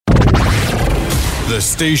The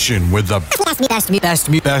station with the best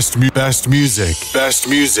music. Best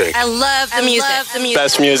music. I love the music.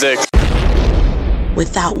 Best music.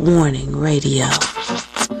 Without Warning Radio.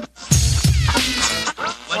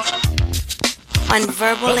 On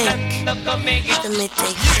Verbal Link, the Midday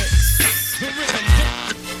Fixx.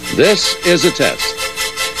 This is a test.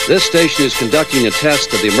 This station is conducting a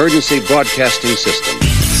test of the emergency broadcasting system.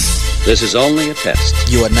 This is only a test.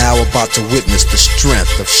 You are now about to witness the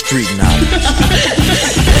strength of street knowledge.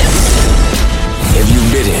 If you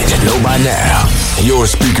didn't know by now, your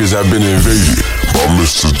speakers have been invaded by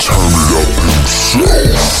Mr. Turn It Up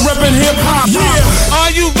himself. Reppin' hip hop, yeah. Are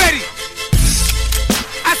you ready?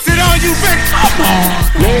 I said, are you ready?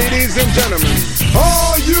 Ladies and gentlemen,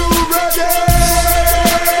 are you ready?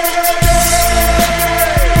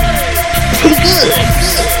 Pretty good.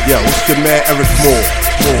 Yeah, what's your man Eryk Moore?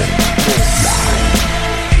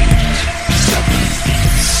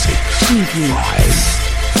 5,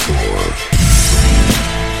 4,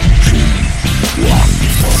 3, 2,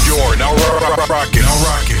 1. You're now rocking.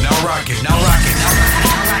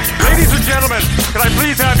 Ladies and gentlemen, can I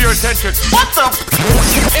please have your attention? What the?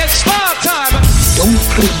 It's smile time! Don't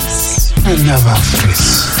please. I never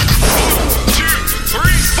miss. 2, 3,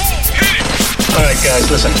 4, hit it! All right, guys,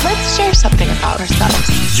 listen. Let's share something about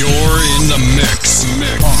ourselves. You're in the mix.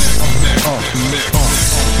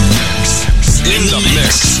 In the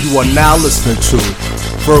mix. You are now listening to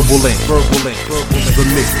Verbal Link, the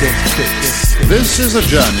Midday Fixx. This is a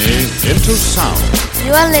journey into sound.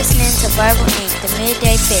 You are listening to Verbal Link, the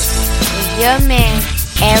Midday Fixx, with your man,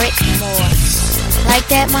 Eryk Moore. Like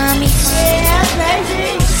that, mommy? Yeah,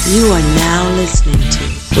 crazy. You are now listening to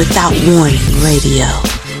Without Warning Radio.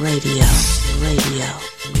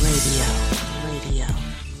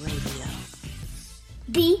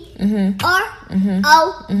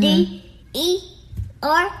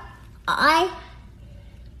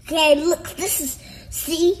 Okay, look, this is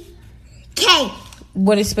C-K.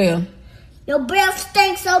 What it spell? Your breath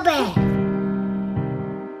stinks so bad.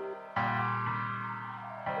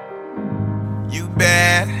 You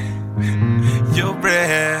bad, your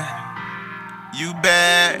breath. You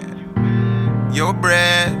bad, your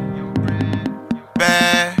breath.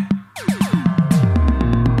 Bad.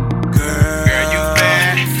 Girl, you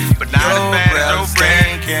bad, but not as bad as your breath.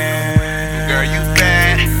 Girl, you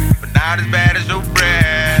bad, but not as bad as your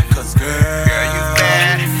breath. Cause girl, you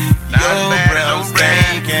bad, not as bad as your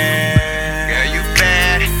breath. Girl, you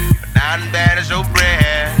bad, but not as bad as your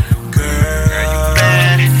breath. Girl, you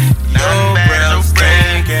bad, not as bad as your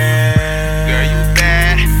breath. Girl, you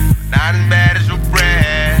bad, not as bad as your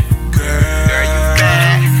breath. Girl, you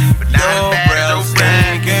bad, but not as bad as your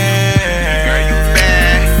breath. Girl, you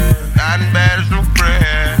bad, not as bad as your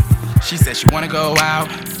breath. She said she wanna go out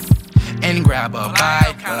and grab a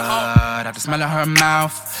bite, but after smelling her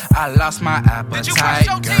mouth, I lost my appetite.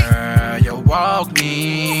 Girl, you walk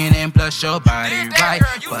mean and plus your body right,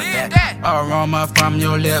 but that aroma from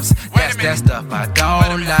your lips, that's that stuff I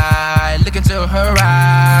don't like. Look into her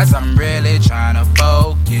eyes, I'm really trying to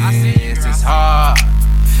focus. It's hard,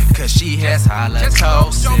 cause she has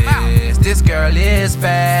halitosis. This girl is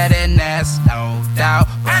bad and that's no doubt,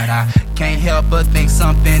 but I can't help but think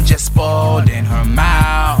something just spoiled in her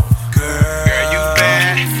mouth. Girl, you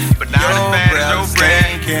bad, but not as bad as your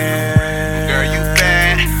breath. Girl, you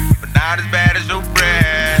bad, but not as bad as your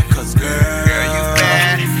breath. Cause girl, you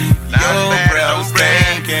bad, not as bad as your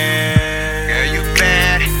breath. Girl, you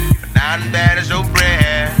bad, but not as bad as your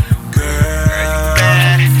breath. Girl, you bad,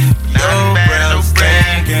 not as bad as your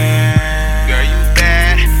breath. Girl, you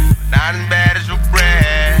bad, not as bad as your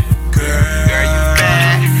breath. Girl, you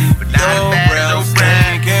bad, but not as bad as your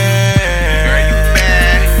breath. Girl, you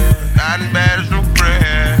bad, not as bad as your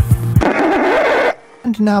breath.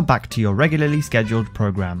 And now back to your regularly scheduled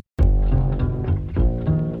program.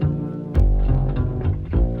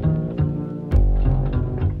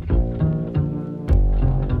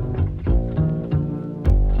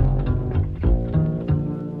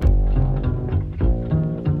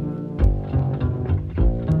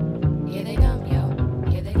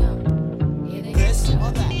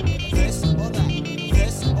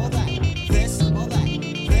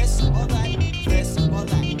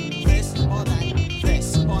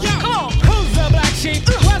 Who's the black sheep?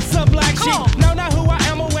 What's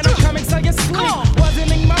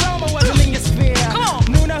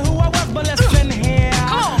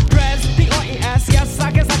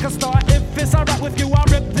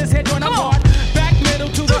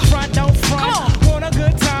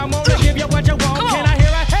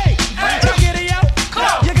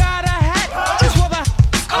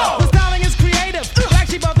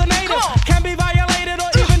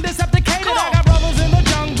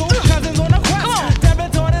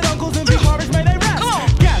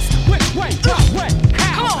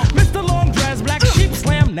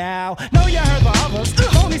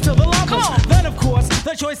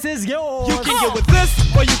is yours. You can get with this,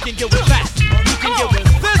 or you can get with that. You can get with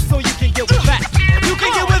this, or you can get with that. You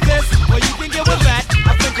can get with this, or you can get with that.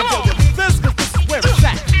 I think you get with this, cause this is where it's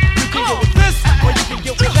at. You can get with this, or you can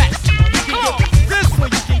get with that. You can get with this, or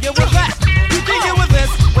you can get with that. You can get with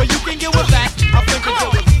this, or you can get with that. I think you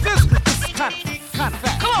get with this, cause this is kind of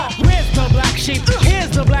fat. Where's the black sheep?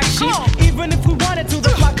 Here's the black sheep. Even if we wanted to,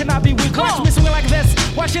 the flock cannot be weak. Watch me swing like this.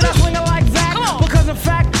 Why should I swing it like that? Because in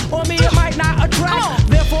fact, on me it might not attract.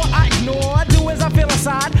 Therefore I ignore, do as I feel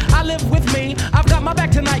aside. I live with me, I've got my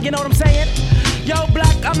back tonight, you know what I'm saying? Yo,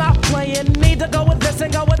 black, I'm not playing. Need to go with this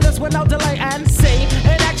and go with this with no delay and see.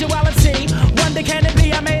 In actuality, one day can it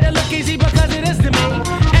be? I made it look easy because it is to me.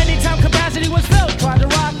 Anytime capacity was filled, tried to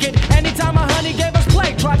rock it. Anytime my honey gave us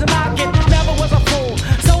play, tried to knock it. Never was a fool,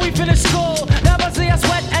 so we finished school. Never see us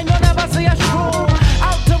sweat and you'll never see us drool.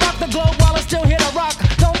 Out to rock the globe while it's still here to rock.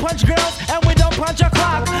 Don't punch girls and we don't punch a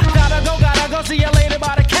clock. Gotta go see you later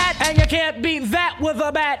by the cat. And you can't beat that with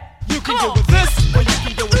a bat. You can get with this, or you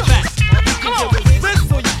can get with that. You can get with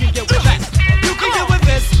this, or you can get with that. You can get with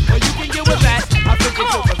this, or you can get with that. I think you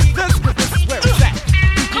get with this, cause this is where it's at.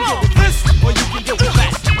 You can get with this, or you can get with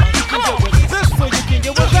that. You can get with this, or you can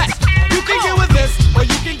get with that. You can get with this, or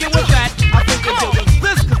you can get with that. I think you get with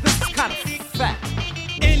this, cause this is kind of fat.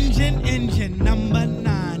 Engine number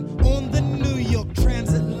 9 on the New York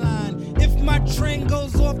Transit line. If my train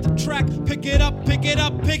goes off the track, pick it up, pick it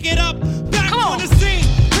up, pick it up. Back on the scene,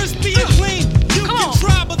 crispy and clean. You can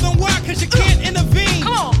try, but then why? Cause you can't intervene.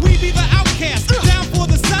 We be the outcast, down for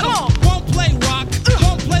the settle. Won't play rock,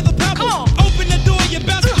 won't play the pebble. Open the door, you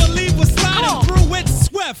best believe we're sliding through it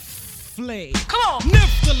swiftly.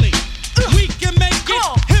 Niftily, we can make it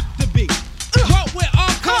hip to be. What we're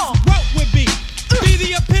all cause, what we be. Be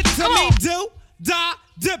the epitome, do, die,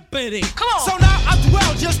 dippity. So now I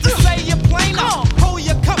dwell just to say you plainer. Hold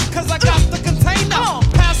your cup, cause I got the container.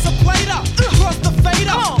 Pass a plate up, cross the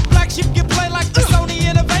fader. Black sheep get played like the Sony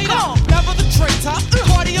Innovator. Never the traitor,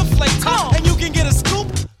 party inflator. And you can get a scoop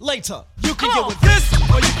later. You can get with this,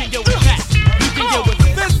 or you can get with that. You can get with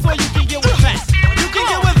this, or you can get with that. You can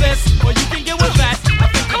get with this, or you can get with that. I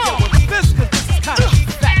think you get with this, cause this is kind of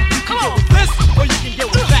fat. You can get with this, or you can get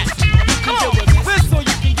with that. You can get with this, or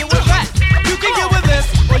you can get with that. You can get with this,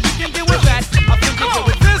 or you can get with that. I think you get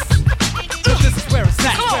with this, cause this is where it's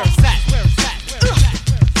at. Where it's at, where it's at, where it's at.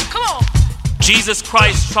 Come on. Jesus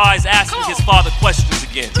Christ tries asking his father questions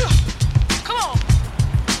again.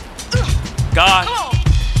 God,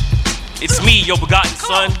 it's me, your begotten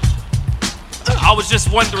son. I was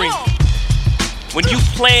just wondering, when you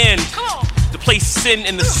planned to place sin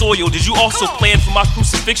in the soil, did you also plan for my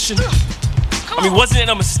crucifixion? I mean, wasn't it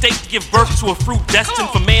a mistake to give birth to a fruit destined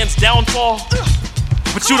for man's downfall?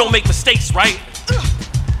 But you don't make mistakes, right?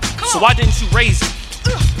 So why didn't you raise me?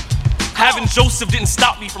 Having Joseph didn't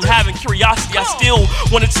stop me from having curiosity. I still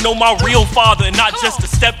wanted to know my real father and not just a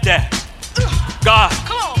stepdad. God,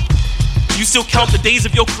 do you still count the days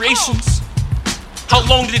of your creations? How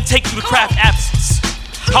long did it take you to craft absence?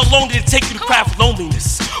 How long did it take you to craft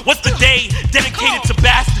loneliness? What's the day dedicated to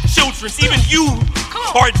bastard children? Even you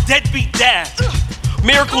are a deadbeat dad.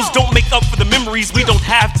 Miracles don't make up for the memories we don't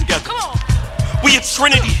have together. We a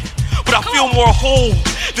trinity, but I feel more whole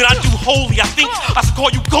than I do holy. I think I should call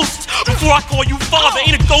you ghost before I call you father.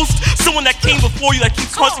 Ain't a ghost someone that came before you that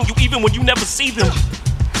keeps haunting you even when you never see them?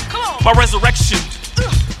 My resurrection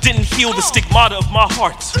didn't heal the stigmata of my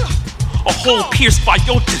heart, a hole pierced by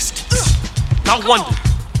your distance. And I wonder,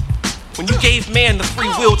 when you gave man the free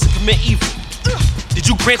will to commit evil, did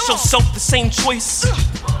you grant yourself the same choice?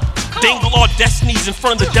 Dangle our destinies in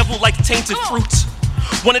front of the devil like tainted fruit.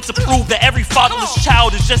 Wanted to prove that every fatherless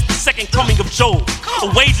child is just the second coming of Job.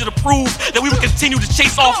 A wager to prove that we will continue to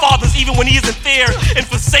chase our fathers even when he isn't there and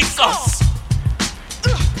forsakes us.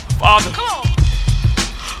 Father,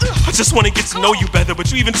 I just want to get to know you better,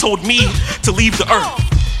 but you even told me to leave the earth.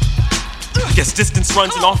 I guess distance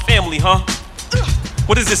runs in our family, huh?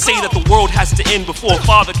 What does it say that the world has to end before a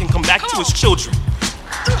father can come back to his children?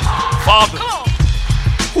 Father,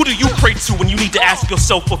 who do you pray to when you need to ask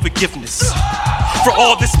yourself for forgiveness? For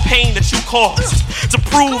all this pain that you caused, to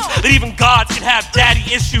prove that even God can have daddy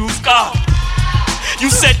issues, God. You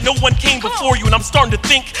said no one came before you, and I'm starting to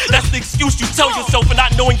think that's the excuse you tell yourself for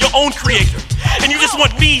not knowing your own creator. And you just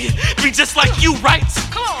want me to be just like you, right?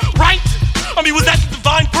 Right? I mean, was that the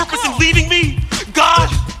divine purpose in leaving me? God,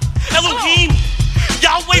 Elohim,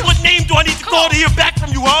 Yahweh, what name do I need to call to hear back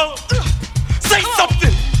from you, huh? Say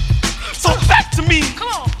something. Talk back to me.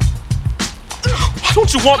 Why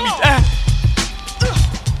don't you want me, Dad?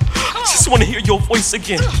 I just want to hear your voice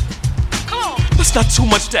again. That's not too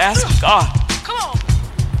much to ask God,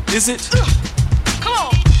 is it?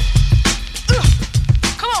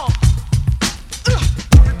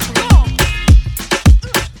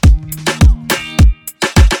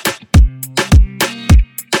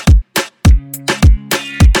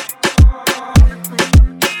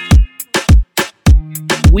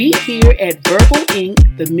 We here at Verbal Inc.,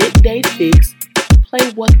 the Midday Fixx,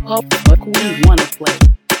 play what the fuck we wanna play.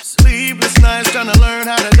 Sleepless nights trying to learn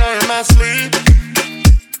how to die in my sleep.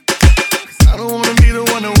 I don't wanna be the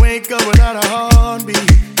one to wake up without a heartbeat.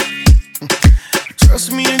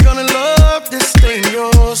 Trust me, you're gonna love this thing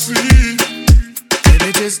you'll see.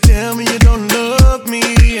 Baby, just tell me you don't love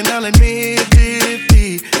me, and I'll admit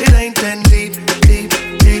it ain't that deep.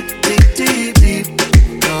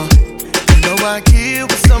 You know I kill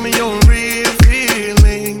with some of your real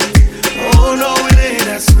feelings. Oh no, it ain't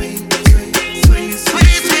that sweet,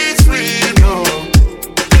 no.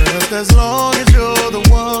 Just as long as you're the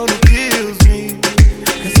one who kills me.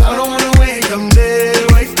 'Cause I don't wanna wake up dead.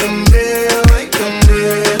 'Cause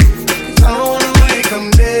I don't wanna wake up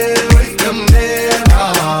dead.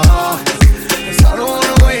 'Cause I don't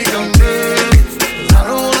wanna wake up dead. 'Cause I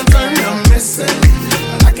don't wanna turn up missing.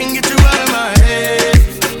 But I can get you out of my head.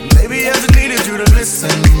 Baby, I just needed you to listen.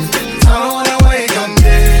 'Cause I don't wanna wake up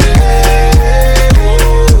dead.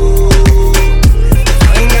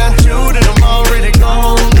 I ain't got you, then I'm already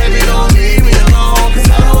gone. Baby, don't leave me alone. 'Cause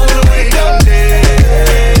I don't wanna wake up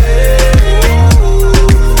dead.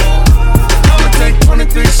 I'ma take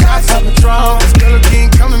 23 shots of Patron. Still a king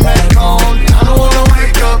coming back home. I don't wanna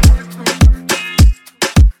wake up.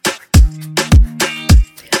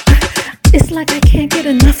 It's like I can't get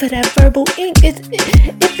enough of that Verbal Ink. It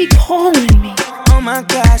be calling me. Oh my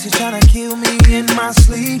gosh, you're trying to kill me in my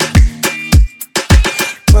sleep.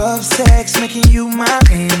 Rough sex making you my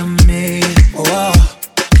enemy. Oh,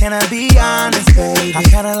 can I be honest, baby? I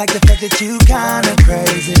kinda like the fact that you kinda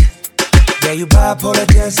crazy. Yeah, you bipolar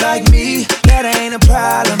just like me. That ain't a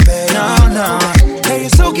problem, baby. No. Hey,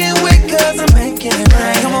 you're soaking wet 'cause I'm making it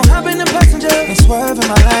rain. Come on, hop in the passenger and swerve in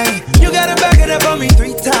my lane. You gotta back it up on me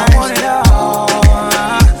 3 times. I want it all,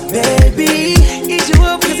 baby. Eat you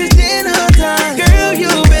up 'cause it's dinner time. Girl, you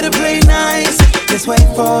better play nice. Just wait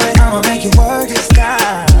for it, I'ma make it work this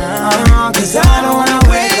time. 'Cause I don't wanna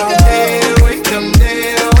wake up dead. Wake up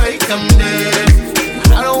dead.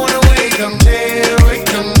 I don't wanna wake up dead.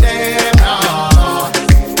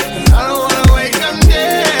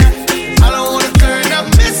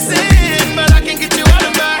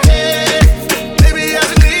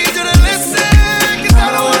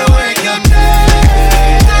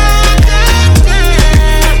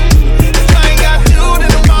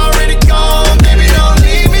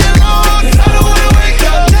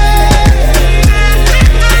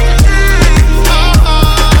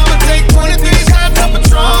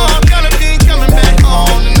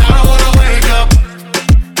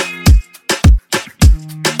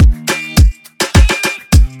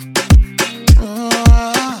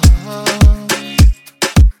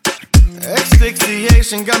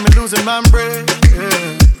 Asphyxiation got me losing my breath.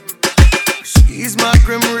 She's my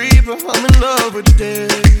grim reaper, I'm in love with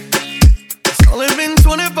death. It's only been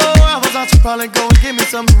 24 hours, I should probably go and give me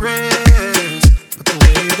some rest. But the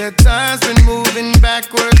way that time's been moving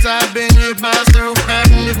backwards, I've been hit by still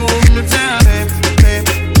having to move the time.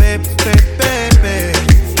 Baby.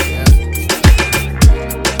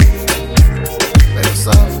 Baby,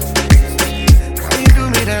 so why you do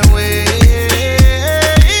me that way?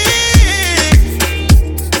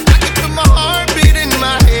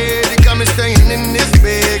 Staying in this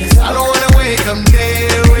bed, 'cause I don't wanna wake up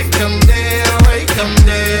dead.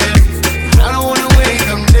 I don't wanna wake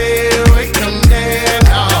up dead.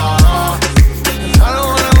 No. 'Cause I don't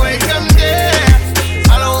wanna wake up dead.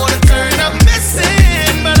 I don't wanna turn up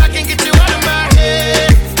missing, but I can get you out of my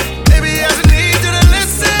head. Baby, I just need you to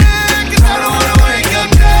listen, 'cause I don't wanna wake up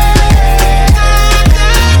dead.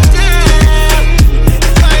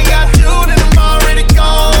 If I ain't got you, then I'm already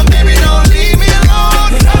gone. Baby, don't leave me alone,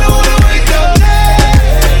 'cause I don't wanna wake up dead.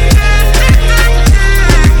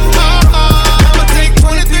 I'ma take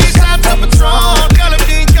 23 shots of Patron. Gotta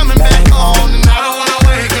be coming back home, and I don't wanna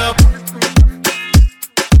wake up.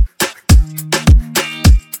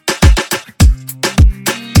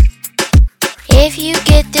 If you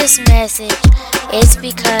get this message, it's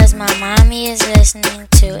because my mommy is listening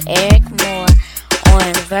to Eryk Moore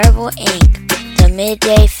on Verbal Inc., the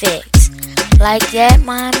Midday Fixx. Like that,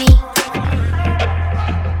 mommy?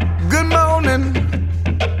 Good morning.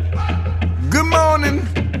 Good morning.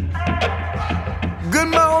 Good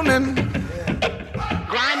morning.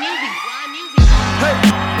 Grind music. Hey.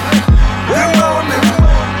 Good morning.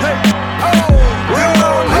 Hey. Oh. Good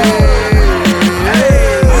morning.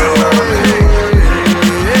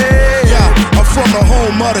 Yeah, I'm from the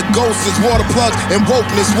home of the ghosts is water plugs and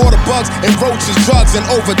wokeness, water bugs and roaches, drugs and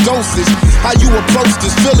overdoses. How you approach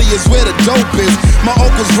this Philly is where the dope is. My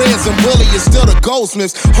uncle's Reds and Willie is still the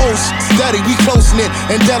Goldsmiths. Whole steady, we close-knit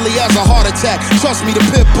and deadly as a heart attack. Trust me, the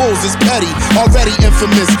pit bulls is petty, already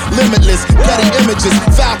infamous, limitless, petty images,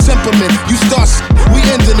 foul temperament. You start we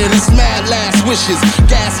ending it, it's mad last wishes,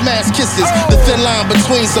 gas mask kisses, the thin line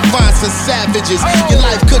between savants and savages. Your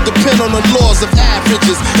life could depend on the laws of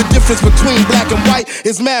averages. The difference between black and white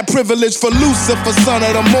is mad privilege for Lucifer, son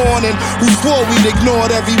of the morning, who swore we'd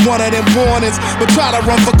ignored every one of them warnings, but try to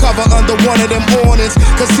run for cover under one of them awnings.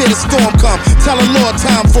 Cause here the storm come, tell the Lord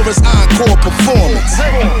time for his encore performance.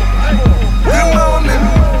 Good morning.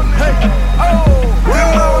 Hey. Good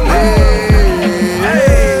morning.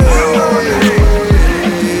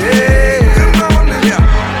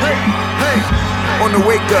 On the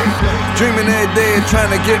wake up, dreaming every day and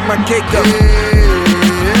trying to get my cake up.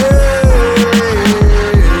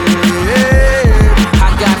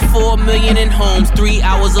 I got 4 million in homes, 3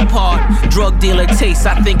 hours apart. Drug dealer taste,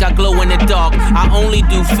 I think I glow in the dark. I only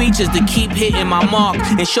do features to keep hitting my mark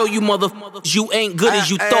and show you motherfuckers you ain't good as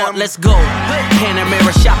you thought. Let's go.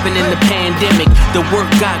 Panamera shopping in the pandemic. The work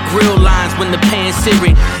got grill lines when the pan's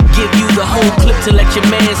searing. Give you the whole clip to let your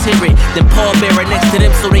mans hear it. Then pallbearer next to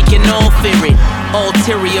them so they can all fear it.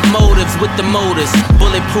 Ulterior motives with the motors.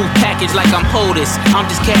 Bulletproof package like I'm POTUS. I'm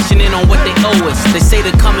just cashing in on what they owe us. They say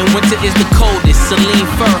the coming winter is the coldest. Celine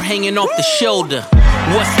fur hanging off the shoulder.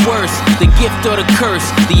 What's worse, the gift or the curse?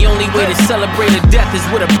 The only way to celebrate a death is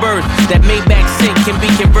with a birth. That Maybach sink can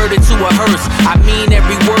be converted to a hearse. I mean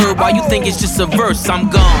every word, while you think it's just a verse,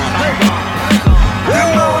 I'm gone.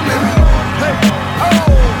 Good morning.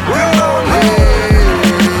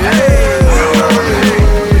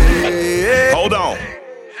 Hold on.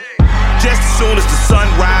 Just as soon as the sun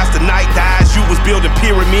rises, the night dies. You was building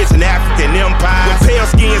pyramids in African empires. With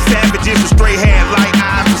pale-skinned savages with straight hair like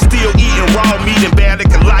eyes, was still eating raw meat and barely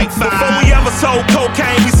could light fire. Before we ever sold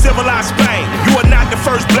cocaine, we civilized Spain. You are not the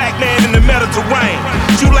first black man in the Mediterranean.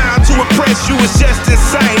 You lying to impress you is just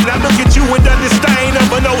insane. I look at you with the disdain of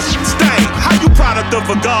an ocean stain. How you product of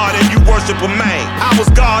a god and you worship a man? I was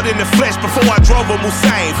God in the flesh before I drove a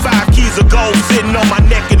Hussein. 5 keys of gold sitting on my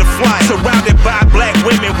neck in the flame. Surrounded by black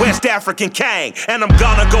women, West African king. And I'm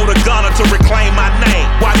gonna go to Ghana to reclaim my name.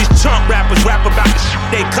 While these chump rappers rap about the shit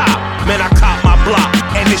they cop. Man, I cop my block,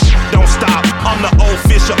 and this shit don't stop. I'm the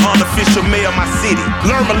official, unofficial mayor of my city.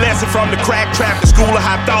 Learn my lesson from the crack trap, the school of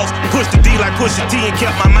high thoughts. Push the D like push the T and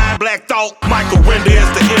kept my mind black thought. Michael Render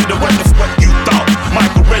is the end of what the fuck you thought.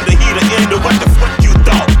 Michael Render, he the end of what the fuck you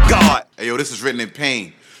thought. God. Hey yo, this is written in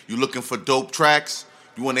pain. You looking for dope tracks?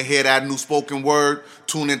 You wanna hear that new spoken word?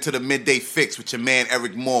 Tune into the Midday Fixx with your man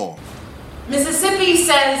Eryk Moore. Mississippi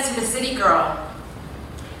says to the city girl,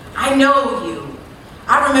 I know you.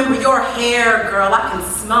 I remember your hair, girl. I can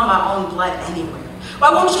smell my own blood anywhere.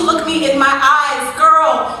 Why won't you look me in my eyes,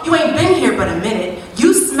 girl? You ain't been here but a minute.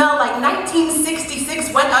 You smell like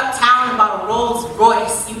 1966 went uptown and bought a Rolls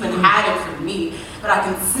Royce. You been hiding from me, but I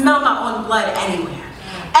can smell my own blood anywhere.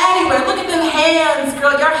 Anywhere. Look at them hands,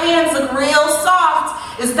 girl. Your hands look real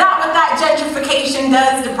soft. Is that what that gentrification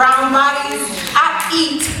does to brown bodies? I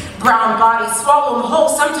eat brown bodies, swallow them whole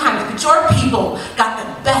sometimes, but your people got the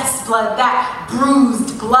best blood, that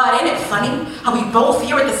bruised blood. Ain't it funny how we both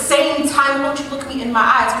here at the same time? Won't you look me in my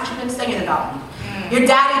eyes? What you been saying about me? Your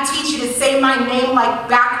daddy teach you to say my name like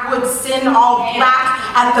backwoods sin, all black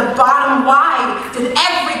at the bottom. Why did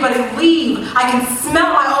everybody leave? I can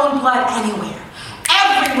smell my own blood anywhere,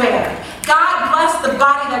 everywhere. God bless the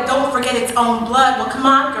body that don't forget its own blood. Well, come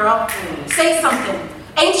on, girl, say something.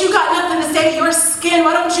 Ain't you got nothing to say to your skin?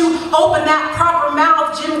 Why don't you open that proper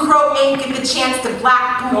mouth? Jim Crow ain't get the chance to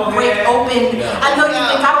black boot break open. I know you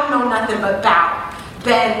think I don't know nothing but bow.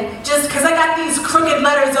 Ben, just because I got these crooked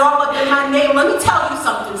letters all up in my name, let me tell you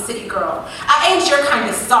something, city girl. I ain't your kind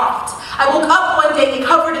of soft. I woke up one day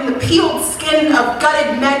covered in the peeled skin of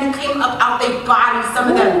gutted men who came up out their bodies,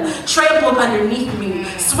 some of them trampled underneath me,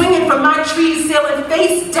 swinging from my trees, sailing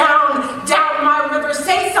face down, down my river.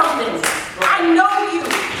 Say something. I know you.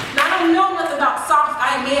 I don't know nothing about soft.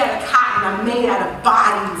 I ain't made out of cotton. I'm made out of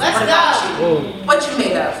bodies. What about you? What you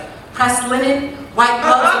made of? Pressed linen? White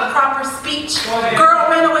gloves and proper speech? Girl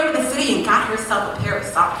ran away to the city and got herself a pair of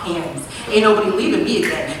soft hands. Ain't nobody leaving me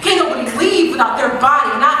again. Can't nobody leave without their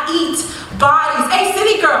body, and I eat bodies. Hey,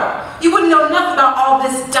 city girl, you wouldn't know nothing about all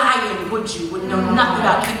this dying, would you? Wouldn't know nothing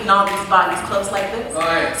about keeping all these bodies close like this?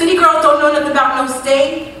 City girls don't know nothing about no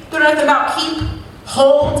stay. Don't know nothing about keep,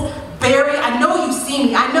 hold, bury. I know you see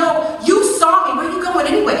me. I know you saw me. Where you going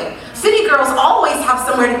anyway? City girls always have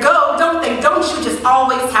somewhere to go, don't they? Don't you just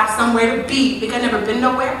always have somewhere to be? Think I never been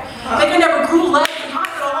nowhere? Think I never grew legs and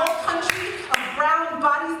conquered a whole country of brown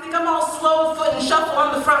bodies? Think I'm all slow foot and shuffle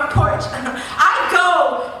on the front porch? I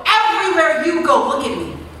go everywhere you go. Look at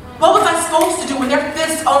me. What was I supposed to do when their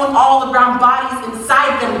fists owned all the brown bodies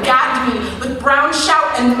inside them, gagged me with brown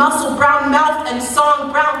shout and muscle, brown mouth and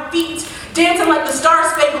song, brown feet, dancing like the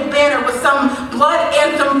Star-Spangled Banner with some blood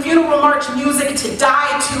anthem, funeral march music to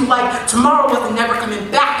die to, like tomorrow was never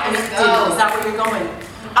coming back. And it did. Is that where you're going?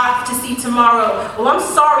 Off to see tomorrow. Well, I'm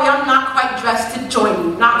sorry, I'm not quite dressed to join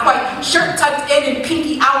you. Not quite shirt tucked in and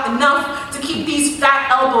pinky out enough to keep these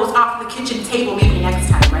fat elbows off the kitchen table. Maybe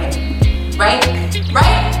next time, right? Right?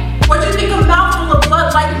 Right? What do you think a mouthful of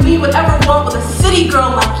blood like me would ever want with a city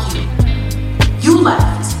girl like you? You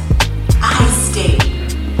left. I stayed.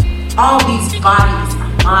 All these bodies are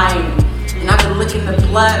mine, and I've been licking the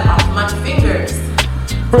blood off my fingers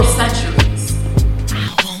for centuries.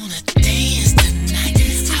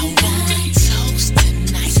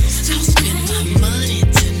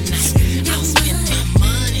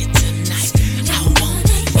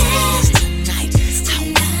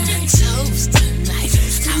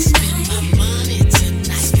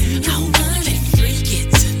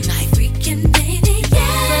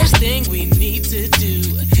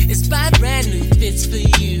 For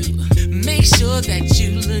you, make sure that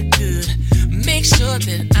you look good, make sure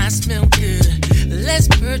that I smell good. Let's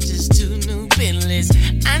purchase 2 new Bentleys.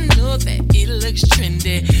 I know that it looks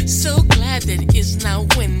trendy, so glad that it's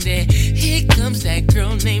not windy. Here comes that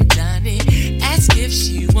girl named Donnie, ask if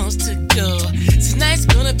she wants to go. Tonight's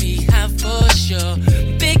gonna be hot for sure.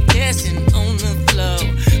 Big dancing on the floor,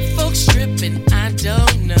 folks stripping, I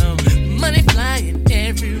don't know. Money flying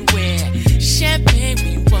everywhere, champagne,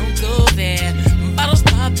 we won't go there. Bottles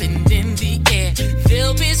popping in the air,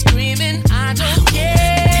 they'll be screaming, I don't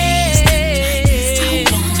care.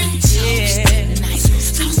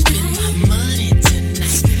 I'll spend my money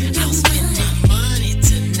tonight. I'll spend my money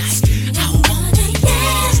tonight. I wanna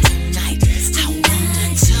dance tonight. I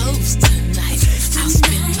wanna toast tonight. I'll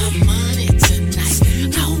spend my money tonight.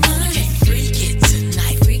 I wanna get freaky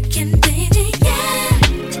tonight. Freaking baby, yeah.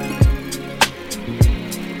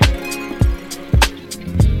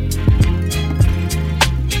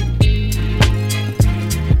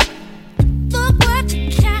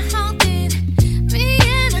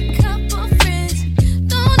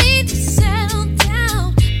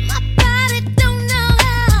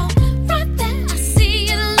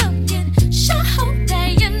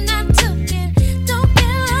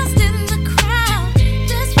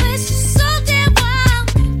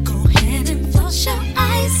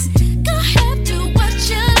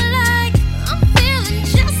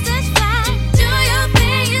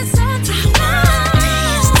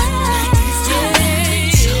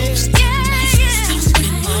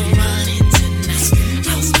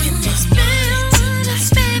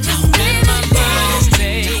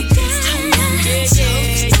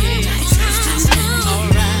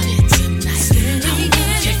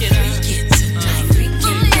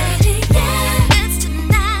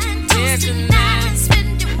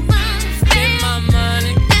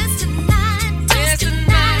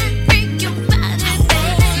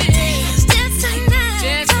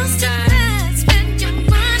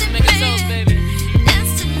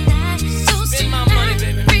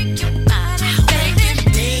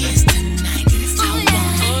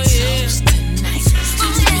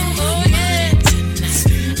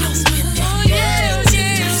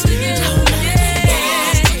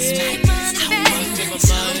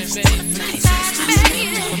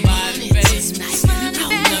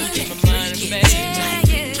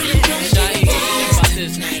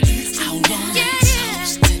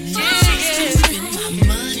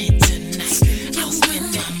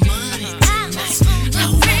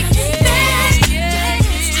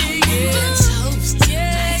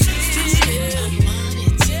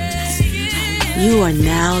 You are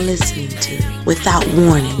now listening to Without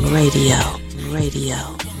Warning Radio.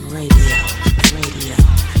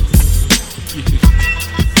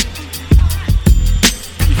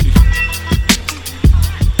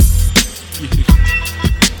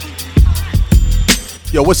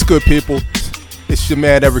 Yo, what's good, people? It's your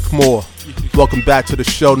man Eryk Moore. Welcome back to the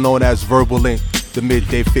show known as Verbal Ink, the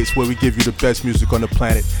Midday Fixx, where we give you the best music on the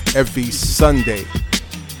planet every Sunday,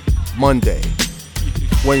 Monday,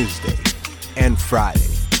 Wednesday, and Friday.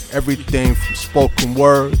 Everything from spoken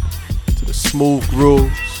word to the smooth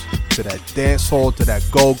grooves to that dancehall to that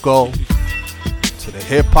go-go to the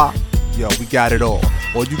hip-hop. Yo, we got it all.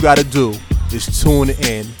 All you gotta do is tune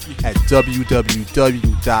in at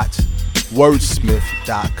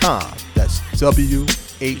www.wordsmith.com. That's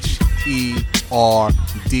WHERDSMITH.com.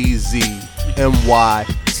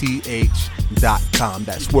 wordsmithnyth.com.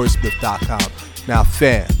 That's wordsmith.com. Now,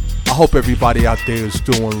 fam, I hope everybody out there is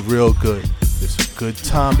doing real good. It's a good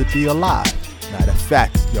time to be alive. Matter of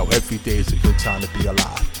fact, every day is a good time to be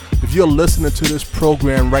alive. If you're listening to this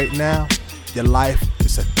program right now, your life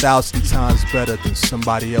is 1,000 times better than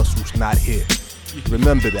somebody else who's not here.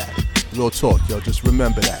 Remember that. Real talk, just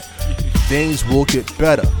remember that. Things will get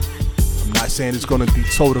better. I'm not saying it's going to be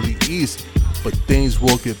totally easy, but things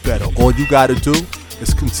will get better. All you got to do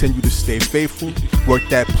is continue to stay faithful, work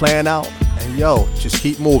that plan out, and just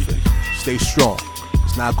keep moving. Stay strong.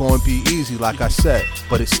 It's not going to be easy, like I said,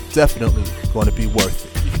 but it's definitely going to be worth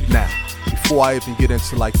it. Now, before I even get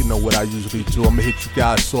into what I usually do, I'm going to hit you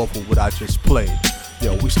guys off with what I just played.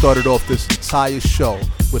 We started off this entire show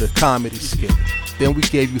with a comedy skit. Then we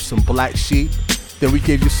gave you some Black Sheep. Then we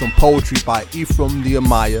gave you some poetry by Ephraim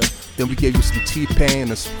Nehemiah. Then we gave you some T-Pain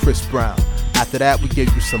and some Chris Brown. After that, we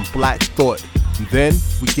gave you some Black Thought. And then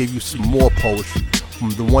we gave you some more poetry from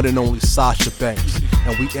the one and only Sasha Banks.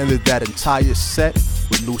 And we ended that entire set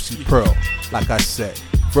with Lucy Pearl. Like I said,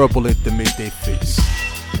 Verbal Ink, the Midday Fixx.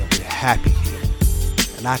 And we're happy here.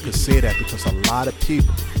 And I can say that because a lot of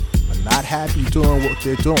people are not happy doing what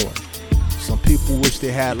they're doing. Some people wish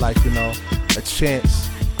they had a chance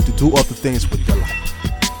to do other things with their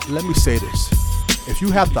life. Let me say this. If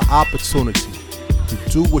you have the opportunity to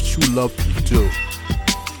do what you love to do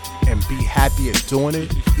and be happy at doing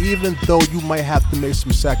it, even though you might have to make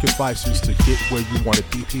some sacrifices to get where you want to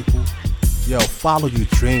be, people, follow your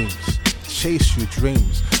dreams. Chase your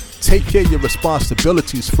dreams. Take care of your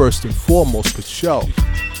responsibilities first and foremost, but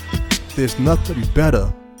there's nothing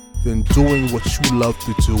better than doing what you love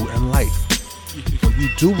to do in life. When you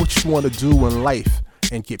do what you want to do in life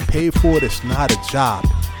and get paid for it, it's not a job.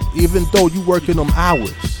 Even though you're working them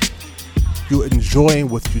hours, you're enjoying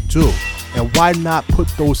what you do. And why not put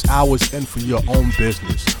those hours in for your own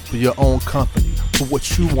business, for your own company, for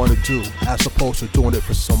what you want to do, as opposed to doing it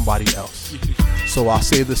for somebody else? So I'll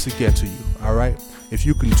say this again to you, all right? If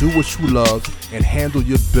you can do what you love and handle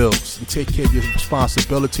your bills and take care of your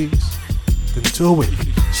responsibilities, then do it.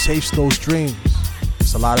 Chase those dreams.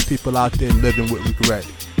 There's a lot of people out there living with regret.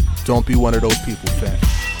 Don't be one of those people, fam.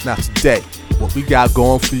 Now today, what we got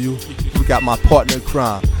going for you, we got my partner in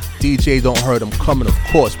crime, DJ Don't Hurt Him, coming of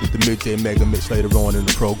course with the Midday Mega Mix later on in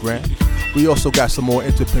the program. We also got some more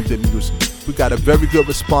independent music. We got a very good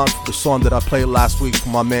response for the song that I played last week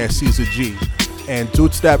from my man Caesar G. And due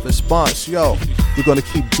to that response, we're gonna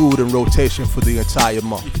keep Dude in rotation for the entire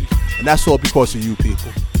month. And that's all because of you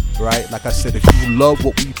people, right? Like I said, if you love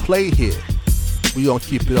what we play here, we gonna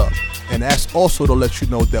keep it up. And that's also to let you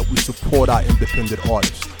know that we support our independent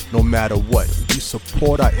artists, no matter what. We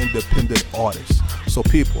support our independent artists. So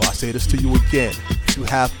people, I say this to you again. If you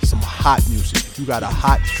have some hot music, if you got a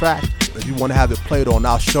hot track, if you want to have it played on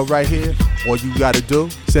our show right here, all you got to do,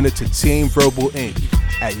 send it to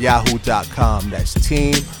teamverbalinc@yahoo.com. That's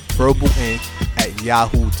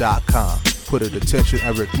teamverbalinc@yahoo.com. Put it attention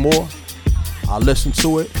Eryk Moore. I'll listen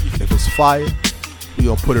to it. If it's fire, we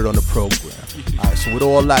gonna put it on the program. Alright, so with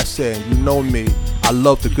all that said, you know me, I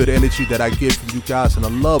love the good energy that I get from you guys, and I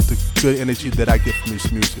love the good energy that I get from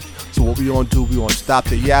this music. So what we gonna do, we gonna stop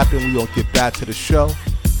the yapping, we gonna get back to the show,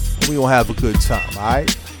 and we gonna have a good time,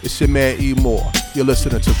 alright? It's your man E Moore. You're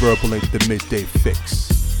listening to Verbal Ink, the Midday Fixx.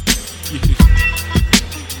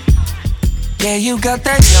 Yeah, you got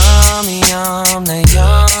that yummy, yum, that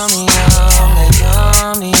yummy, yum, that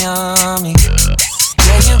yummy, yummy.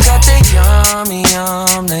 Yeah, you got that yummy,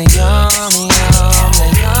 yum, that yummy, yum,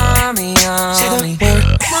 that yummy, yummy. Say the word,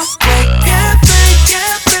 yeah, babe,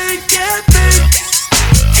 yeah, babe, yeah, babe.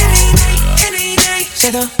 Any day.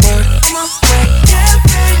 Say the word, yeah,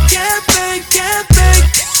 babe, yeah, babe, yeah, babe.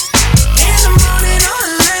 In the morning or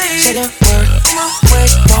late. Say the word,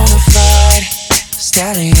 bonafide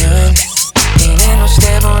stallion. Ain't no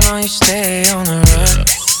stable, no, you stay on the run.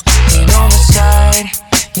 Ain't on the side,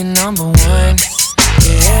 you're number one.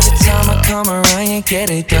 Yeah, every time I come around, you get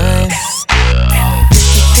it done.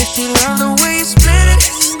 50-50, love the way you split it.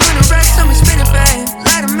 When the racks on me, spin it back.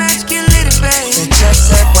 Light a match, get lit it, babe. Jet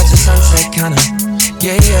set, watch the sunset, kinda.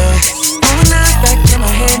 Yeah, yeah. All the nights back in my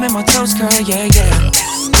head, make my toes curl, yeah, yeah.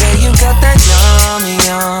 Yeah, you got that yummy,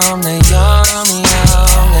 yum, that yummy,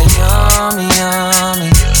 yum, that yummy, yummy.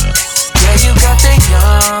 Yeah, you got that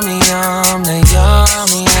yummy, yum, that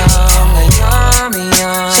yummy, yum, that yummy,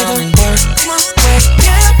 yummy. Say the word,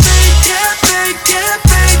 yeah, babe, yeah, babe, yeah,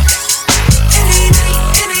 babe. Any day.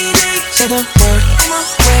 Say the word,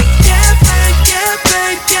 yeah, babe, yeah,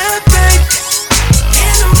 babe, yeah, babe.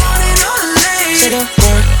 In the morning or late. Say the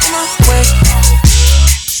word,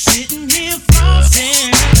 sitting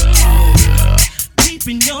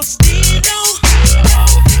destino.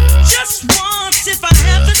 Just once, if I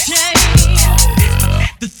have the chance,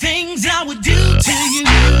 the things I would do to you.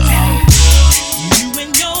 You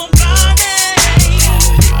and your body,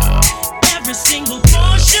 every single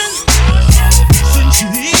portion,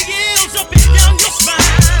 sensually yields up and down your spine.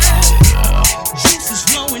 Juices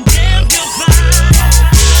flowing down your spine.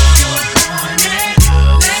 You're on it,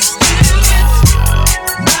 let's do it.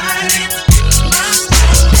 Ride it, my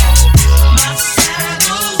soul, my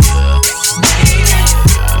saddle's waiting.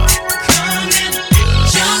 Come and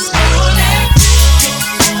jump on it. You're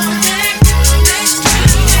on it, let's do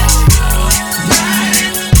it. Ride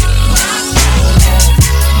it, my soul,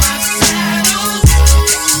 my saddle's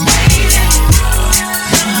waiting.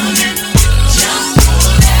 Come and jump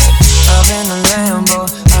on it. Up in the Lambo,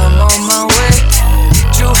 I'm on my way.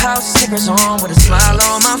 True house slippers on with a smile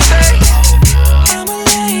on my face. I'm a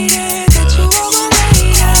lady, that you are my lady.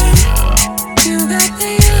 You got the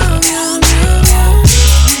yum, yum, yum, yum.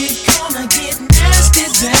 We're gonna get nasty,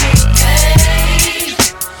 baby.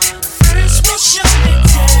 First we'll show it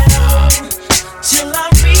down till I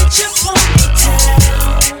reach your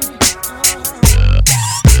ponytail.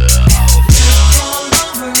 Look all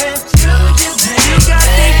over and through you, baby. You got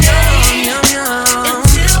the yum, yum, yum.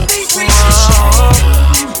 Until we reach the shore,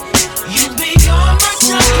 you'll be on my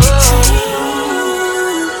chocolate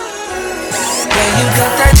Yeah, you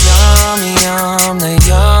got that yummy, yum, the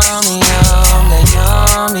yummy, yum, the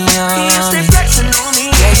yummy, yum. You stay flexing on me.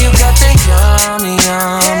 Yeah, you got that yummy,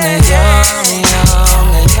 yum, the yummy, yum,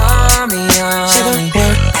 the yummy, yum. Should I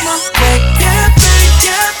work on my way? Yeah, babe,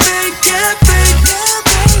 yeah, babe, yeah, babe, yeah,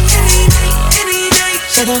 babe. Any day.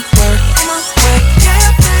 Should I work on my way?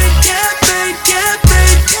 Yeah, babe, yeah, babe, yeah,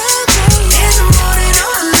 babe, yeah, babe. In the morning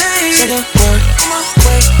or late. Should I work on my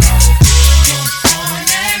way?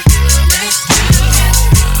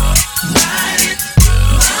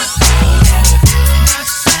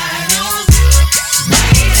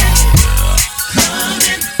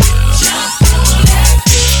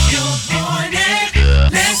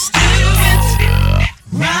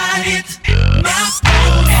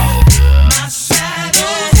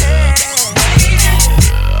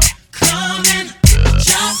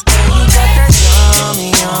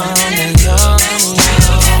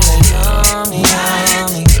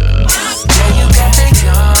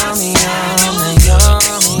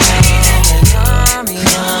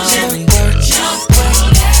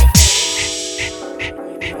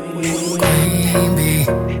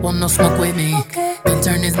 No smoke with me. Then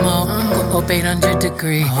turn this mo up 800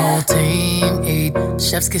 degree. Whole team eat.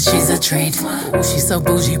 Chefs cause she's a treat. Ooh, she's so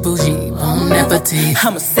bougie, bougie. Bon appetit.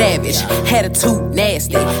 I'm a savage, attitude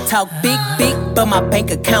nasty. Talk big, big, but my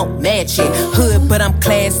bank account match it. Hood, but I'm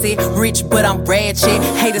classy. Rich, but I'm ratchet.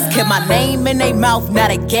 Haters kept my name in their mouth, now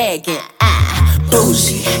they gagging.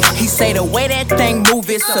 Bougie. He say the way that thing move,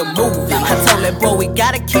 it's a movie. I told that boy we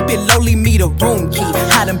gotta keep it lowly, me the room key.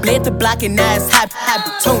 I done bled the block and now it's hot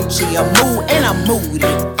tunchi. I'm mood and I'm moody.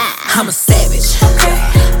 I'm a savage.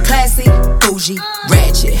 Classy, bougie,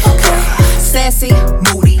 ratchet. Sassy,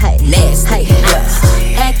 moody, nasty.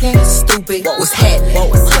 Acting stupid, what's happening?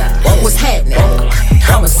 What's happening?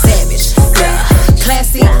 I'm a savage.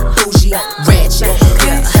 Classy, bougie, ratchet.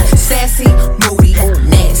 Sassy, moody,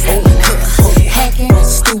 nasty. Hacking,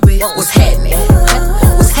 stupid, what's happening?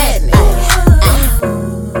 What's happening?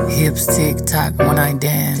 Hips tick tock when I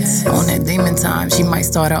dance. On that demon time, she might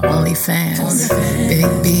start her OnlyFans. Big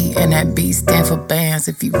B and that B stand for bands.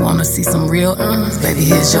 If you wanna see some real baby,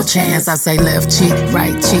 here's your chance. I say left cheek,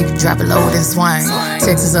 right cheek, drop it low and swing.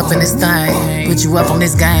 Texas up in this thing, put you up on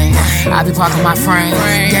this game. I be parking my frame,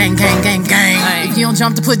 gang, gang, gang, gang. If you don't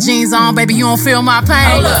jump to put jeans on, baby, you don't feel my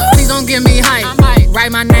pain. Please don't give me hype.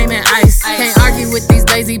 Write my name in ice. Can't argue with these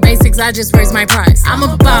lazy basics, I just raise my price. I'm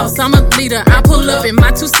a boss, I'm a leader. I pull up in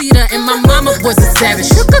my two-seater, and my mama was a savage.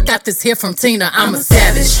 Got this here from Tina, I'm a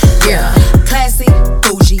savage. Yeah. Classy,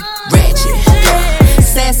 bougie, ratchet. Yeah.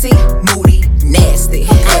 Sassy, moody, nasty.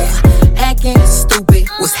 Yeah. Acting stupid,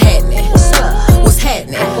 what's happening? What's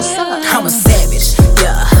happening? I'm a savage.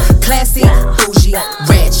 Yeah. Classy, bougie,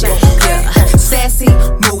 ratchet. Yeah. Sassy,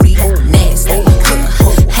 moody, nasty. Yeah.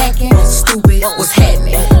 Hacking, stupid, what's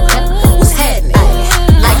happening? What's happening?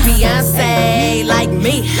 Like Beyonce, like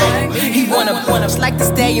me. He wanna like the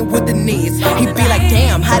stallion with the knees. He be like,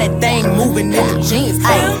 damn, how that thing moving in the jeans.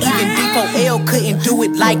 Ay, even D4L couldn't do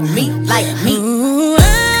it like me, like me. Ooh,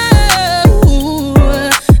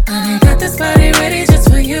 I got this body ready just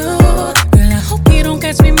for you. Girl, I hope you don't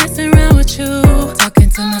catch me messing around with you. Talking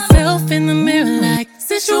to myself in the mirror like,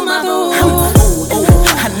 since you my boo.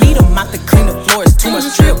 I need a mop to clean the floor, it's too much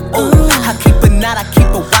drip. I keep a knot, I keep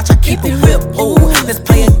a watch, I keep a whip. Let's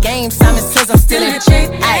play a game. same Simon Says I'm still in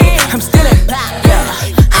I'm still in black,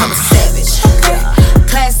 yeah. I'm a savage, yeah.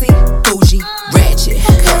 Classy, bougie, ratchet,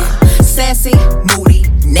 yeah. Sassy, moody,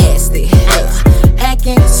 nasty, yeah.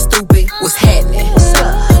 Hacking, stupid, what's happening?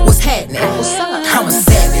 What's happening? I'm a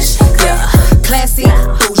savage, yeah. Classy,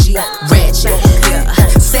 bougie, ratchet, yeah.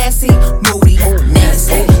 Sassy, moody,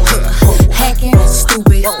 nasty, yeah. Hacking,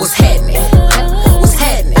 stupid, what's happening? What's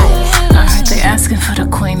happening? Alright, they asking for the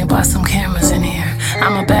queen to buy some cameras in here.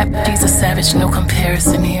 I'm a bad bitch, he's a savage, no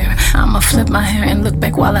comparison here. I'ma flip my hair and look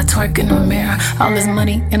back while I twerk in the mirror. All this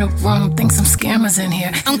money in a room, think some scammers in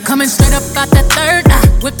here. I'm coming straight up out that third.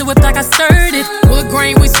 Whip the whip like I stirred it. Wood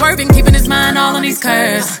grain, we swerving, keeping his mind all on these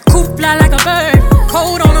curves. Coop fly like a bird,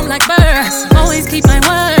 cold on him like birds. Always keep my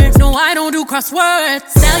word, no I don't do crosswords.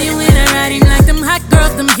 Sell you in a riding like them hot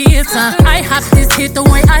girls, them hits. I hopped this hit the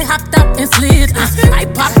way I hopped up and slid. I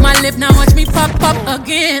pop my lip, now watch me pop up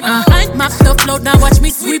again. I mop the float, now watch me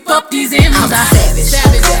sweep up these M's. I'm savage,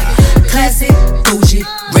 classy, bougie,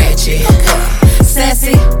 ratchet,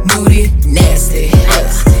 sassy, moody, nasty,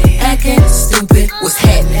 hacking, stupid, what's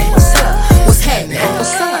happening? What's happening?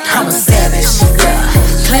 I'm a savage,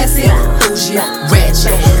 classy, bougie,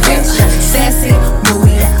 ratchet, sassy,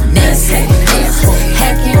 moody, nasty,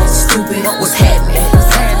 hacking, stupid, what's happening?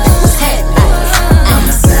 What's happening? I'm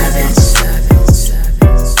a savage.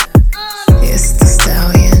 It's the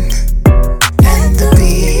stallion and the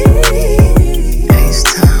bee.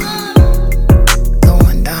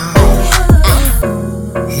 Going down.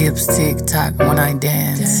 Hips tick tock when I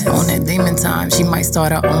dance. On that demon time, she might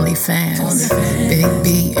start her OnlyFans. Big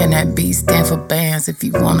B and that B stand for bands. If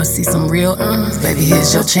you wanna see some real baby,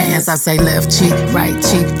 here's your chance. I say left cheek, right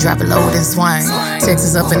cheek, drop it low and swing.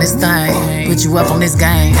 Texas up in this thing, put you up on this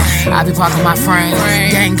game. I be parking my frame,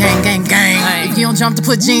 gang, gang, gang, gang. If you don't jump to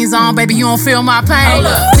put jeans on, baby, you don't feel my pain.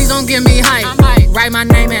 Please don't give me hype. Write my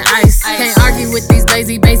name in ice. Can't argue with these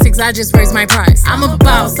lazy basics, I just raise my price. I'm a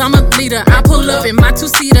boss, I'm a leader. I pull up in my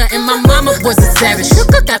two-seater, and my mama was a savage.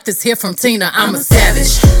 Look, got this here from Tina. I'm a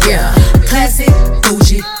savage, yeah. Classy,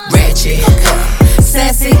 bougie, ratchet,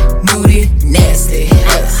 sassy, moody, nasty,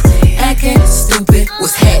 hacking, stupid,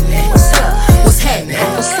 what's happening? What's happening?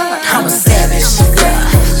 I'm a savage,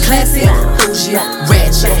 classy, bougie,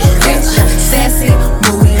 ratchet, sassy,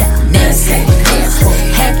 moody, nasty,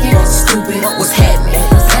 hacking, stupid, what's happening?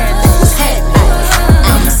 What's happening?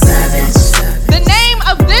 I'm a savage. The name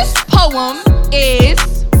of this poem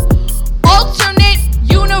is Alternate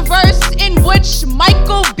Universe in which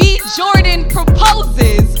Michael B. Jordan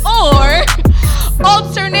proposes, or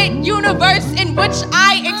Alternate Universe in which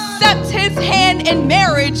I accept his hand in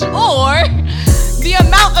marriage, or the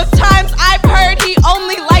amount of times I've heard he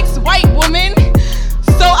only likes white women,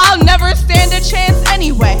 so I'll never stand a chance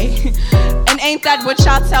anyway. And ain't that what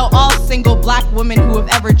y'all tell all single black women who have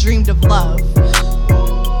ever dreamed of love?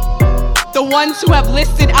 The ones who have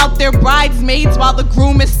listed out their bridesmaids while the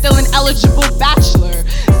groom is still an eligible bachelor.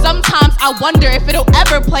 Sometimes I wonder if it'll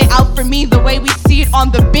ever play out for me the way we see it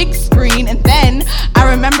on the big screen, and then I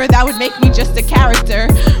remember that would make me just a character.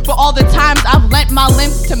 For all the times I've lent my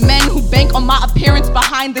limbs to men who bank on my appearance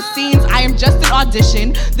behind the scenes, I am just an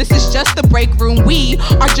audition. This is just the break room. We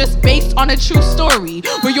are just based on a true story,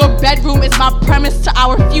 where your bedroom is my premise to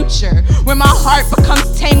our future, where my heart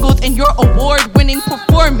becomes tangled in your award-winning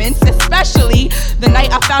performance, especially the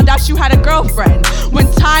night I found out you had a girlfriend.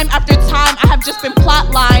 When time after time I have just been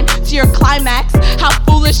plotline to your climax. How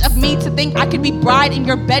foolish of me to think I could be bride in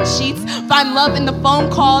your bed sheets, find love in the phone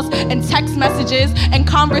calls and text messages and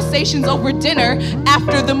conversations over dinner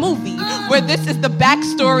after the movie, where this is the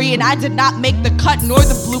backstory and I did not make the cut nor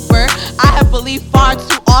the blooper. I have believed far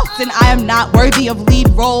too often I am not worthy of lead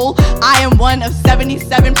role. I am one of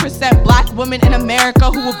 77% black women in America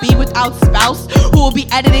who will be without spouse, who will be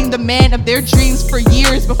editing the man of their dreams for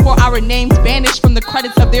years before our names vanish from the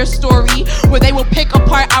credits of their story, where they will pick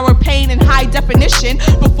apart our pain in high definition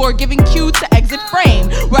before giving cue to exit frame,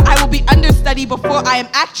 where I will be understudy before I am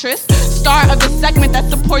actress, star of the segment that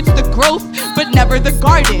supports the growth but never the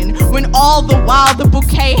garden, when all the while the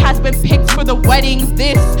bouquet has been picked for the wedding.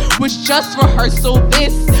 This was just rehearsal,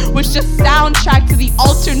 this was just soundtrack to the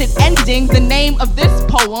alternate ending. The name of this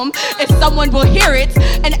poem is someone will hear it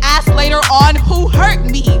and ask later on who hurt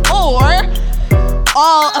me, or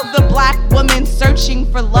all of the black women searching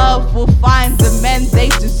for love will find the men they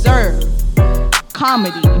deserve.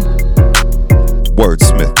 Comedy.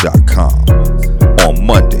 Wordsmith.com. On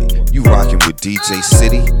Monday, you rocking with DJ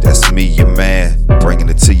City, that's me, your man. Bringing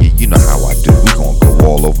it to you, you know how I do. We gon' go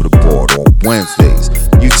all over the board on Wednesdays.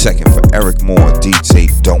 You checking for Eryk Moore,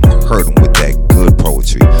 DJ Don't Hurt Him with that good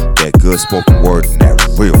poetry, that good spoken word, and that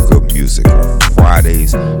real good music. On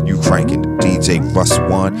Fridays, you cranking DJ Russ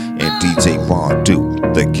 1 and DJ Ron Do,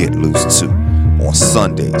 the Get Loose 2. On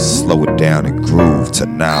Sundays, slow it down and groove to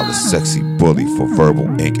Nile, the sexy bully for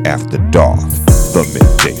Verbal Ink After Dark, the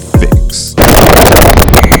Midday Fixx.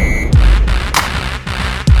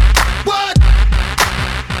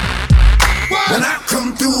 When I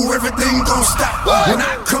come through, everything gon' stop. When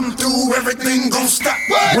I come through, everything gon' stop.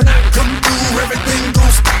 When I come through, everything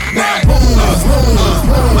gon' stop. Now move, move, move,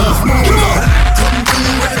 move. When I come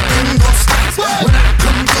through, everything gon' stop. When I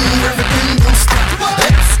come through, everything gon' stop.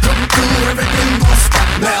 X come through, everything gon' stop.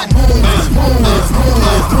 Now move, move, move.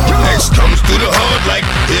 X comes through the hood like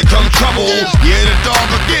here come trouble. Yeah, the dog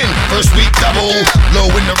again, first week double. Low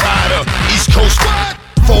in the rider, East Coast.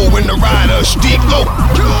 Four in the rider, steep low.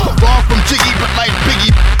 Far from Jiggy, but like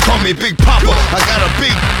Biggie. Call me Big Papa. I got a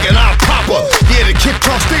big and I'll pop her. Yeah, the kid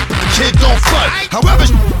talk stick, but the kid don't front. However,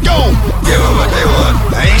 go. Give them what they want.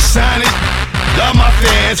 I ain't signing. Love my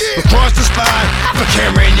fans. Across this line, put a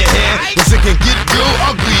camera in your hand. Cause it can get real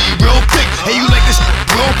ugly, real thick. Hey, you like this?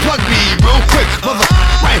 Real plug me, real quick. Mother,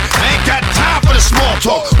 right? I ain't got time for the small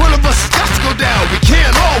talk. One of us got to go down. We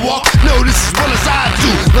can't all walk. No, this is well as I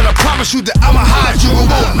do. But I promise you that I'ma hide you and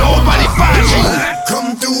won't nobody find you. When I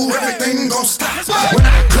come through, everything gon' stop. When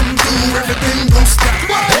I come through, everything gon' stop.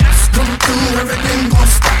 X come through, everything gon'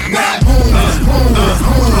 stop. Now move, move, move,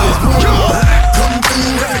 move. When I come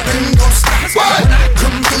through, everything gon' stop. When I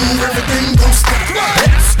come through, everything gon' stop.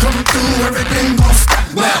 X come through, everything gon' stop.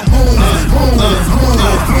 Now move, move, move.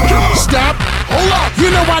 Stop, hold up,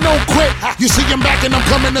 you know I don't quit. You see I'm back and I'm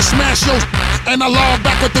coming to smash yours. And I log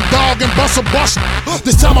back with the dog and bust a bust.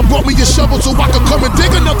 This time I brought me a shovel so I could come and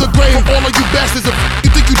dig another grave. For all of you bastards, if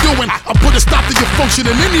you think you doing, I put a stop to your function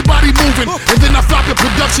and anybody moving. And then I flop your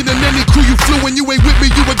production and any crew you flew. And you ain't with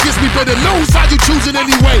me, you against me, better know how you choosing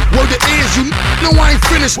anyway. Word it is, you know I ain't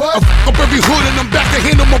finished. I up every hood and I'm back to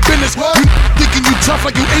handle my business. You thinking you tough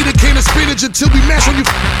like you ate a can of spinach until we mash on you.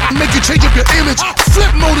 I make you change up your image.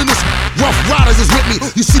 Flip mode in this. Rough Riders is with me.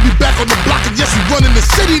 You see me back on the block and yes, we run in the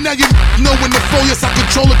city. Now you know when the flow, yes, I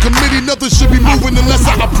control a committee. Nothing should be moving unless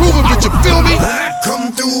I approve of it, you feel me? When I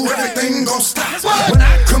come through, everything gon' stop. When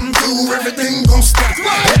I come through, everything gon' stop.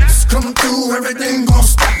 X come through, everything gon'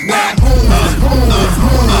 stop. Now move, move, move,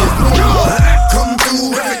 move. When I come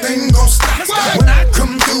through, everything gon' stop. When I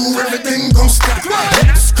come through, everything gon' stop.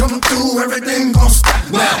 X come through, everything gon' stop.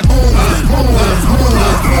 Now move, move, move.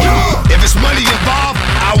 If it's money involved,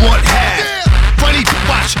 I want half. Funny to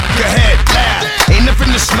watch, your head laugh. Ain't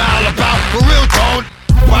nothing to smile about, for real tone.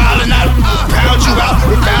 Wildin' out, pound you out,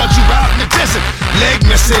 we found you out in the desert. Leg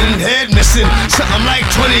missing, head missing, something like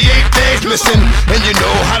 28 days missing. And you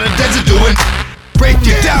know how the desert doing. Break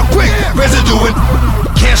it down quick, residuing.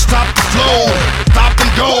 Can't stop the flow, stop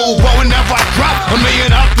and go. But whenever I drop $1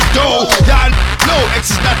 million out the door, y'all know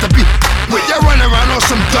X is not to be. When y'all run around on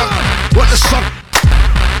some duck, what the suck?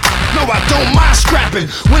 No, I don't mind scrapping.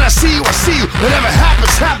 When I see you, I see you. Whatever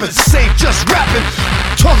happens, happens. This ain't just rapping.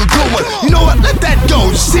 Talk a good one. You know what? Let that go.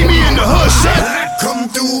 You see me in the hood, shit. When I come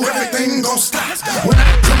through, everything gon' stop. When I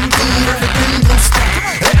come through, everything gon' stop.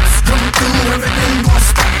 X come through, everything gon'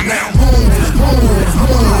 stop. Now move, move, move,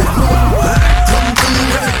 move. When I come through,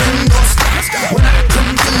 everything gon' stop. When I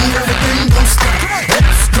come through, everything gon' stop.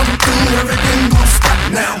 X come through, everything gon' stop.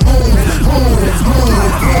 Now move, move, move,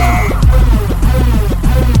 move.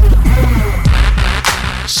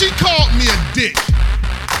 She called me a dick.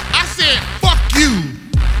 I said, fuck you.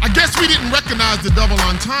 I guess we didn't recognize the double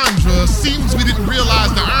entendre. Seems we didn't realize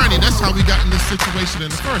the irony. That's how we got in this situation in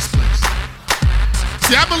the first place.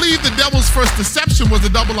 See, I believe the devil's first deception was a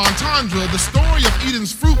double entendre. The story of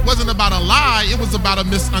Eden's fruit wasn't about a lie, it was about a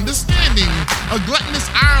misunderstanding. A gluttonous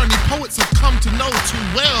irony poets have come to know too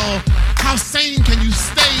well. How sane can you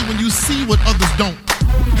stay when you see what others don't?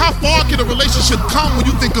 How far can a relationship come when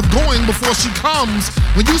you think of going before she comes?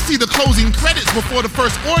 When you see the closing credits before the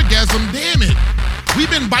first orgasm, damn it. We've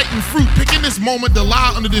been biting fruit, picking this moment to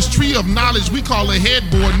lie under this tree of knowledge we call a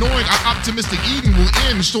headboard, knowing our optimistic Eden will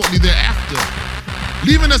end shortly thereafter.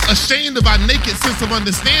 Leaving us ashamed of our naked sense of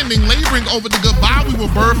understanding, laboring over the goodbye we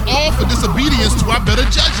will birth, all for disobedience to our better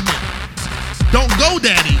judgment. Don't go,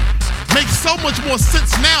 daddy. Makes so much more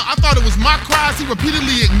sense now. I thought it was my cries he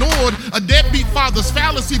repeatedly ignored, a deadbeat father's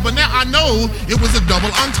fallacy, but now I know it was a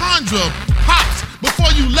double entendre. Pops, before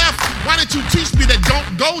before you left, why didn't you teach me that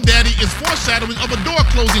don't go, daddy, is foreshadowing of a door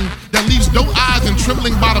closing that leaves doe eyes and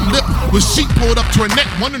trembling bottom lip with sheet pulled up to her neck,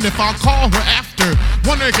 wondering if I'll call her after.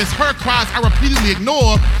 Wondering if it's her cries I repeatedly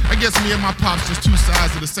ignore. I guess me and my pops just two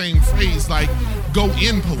sides of the same phrase, like go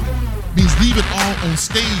in, poet. Means leave it all on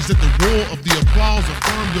stage, let the roar of the applause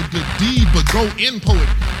affirm your good deed, but go in, poet.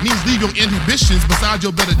 Means leave your inhibitions beside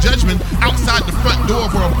your better judgment outside the front door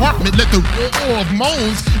of her apartment. Let the roar of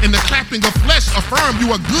moans and the clapping of flesh affirm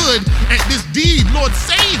you are good at this deed. Lord,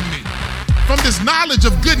 save me from this knowledge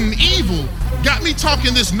of good and evil. Got me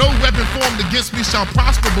talking this no weapon formed against me shall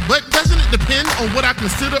prosper, but doesn't it depend on what I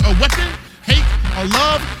consider a weapon? Hate or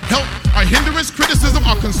love, help or hindrance, criticism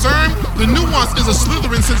or concern? The nuance is a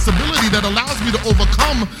slithering sensibility that allows me to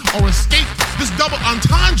overcome or escape. This double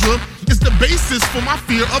entendre is the basis for my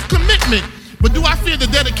fear of commitment. But do I fear the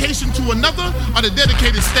dedication to another or the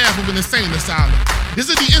dedicated staff of an insane asylum? Is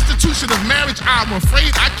it the institution of marriage I'm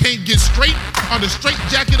afraid I can't get straight? Or the straight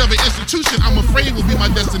jacket of an institution I'm afraid will be my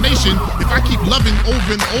destination if I keep loving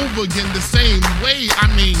over and over again the same way? I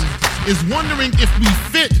mean, is wondering if we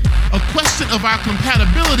fit a question of our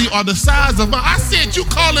compatibility or the size of our... I said, you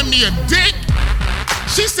calling me a dick?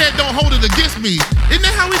 She said, don't hold it against me. Isn't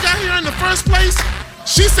that how we got here in the first place?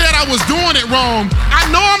 She said I was doing it wrong. I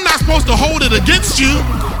know I'm not supposed to hold it against you.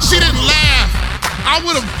 She didn't laugh. I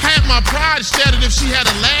would have had my pride shattered if she had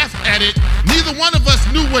a laugh at it. Neither one of us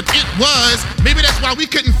knew what it was. Maybe that's why we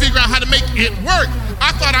couldn't figure out how to make it work.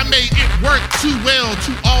 I thought I made it work too well,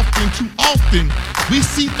 too often, too often. We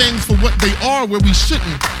see things for what they are where we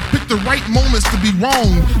shouldn't. Pick the right moments to be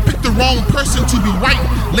wrong. Pick the wrong person to be right.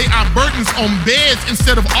 Lay our burdens on beds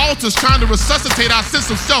instead of altars, trying to resuscitate our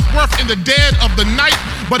sense of self-worth in the dead of the night.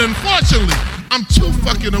 But unfortunately, I'm too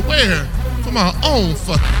fucking aware for my own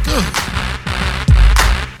fucking good.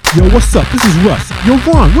 Yo, what's up? This is Russ. Yo,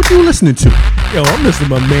 Ron, what you listening to? Yo, I'm listening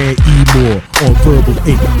to my man E. Moore on Verbal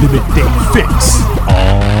Ink, the Midday Fixx.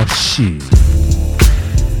 Aw, shit.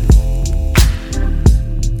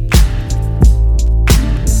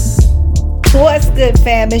 What's good,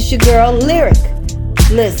 fam? It's your girl, Lyric.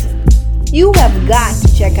 Listen, you have got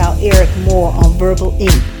to check out Eryk Moore on Verbal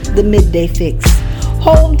Ink, the Midday Fixx.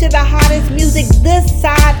 Home to the hottest music this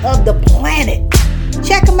side of the planet.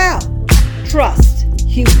 Check them out. Trust,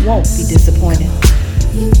 you won't be disappointed.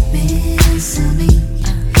 You missing me,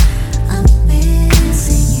 I'm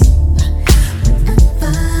missing you.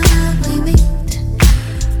 Whenever we meet,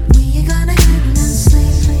 we gonna get no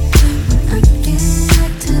sleep. When I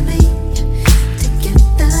get to be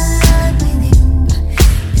together with you,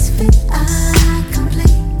 it's fit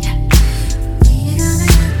complete. We gonna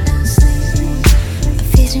get no sleep. A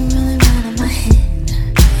vision rolling around in my head,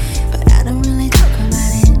 but I don't really talk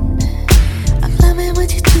about it. I'm loving what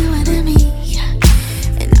you're doing to me,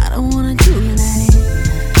 and I don't wanna do that.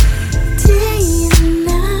 Day and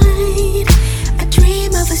night, I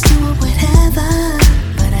dream of us doing whatever,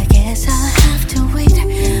 but I guess I'll have to wait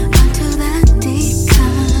until that day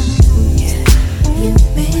comes. You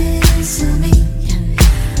missing me,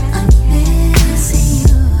 I'm missing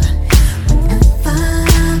you. Whenever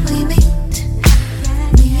we meet,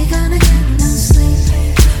 we gonna get no sleep.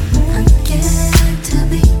 When I get to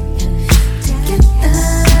be together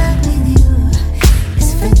with you,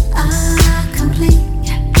 it's fit complete.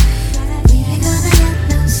 We gonna get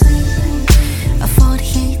no sleep. A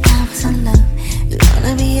 48 hours of love, it's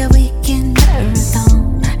gonna be a weekend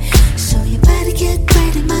marathon. So you better get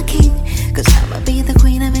ready, my king, 'cause I'ma be the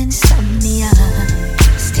queen of insomnia.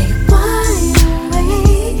 Stay wide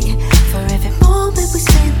awake for every moment we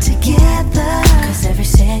spend together, 'cause every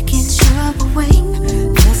second you're away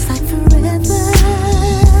feels like forever.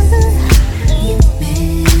 You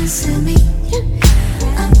missing me,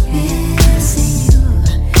 I'm missing you.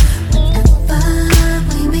 Whenever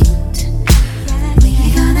we meet, we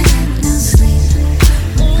gonna get no sleep.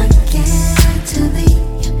 When I get to be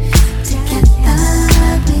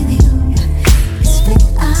together with you, it's fit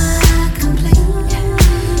complete.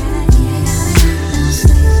 We gonna get no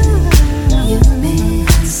sleep. You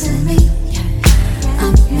missing me,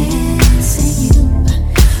 I'm missing you.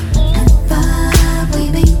 Whenever we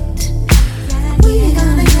meet, we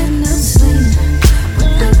gonna get no sleep.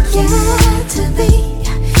 When I get to be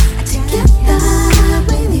together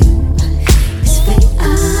with you, it's fit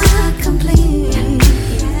complete.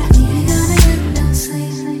 We gonna get no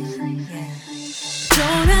sleep.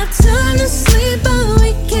 Don't have time to sleep, but we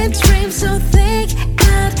can dream so think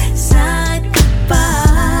outside the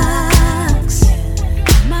box.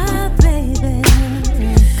 My baby,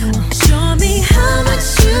 show me how much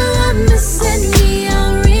you are missing me.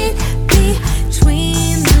 I'll read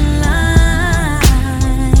between the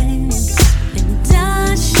lines, and I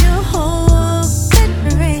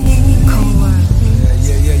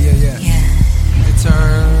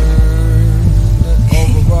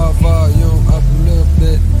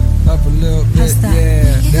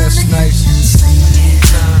Yeah, that's nice.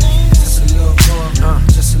 Just a little more,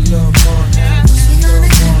 just a little more, just a little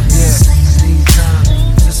more, yeah. Need time,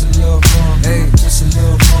 just a little more, hey, just a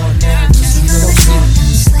little more, just a little more.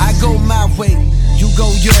 I go my way, you go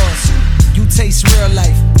yours. You taste real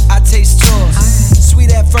life, I taste yours.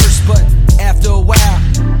 Sweet at first, but after a while,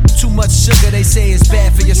 too much sugar, they say it's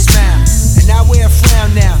bad for your smile. And I wear a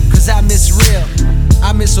frown now, cause I miss real.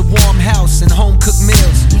 I miss a warm house and home cooked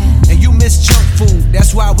meals. And you miss junk food,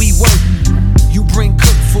 that's why we work. You bring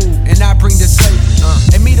cooked food, and I bring dessert.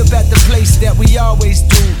 And meet up at the place that we always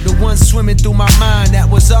do. The one swimming through my mind, that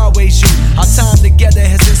was always you. Our time together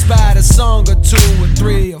has inspired a song or two, or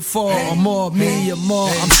three, or four, or more, me or more.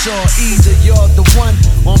 I'm sure either you're the one,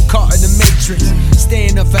 or I'm caught in the matrix.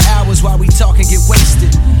 Staying up for hours while we talk and get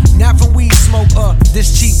wasted. Not from weed smoke or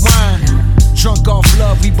this cheap wine. Drunk off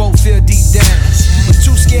love, we both feel deep down. But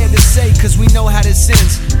too scared to say, cause we know how this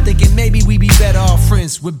ends. Thinking maybe we be better off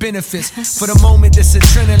friends with benefits. For the moment, this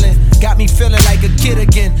adrenaline got me feeling like a kid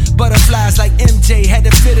again. Butterflies like MJ, had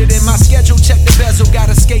to fit it in my schedule. Check the bezel,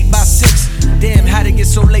 gotta skate by 6. Damn, how'd it get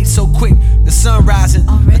so late so quick? The sun rising.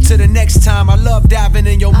 Until the next time, I love diving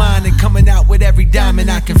in your mind and coming out with every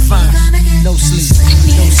diamond I can find. No sleep,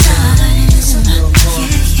 no sleep. Just a little more,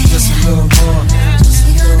 just a little more, just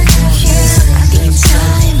a little more.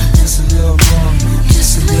 Just a little more,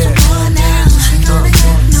 just a little more now.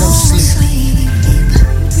 No sleep.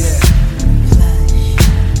 Yeah.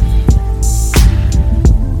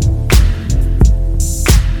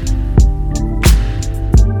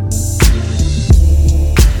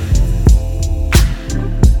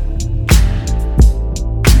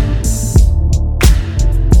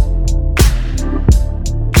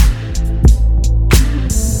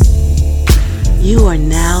 You are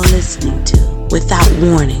now listening to Without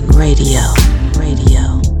Warning Radio.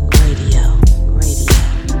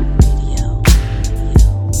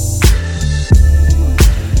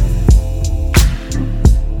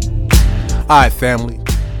 Alright, family.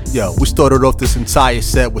 Yo, we started off this entire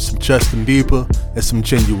set with some Justin Bieber and some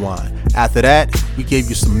Genuine. After that, we gave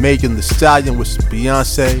you some Megan Thee Stallion with some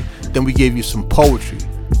Beyonce. Then we gave you some poetry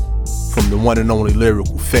from the one and only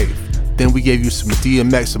Lyrical Faith. Then we gave you some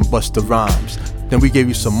DMX and Busta Rhymes. Then we gave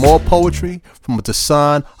you some more poetry from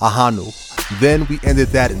Dasan Ahanu. Then we ended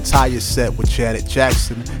that entire set with Janet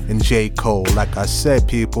Jackson and J. Cole. Like I said,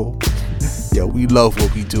 people, yo, we love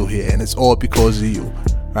what we do here, and it's all because of you,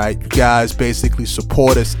 right? You guys basically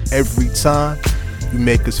support us every time. You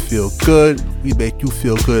make us feel good. We make you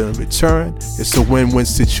feel good in return. It's a win-win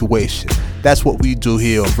situation. That's what we do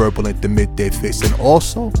here on Verbal Ink, the Midday Fixx. And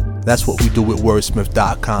also, that's what we do with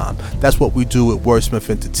Wordsmith.com. That's what we do with Wordsmith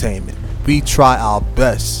Entertainment. We try our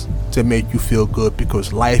best to make you feel good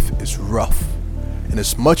because life is rough. And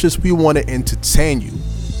as much as we want to entertain you,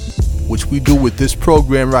 which we do with this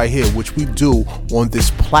program right here, which we do on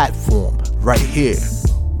this platform right here,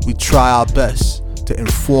 we try our best to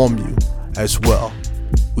inform you as well.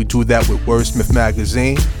 We do that with Wordsmith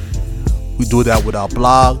Magazine. We do that with our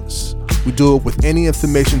blogs. We do it with any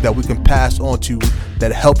information that we can pass on to you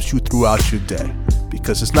that helps you throughout your day.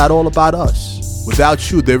 Because it's not all about us. Without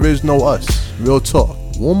you, there is no us. Real talk.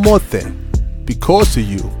 One more thing. Because of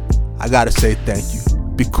you, I gotta say thank you.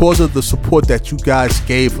 Because of the support that you guys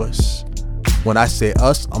gave us. When I say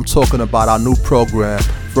us, I'm talking about our new program,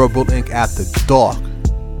 Verbal Ink After Dark.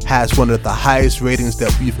 Has one of the highest ratings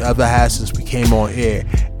that we've ever had since we came on air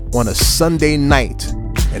on a Sunday night.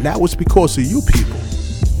 And that was because of you people.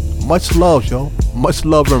 Much love, yo. Much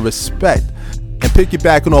love and respect. And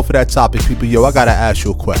piggybacking off of that topic, people, yo, I gotta ask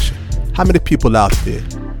you a question. How many people out there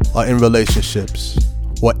are in relationships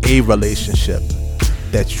or a relationship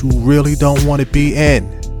that you really don't want to be in?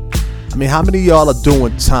 I mean, how many of y'all are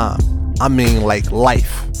doing time? I mean, like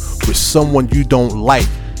life with someone you don't like,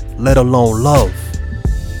 let alone love.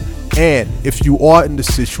 And if you are in the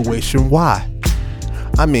situation, why?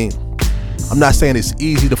 I mean, I'm not saying it's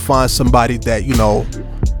easy to find somebody that, you know,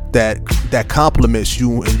 that compliments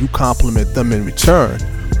you and you compliment them in return.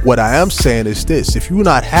 What I am saying is this: if you're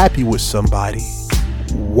not happy with somebody,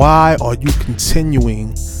 why are you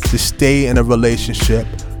continuing to stay in a relationship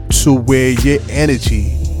to where your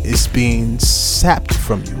energy is being sapped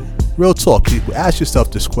from you? Real talk, people. Ask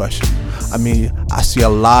yourself this question. I mean, I see a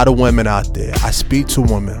lot of women out there. I speak to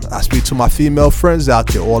women. I speak to my female friends out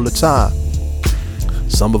there all the time.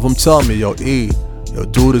 Some of them tell me, yo, your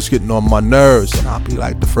dude is getting on my nerves. And I'll be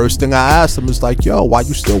like, the first thing I ask them is like, yo, why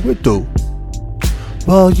you still with dude?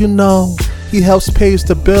 Well, you know, he helps pays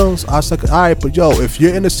the bills. I was like, all right, but yo, if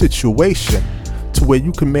you're in a situation to where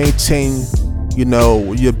you can maintain, you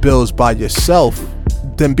know, your bills by yourself,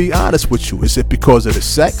 then be honest with you. Is it because of the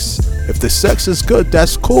sex? If the sex is good,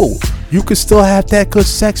 that's cool. You can still have that good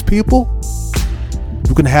sex, people.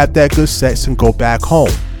 You can have that good sex and go back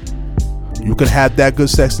home. You can have that good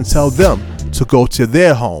sex and tell them to go to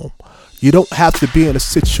their home. You don't have to be in a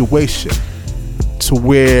situation to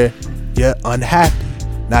where you're unhappy.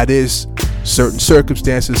 Now, there's certain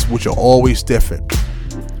circumstances which are always different.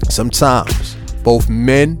 Sometimes both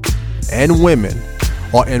men and women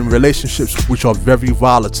are in relationships which are very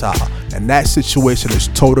volatile, and that situation is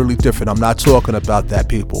totally different. I'm not talking about that,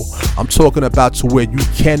 people. I'm talking about to where you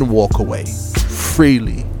can walk away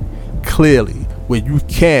freely, clearly, where you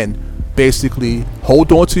can basically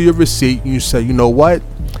hold on to your receipt and you say, you know what?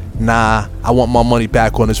 Nah, I want my money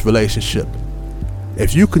back on this relationship.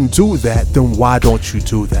 If you can do that, then why don't you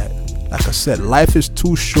do that? Like I said, life is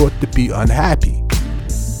too short to be unhappy.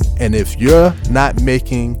 And if you're not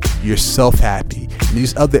making yourself happy, and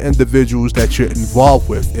these other individuals that you're involved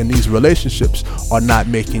with in these relationships are not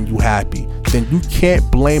making you happy, then you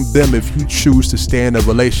can't blame them if you choose to stay in a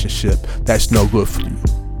relationship that's no good for you.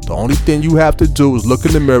 The only thing you have to do is look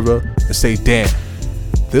in the mirror and say, damn,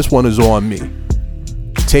 this one is on me.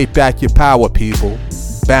 Take back your power, people.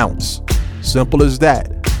 Bounce. Simple as that.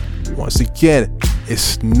 Once again,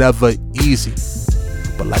 it's never easy.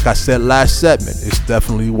 But like I said last segment, it's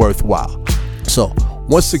definitely worthwhile. So,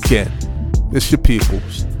 once again, it's your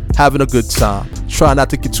peoples having a good time. Try not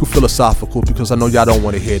to get too philosophical because I know y'all don't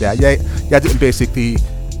want to hear that. Y'all didn't basically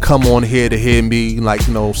come on here to hear me, like,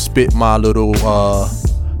 you know, spit my little,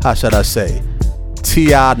 how should I say,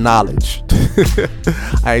 TI knowledge.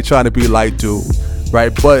 I ain't trying to be like dude,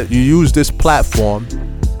 right? But you use this platform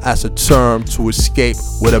as a term to escape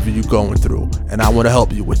whatever you're going through, and I want to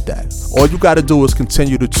help you with that. All you got to do is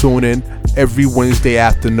continue to tune in every Wednesday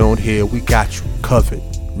afternoon here. We got you covered.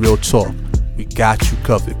 Real talk. We got you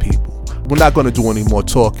covered, people. We're not going to do any more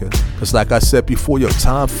talking because, like I said before, your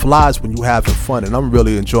time flies when you're having fun, and I'm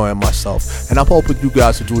really enjoying myself, and I'm hoping you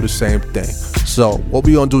guys will do the same thing. So what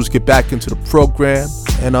we going to do is get back into the program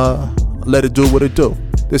and let it do what it do.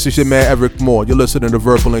 This is your man Eryk Moore. You're listening to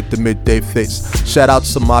Verbal Ink, the Midday Fixx. Shout out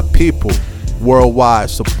to my people worldwide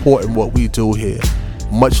supporting what we do here.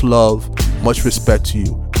 Much love, much respect to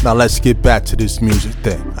you. Now let's get back to this music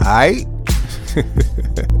thing, alright?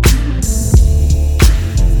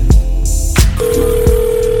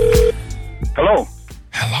 Hello.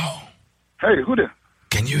 Hello. Hey, who there?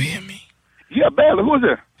 Can you hear me? Yeah, barely. Who is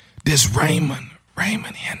there? This Raymond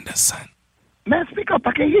Henderson. Man, speak up.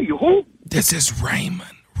 I can't hear you. Who? This is Raymond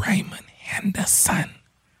Henderson.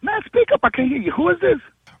 Man, speak up. I can't hear you. Who is this?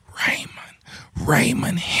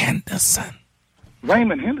 Raymond Henderson.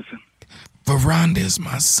 Raymond Henderson. Veranda is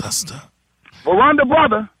my sister. Veranda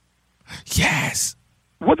brother? Yes.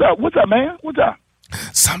 What's up, man? What's up?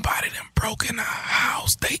 Somebody done broke in our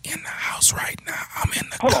house. They in the house right now. I'm in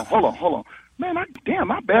the Hold on. Man,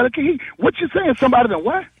 I barely can hear you. What you saying? Somebody done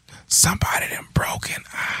what? Somebody done broke in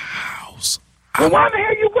our house. Well, why the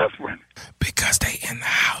hell you whispering? Because they in the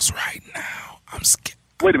house right now. I'm scared.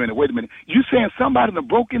 Wait a minute. You saying somebody done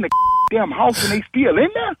broke in the damn house and they still in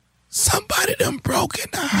there? Somebody done broke in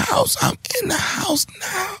the house. I'm in the house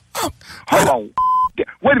now. Hold on.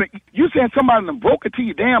 Wait a minute. You saying somebody done broke into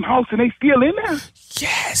your damn house and they still in there?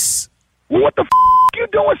 Yes. Well, what the you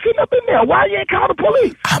doing sitting up in there? Why you ain't call the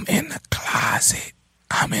police? I'm in the closet.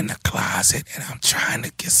 And I'm trying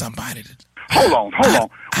to get somebody to... Hold on.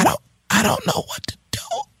 I don't know what to do.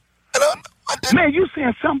 Man, you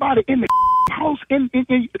saying somebody in the house, in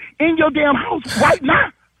your damn house right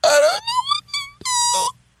now? I don't know what to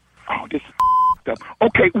do. Oh, this stuff.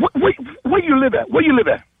 Okay, where you live at?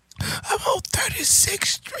 I'm on 36th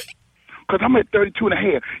Street. Because I'm at 32 and a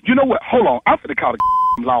half. You know what? Hold on. I'm finna call the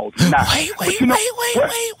laws now. Wait.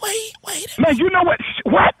 Man, you know what?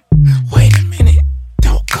 What? Wait a minute.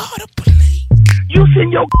 Don't call the police. You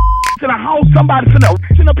send your in the house, somebody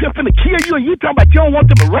sitting up here finna kill you, and you talking about you don't want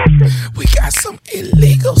them arrested? We got some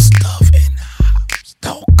illegal stuff in the house.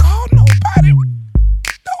 Don't call nobody.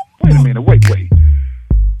 Wait a minute. Wait.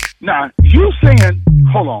 Now, you saying,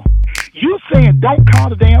 hold on. You saying don't call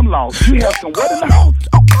the damn laws. You have some what in the house?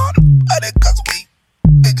 Don't call nobody because we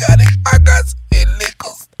got it. I got some illegal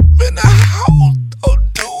stuff in the house.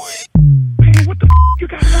 Don't do it. Man, what the you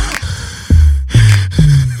got now?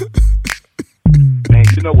 Man,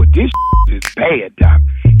 you know what? This is bad, Doc.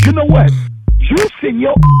 You know what? You send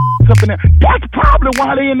your up in there. That's probably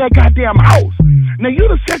why they in that goddamn house. Now, you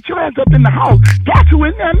done set your ass up in the house. That's who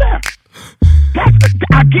in there now.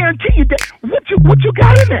 I guarantee you that. What you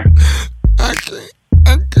got in there? I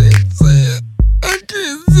can't say it. I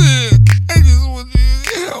just want you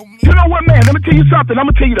to help me. You know what, man? Let me tell you something. I'm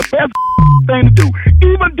going to tell you the best thing to do.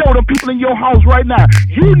 Even though know them people in your house right now.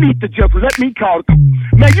 You need to just let me call.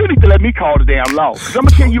 Man, you need to let me call the damn law. Cause I'm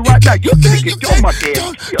gonna tell you right now, you finna get your monkey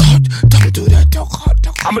ass killed. Don't do that. Don't call.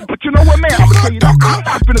 But you know what, man? I'm gonna tell you that. I'm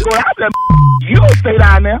not finna go out there. You don't stay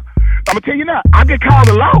down there. I'm gonna tell you now. I can call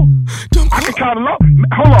the law. I can call the law.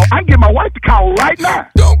 Hold on. I can get my wife to call right now.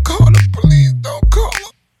 Don't call the police. Don't call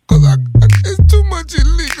them. Cause it's too much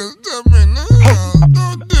illegal stuff in the house.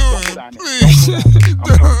 Don't do it, please. I'm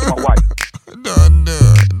talking to my wife.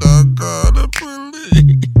 Don't call the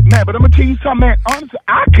police. Man, but I'm gonna tell you something, man. Honestly,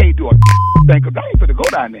 I can't do a thing because I ain't finna go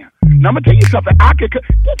down there. Now I'm gonna tell you something.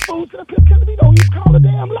 This fool sitting up here telling me don't even call the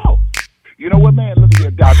damn law. You know what, man? Look at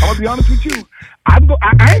here, Doc. I'm gonna be honest with you. I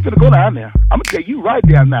ain't finna go down there. I'm gonna tell you right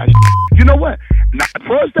down now. You know what? Now,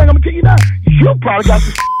 first thing I'm gonna tell you now, you probably got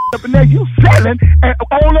some up in there you selling and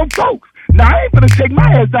all them folks. Now I ain't finna take my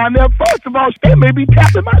ass down there. First of all, they may be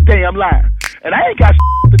tapping my damn line, and I ain't got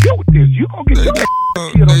to do with this. You gonna get your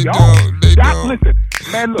shit on your own. Doc, listen,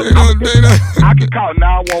 man. Look, I can call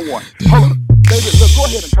 911. Hold on, baby. Look, go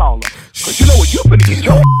ahead and call them. Cause you know what? You finna get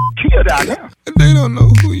your killed down there. They don't know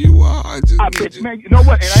who you are. I bet, man. You know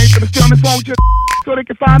what? And I ain't finna stay on this phone with you so they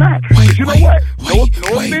can find out. Cause you know what? No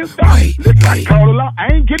offense, Doc. Listen, I can call the law.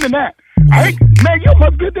 I ain't getting that. Man, you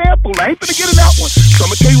must be a damn fool. I ain't finna get in that one. So I'm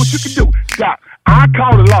gonna tell you what you can do. Doc, I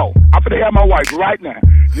call the law. I'm finna have my wife right now.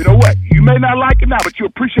 You know what? You may not like it now, but you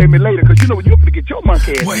appreciate me later. Cause you know what? You finna get your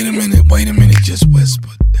monkey ass. Wait a minute. Just whisper.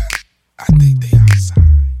 I think they outside.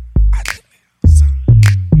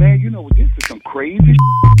 Man, you know what? This is some crazy shit.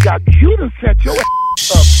 Doc, you done set your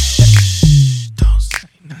ass up. Don't say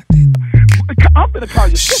nothing. I'm finna call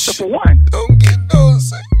your sister for one. Don't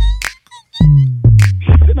say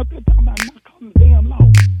She's sitting up there talking about not calling the damn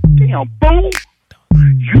law. Damn fool.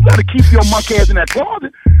 You better keep your monkey ass in that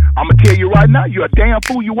closet. I'm gonna tell you right now, you're a damn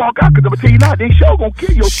fool. You walk out, cause I'm gonna tell you now, they sure gonna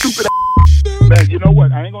kill your stupid ass. Man, you know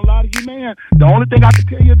what? I ain't gonna lie to you, man. The only thing I can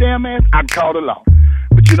tell you, damn ass, I can call the law.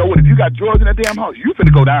 But you know what? If you got drugs in that damn house, you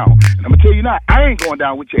finna go down. And I'm gonna tell you now, I ain't going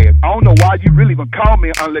down with your ass. I don't know why you really gonna call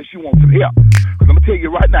me unless you want some help. Cause I'm gonna tell you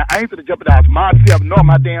right now, I ain't finna jeopardize myself nor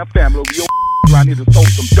my damn family over your around here to sold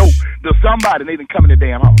some dope to somebody and they didn't come in the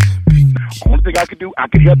damn house. Only thing I could do, I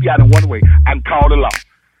can help you out in one way. I can call the law.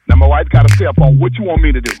 Now my wife got a cell phone. What you want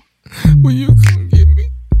me to do? Will you come get me?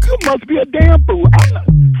 You must be a damn fool. Hell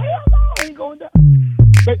no, I ain't going down.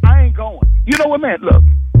 I ain't going. You know what, man?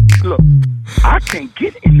 Look. I can't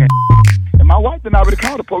get in there. And my wife done already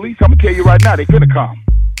called the police. I'm gonna tell you right now, they finna come.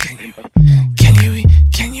 Can you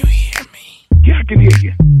hear me? Yeah, I can hear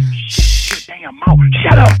you. Shut your damn mouth.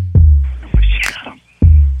 Shut up. Shut up.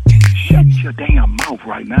 Shut your damn mouth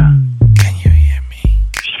right now. Can you hear me?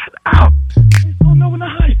 Shut up. They don't know in the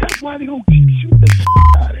house. That's why they gonna shoot the shit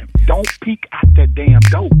out of him. Don't peek out that damn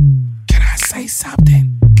door. Can I say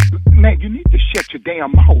something? Man, you need to shut your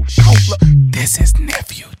damn mouth. This is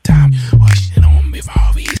nephew Tom. Shit on me for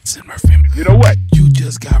all these and Murphy. You know what? You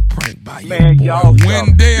just got pranked by man, your boy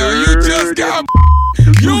Wendell. You just got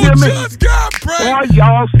pranked. Boy,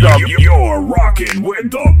 y'all suck. You're rocking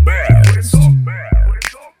with the best.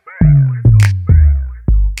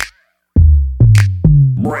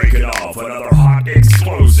 Breaking off another hot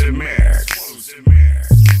explosive mix.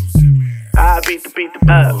 I beat the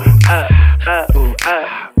up.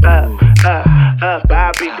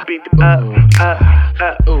 I beat the up.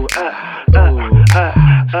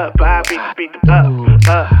 I beat the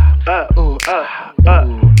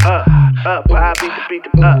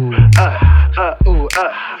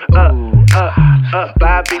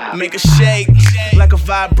Make a shake like a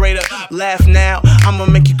vibrator. Laugh now, I'ma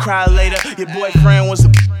make you cry later. Your boyfriend was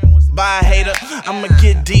a by a hater. I'ma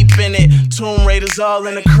get deep in it. Tomb Raiders all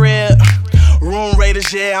in the crib. Room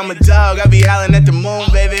Raiders, yeah, I'm a dog. I be howling at the moon,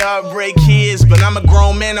 baby. Heartbreak kids, but I'm a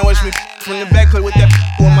grown man. I wish me from the back play with that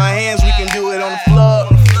with my hands. We can do it on the floor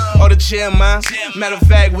or the chair, man. Matter of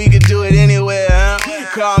fact, we could do it anywhere, huh?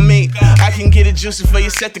 Call me, I can get it juicy for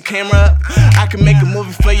you. Set the camera up, I can make a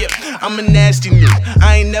movie for you. I'm a nasty nigga,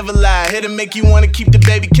 I ain't never lie. Here to make you wanna keep the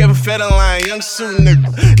baby Kevin Federline. Young Sue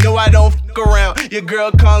nigga, no I don't fuck around. Your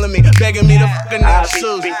girl calling me, begging me to fuck another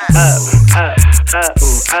Sue.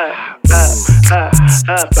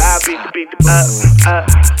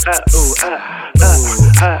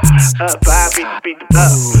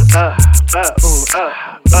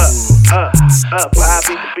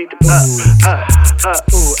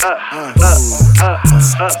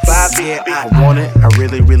 Yeah, I want it, I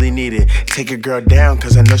really, really need it. Take your girl down,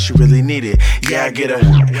 cause I know she really need it. Yeah, I get her.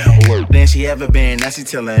 Then she ever been, now she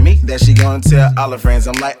telling me that she gonna tell all her friends.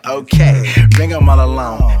 I'm like, okay, bring them all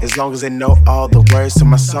along, as long as they know all the words to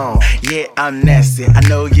my song. Yeah, I'm nasty, I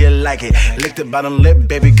know you like it. Lick the bottom lip,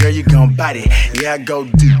 baby girl, you gon' bite it. Yeah, I go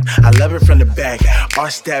deep, I love it from the back.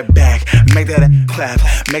 Arch that back, make that clap,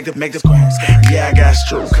 make the squares. Yeah, I got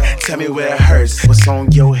stroke, tell me where it hurts. What's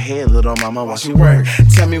on your head, little mama, watch me work.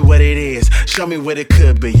 Tell me what it is, show me what it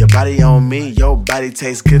could be. Your body on me, your body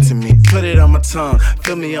tastes good to me. Put it on my tongue,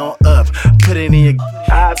 fill me on up. Put it in your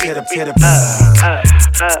hit up.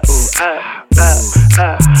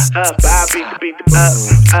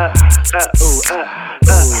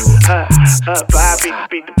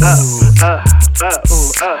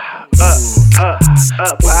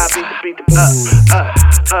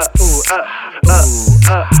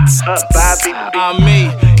 I'm me,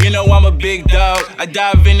 you know I'm a big dog. I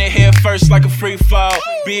dive in the head first like a free fall.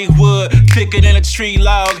 Big wood, thicker than a tree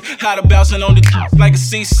log. How to bouncing on the like a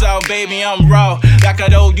seesaw, baby, I'm raw. Like I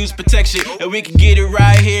don't use protection, and we can get it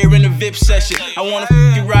right here in the VIP session. I wanna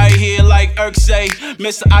f you right here like Eryk say.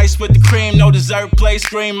 Mr. Ice with the cream, no dessert place,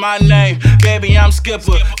 scream my name. Baby, I'm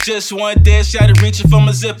Skipper, just one dead shot of reaching for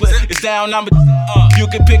my zipper. It's down, I'm you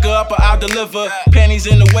can pick her up or I'll deliver. Panties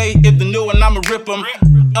in the way, if the new one, I'ma rip them.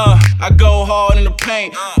 I go hard in the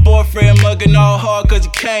paint. Boyfriend mugging all hard cause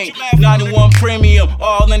he can't. 91 premium,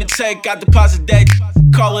 all in the tank. Got deposit that,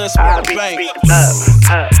 call it a small bank.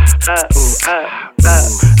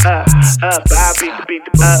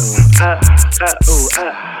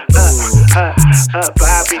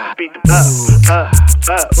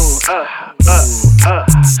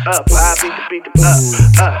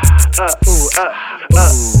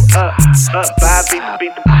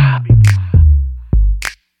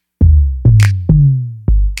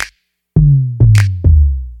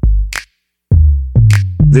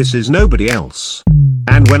 This is nobody else.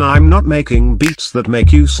 And when I'm not making beats that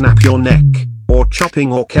make you snap your neck, or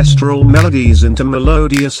chopping orchestral melodies into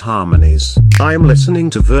melodious harmonies, I'm listening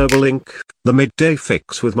to Verbal Ink, the Midday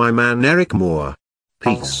Fixx with my man Eryk Moore.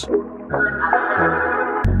 Peace.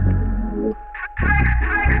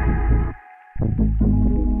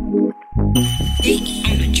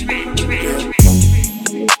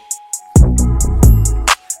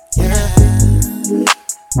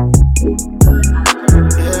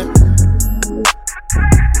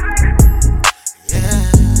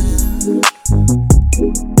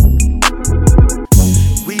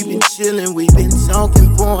 We've been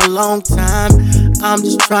talking for a long time. I'm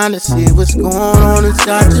just trying to see what's going on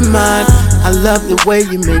inside your mind. I love the way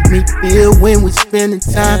you make me feel when we're spending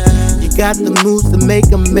time. You got the moves to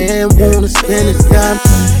make a man wanna spend his time.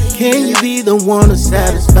 Can you be the one to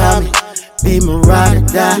satisfy me? Be my ride or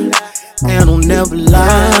die, and I'll never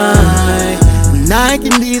lie. And I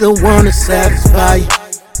can be the one to satisfy you.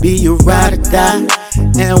 Be your ride or die,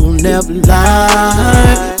 and we'll never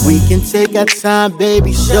lie. We can take our time,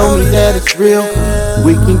 baby, show me that it's real.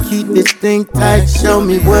 We can keep this thing tight, show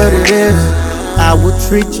me what it is. I will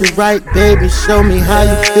treat you right, baby, show me how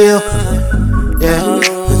you feel. Yeah,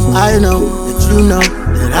 cause I know that you know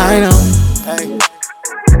that I know.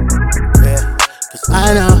 Yeah, cause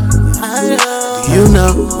I know, do you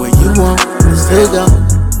know where you want us to go?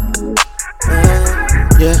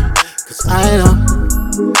 Yeah, cause I know.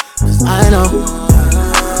 Cause I know,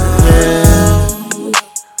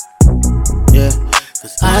 yeah,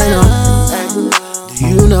 cause I know, do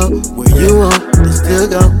you know where you want us to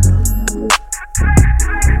go?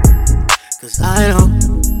 Cause I know,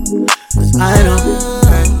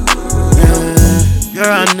 yeah.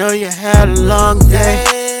 Girl, I know you had a long day,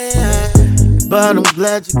 but I'm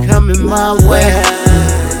glad you're coming my way.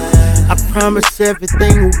 I promise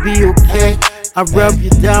everything will be okay. I rub you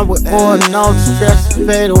down with oil and all the stress will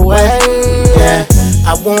fade away. Yeah,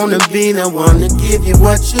 I wanna be the one to give you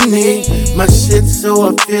what you need. My shit's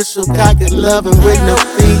so official, got good loving with no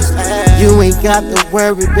fees. You ain't got to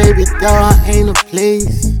worry, baby, though I ain't a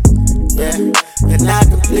please. Yeah, and I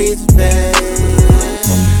can please, babe.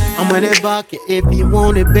 I'm with that vodka, if you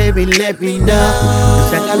want it, baby, let me know.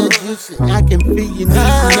 Cause I got a juice and I can feel you need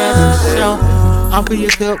another show. I'll fill your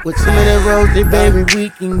cup with some of that rosé, baby, we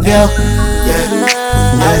can go. Yeah,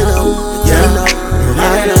 I know, yeah,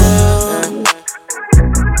 I know.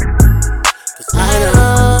 Cause I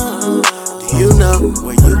know, do you know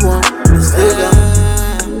where you want us to go?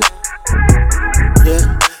 Yeah,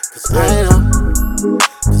 cause I know,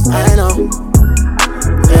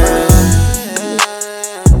 yeah,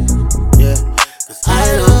 yeah, cause I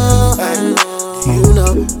know, do you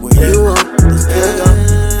know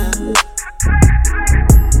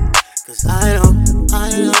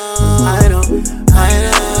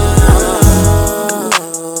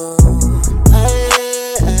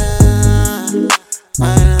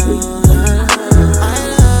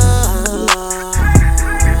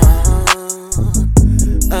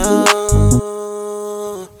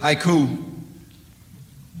Haiku.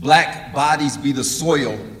 Black bodies be the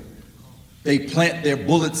soil they plant their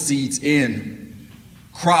bullet seeds in.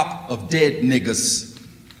 Crop of dead niggas.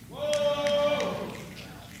 Whoa.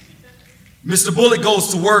 Mr. Bullet goes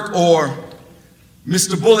to work, or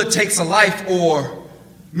Mr. Bullet takes a life, or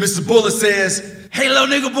Mr. Bullet says, hey little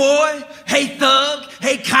nigga boy, hey thug,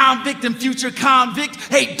 hey convict and future convict,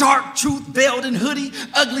 hey dark truth veiled in hoodie,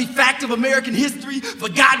 ugly fact of American history,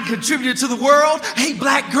 forgotten contributor to the world, hey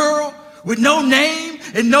black girl with no name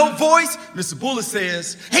and no voice. Mr. Bullet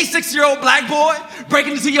says, hey 6-year-old black boy,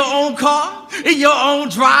 breaking into your own car, in your own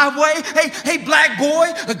driveway. Hey black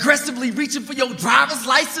boy, aggressively reaching for your driver's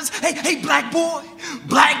license. Hey black boy,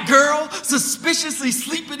 black girl, suspiciously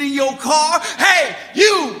sleeping in your car. Hey,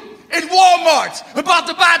 you in Walmart, about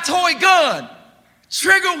to buy a toy gun.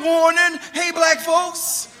 Trigger warning, hey black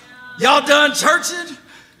folks, y'all done churching?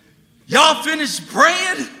 Y'all finished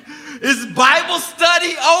praying? Is Bible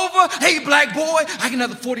study over? Hey, black boy, I got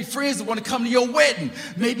another 40 friends that want to come to your wedding.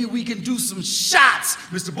 Maybe we can do some shots.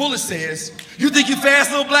 Mr. Bullet says, you think you fast,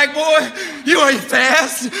 little black boy? You ain't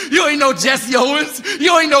fast. You ain't no Jesse Owens.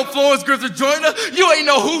 You ain't no Florence Griffith Joyner. You ain't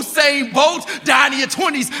no Usain Bolt. Dying in your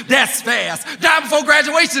 20s, that's fast. Dying before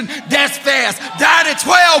graduation, that's fast. Dying at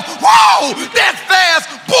 12, whoa, that's fast.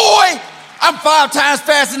 Boy, I'm 5 times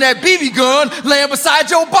faster than that BB gun laying beside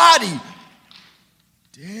your body.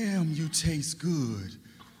 Damn, you taste good.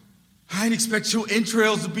 I didn't expect your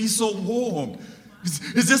entrails to be so warm.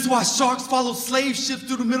 Is this why sharks follow slave ships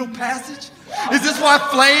through the Middle Passage? Is this why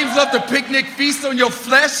flames love to picnic feast on your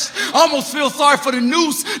flesh? I almost feel sorry for the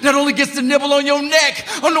noose that only gets to nibble on your neck.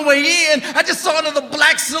 On the way in, I just saw another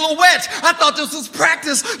black silhouette. I thought this was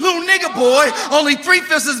practice. Little nigga boy, only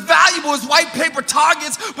 3/5 as valuable as white paper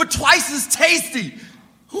targets, but twice as tasty.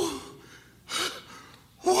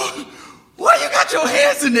 Why you got your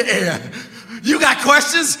hands in the air? You got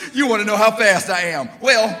questions? You want to know how fast I am?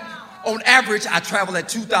 Well, on average, I travel at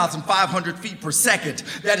 2,500 feet per second.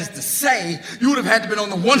 That is to say, you would have had to been on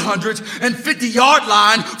the 150-yard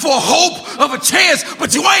line for hope of a chance,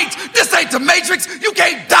 but you ain't. This ain't the Matrix. You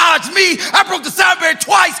can't dodge me. I broke the sound barrier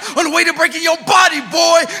twice on the way to breaking your body,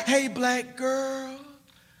 boy. Hey, black girl,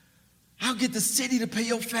 I'll get the city to pay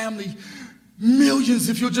your family millions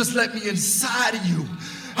if you'll just let me inside of you.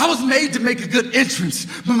 I was made to make a good entrance,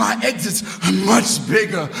 but my exits are much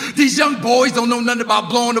bigger. These young boys don't know nothing about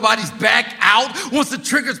blowing nobody's back out. Once the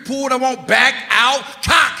trigger's pulled, I won't back out.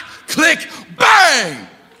 Cock, click, bang!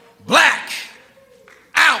 Black,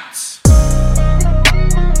 out.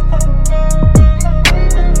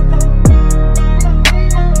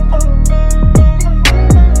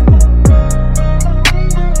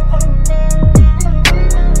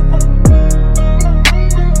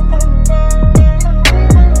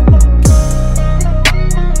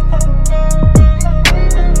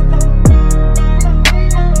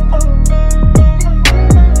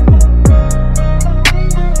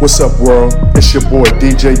 What's up, world? It's your boy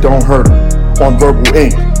DJ Don't Hurt Him on Verbal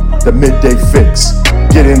Inc., the Midday Fixx.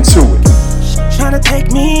 Get into it. Tryna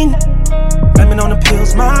take me, blaming on the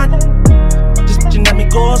pills, man. Just you let me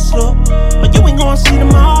go slow, but you ain't gonna see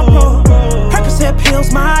tomorrow. Percocet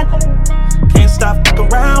pills, man. Can't stop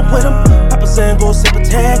fucking around with them. Papa saying go sip a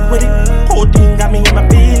tag with it. Codeine got me in my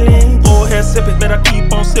feelings. Go ahead, sip it, better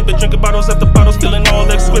keep on sipping. Drinking bottles after bottles, feeling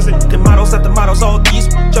all exquisite. Get models after models, all these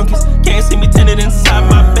junkies can't see me tinted inside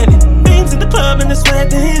my Bentley. Beams in the club and the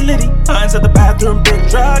sweat and litty. Lines at the bathroom, big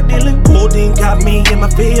drug dealing. Codeine got me in my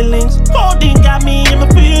feelings. Codeine got me in my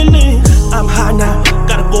feelings. I'm high now,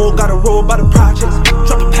 gotta go, gotta roll by the projects.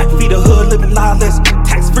 Drop a pack, feed the hood, living lawless.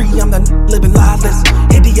 Tax free, I'm not living lawless.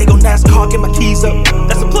 Hit Diego NASCAR, get my keys up.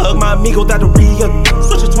 That's a plug, my amigo, that'll re-up.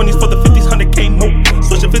 Switch the 20s for the 50s, 100K note.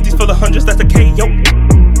 Switch the 50s for the 100s, that's the KO.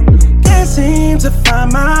 Can't seem to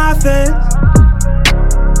find my face.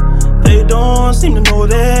 They don't seem to know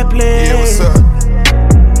their place. Yeah, what's up?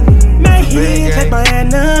 May he take my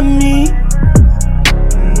enemy.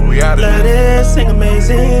 We out of Let it sing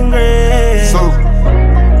Amazing Grace. So,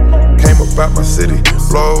 came up out my city,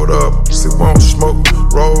 blowed up. See, won't smoke,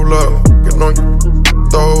 roll up. Get on you,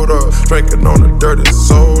 throw it up. Drinking on the dirty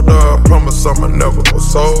soda. Promise I'ma never go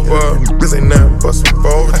sober. This ain't nothing but some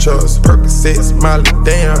vultures. Percocets, Molly,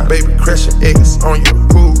 damn. Baby, crashing eggs on your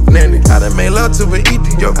pool, nanny. I done made love to an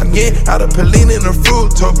Ethiopian. Out of Pelina in the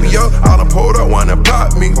Fruitopia. All done pulled up, one and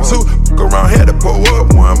pop me two. Go around, had to pull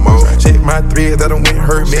up one more. Check my threads, I done went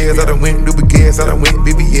Hermes. I done went New Gas, I done went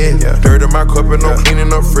BBS. Dirt in my cup and no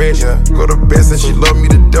cleaning up fresh. Go to best and she love me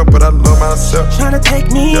to death, but I love myself. Tryna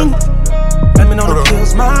take me, blaming on the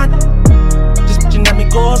pills, man. Just you let me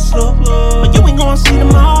go slow, but you ain't gonna see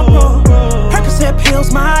tomorrow. Percocet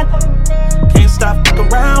pills, man. Can't stop fucking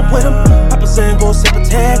around with him. Papa saying go sip a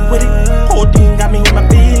tag with it. Codeine got me in my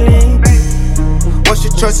feelings. What's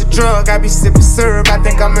your choice of drug? I be sipping syrup, I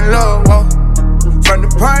think I'm in love, whoa. From the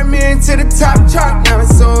apartment to the top chart, now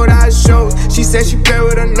it's sold out shows. She said she play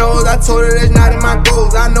with her nose, I told her that's not in my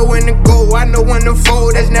goals. I know when to go, I know when to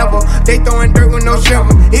fold, that's never. They throwing dirt with no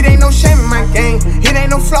shovel. It ain't no shame in my game, it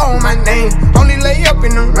ain't no flaw in my name. Only lay up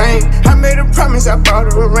in the rain, I made a promise, I brought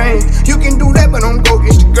her a ring. You can do that, but don't go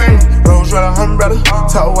get the grain. Rose red umbrella,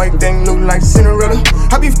 tall white thing look like Cinderella.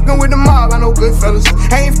 I be fucking with the mob, I know good fellas.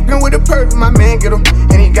 I ain't fucking with the perp, my man get him,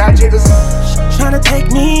 and he got jiggers. Tryna take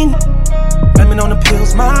me in, blaming on the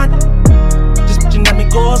pills, man. Just bitchin' let me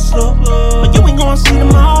go slow, but you ain't gonna see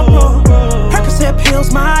tomorrow. Purpose said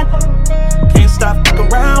pills, man. Can't stop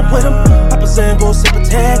fucking around with him. Papa saying go sip a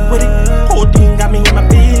tag with it. Codeine got me in my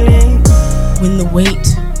feelings. When the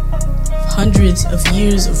weight of hundreds of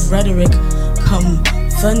years of rhetoric come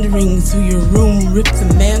thundering through your room, rip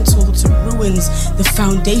the mantle to ruins. The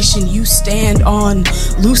foundation you stand on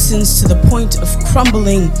loosens to the point of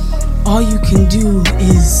crumbling. All you can do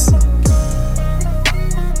is...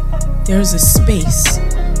 There's a space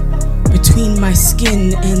between my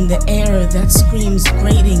skin and the air that screams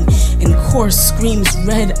grating and coarse, screams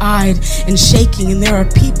red-eyed and shaking. And there are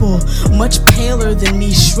people much paler than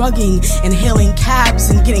me shrugging and hailing cabs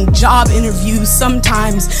and getting job interviews.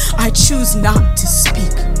 Sometimes I choose not to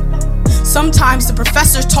speak. Sometimes the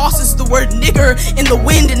professor tosses the word nigger in the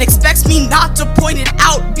wind and expects me not to point it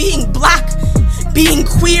out. Being black, being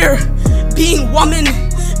queer, being woman,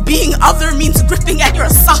 being other means gripping at your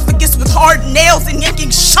esophagus with hard nails, and yanking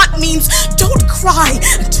shut means don't cry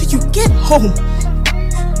until you get home.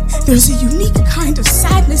 There's a unique kind of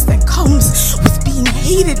sadness that comes with being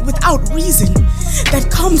hated without reason.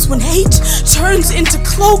 That comes when hate turns into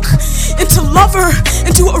cloak, into lover,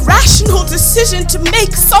 into a rational decision to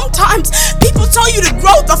make. Sometimes people tell you to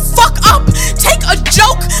grow the fuck up. Take a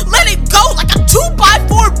joke, let it go like a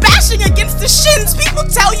 2x4 bashing against the shins. People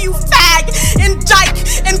tell you fag and dyke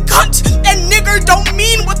and cunt and nigger don't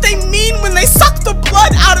mean what they mean when they suck the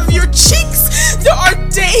blood out of your cheeks. There are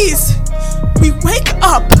days we wake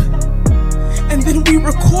up and then we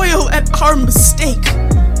recoil at our mistake.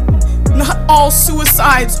 Not all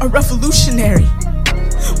suicides are revolutionary.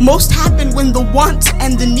 Most happen when the want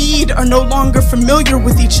and the need are no longer familiar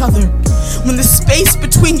with each other. When the space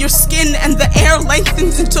between your skin and the air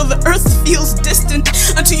lengthens until the earth feels distant,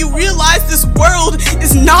 until you realize this world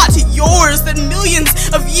is not yours, that millions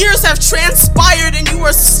of years have transpired and you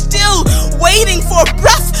are still waiting for a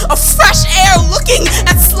breath of fresh air, looking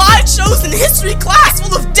at slideshows in history class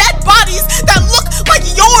full of dead bodies that look like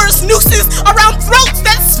yours, nooses around throats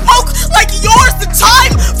that spoke like yours. The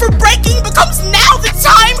time for breaking becomes now the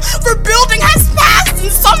time for building has passed, and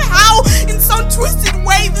somehow, in some twisted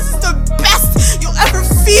way, this is the best you'll ever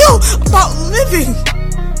feel about living.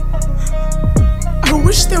 I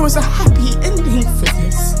wish there was a happy ending for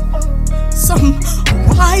this. Some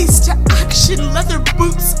rise to action, leather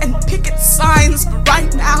boots and picket signs, but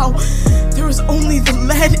right now, there is only the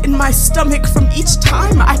lead in my stomach from each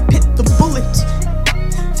time I pit the bullet.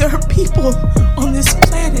 There are people on this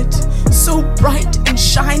planet so bright and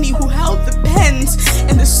shiny who held the pens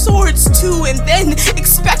and the swords too, and then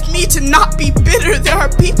expect me to not be bitter. There are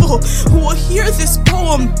people who will hear this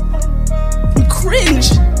poem and cringe,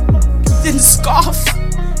 then scoff,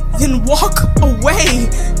 then walk away.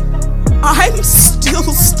 I'm still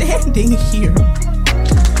standing here,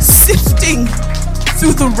 sifting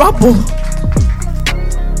through the rubble,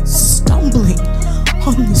 stumbling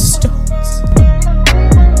on the stones.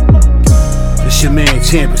 It's your man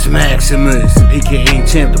Champus Maximus, aka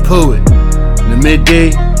Champ the Poet. In the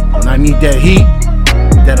midday, when I need that heat,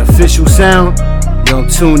 that official sound, yo, I'm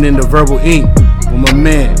tuned into Verbal Ink with my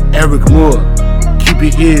man Eryk Moore. Keep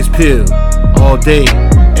your ears peeled all day,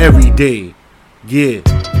 every day. Yeah.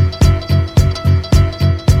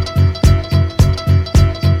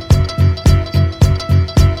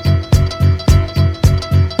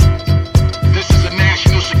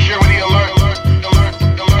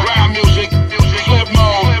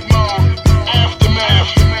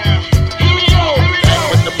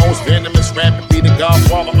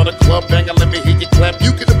 Banger, let me hear you clap.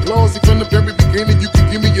 You can applause it from the very beginning. You can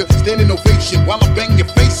give me your standing ovation while I'm banging your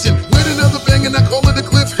face in. With another bang and I call it a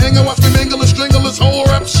cliffhanger. Watch me mangle and strangle this whole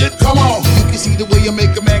rap shit. Come on. You can see the way I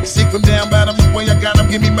make a mag sick from down bottom. The way I got him,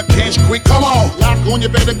 give me my cash quick. Come on. Lock on, you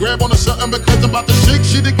better grab on to something because I'm about to shake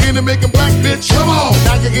shit again and make 'em black, bitch. Come on.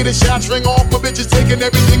 Now you get a shot, string off. My bitches taking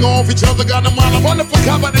everything off each other. Got them on. I'm wonderful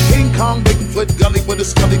cop by the King Kong. Bigfoot gully with a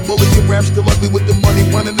scully bullet. Your rap still ugly with the money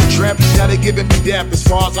running the trap. rap. Now they giving me dap. As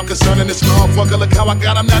far as I'm concerned, in this motherfucker, look how I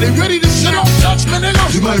got them. Now they ready to shit. Don't touch me,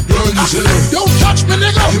 nigga. You might burn yourself. Don't touch me,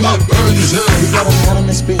 nigga. You might burn yourself. We got them hot in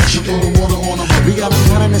this bitch. You throw the water on them. We got them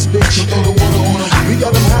hot in this bitch. You throw the water on them. We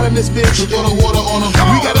got them hot in this bitch. You throw the water on them.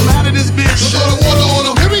 We got them hot in this bitch. You throw the water on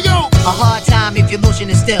them. Here we go. A hard time if your motion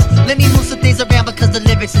is still. Let me move some things around because the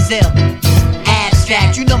lyrics is ill.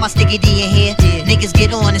 Abstract, you know my sticky D in here. Niggas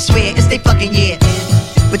get on and swear it's they fucking year.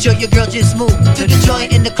 But yo, your girl just moved to the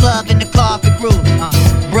joint in the club in the carpet groove.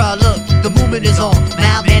 Bruh, look, the movement is on.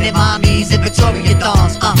 Mal-mannered mommies and Victoria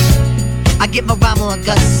thongs. I get my rhyme on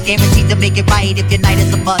gusts, guaranteed to make it right if your night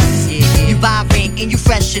is a bust. You vibrate and you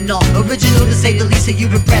fresh and all. Original to say the least, so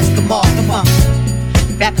you've impressed them all. Come on.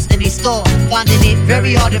 Rappers in they store, finding it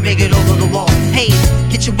very hard to make it over the wall. Hey,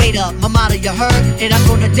 get your weight up, my motto you heard, and I'm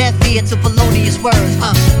gonna deaf ear to felonious words.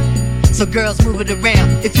 So girls move it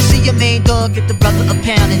around. If you see your main dog, get the brother a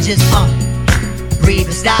pound and just breathe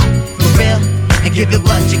and stop for real, and give it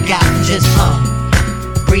what you got. Just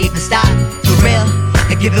breathe and stop for real,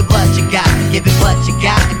 and give it what you got. Give it what you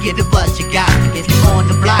got, and give it what you got. If you on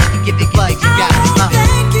the block, and give it what you got.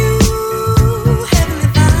 Thank you.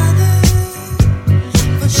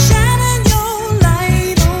 Shining your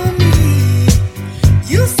light on me.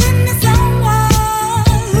 You send me someone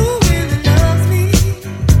who really loves me,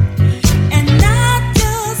 and not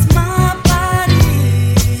just my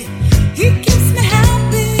body. He keeps me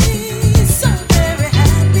happy, so very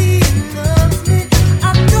happy. He loves me. I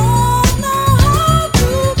don't know how to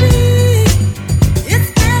be. It's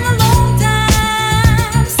been a long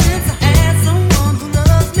time since I had someone who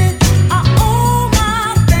loves me. I owe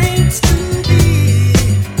my thanks to thee.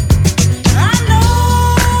 I know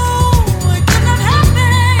it could not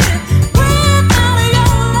happen without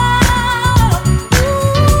your love.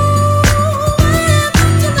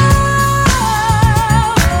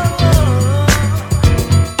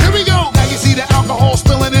 Here we go. Now you see the alcohol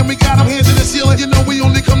spilling and we got our hands in the ceiling. You know we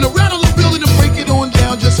only come to rattle the building and break it on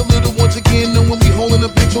down just a little once again. Knowing we holding a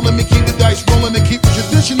bitch, so let me keep the dice rolling and keep it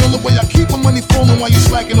traditional. The way I keep my money falling while you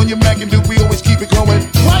slacking on your Mac and Duke, we always keep it going.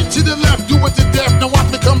 Right to the left, do it to death. Now watch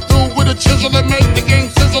me come through with a chisel and make the game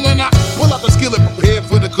sizzle. And I pull out the skillet, prepared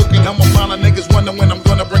for the cooking. How my final niggas wonder when I'm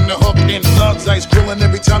gonna bring the hook in. Thugs ice grilling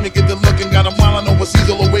every time you get the looking. Got a mile overseas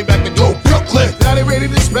all the way back to go Brooklyn. Now they ready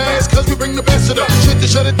to spaz, cause we bring the best of the shit to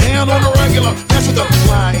shut it down on the regular. That's what the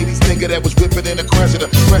fly 80s nigga that was whipping in the crash of the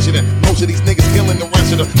president. Most of these niggas killing the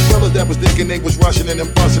rest of the brothers that was thinking they was rushing in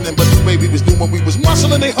and busting in. But the way we was doing, we was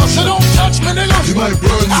muscling, they hustling. Don't touch me, nigga. You might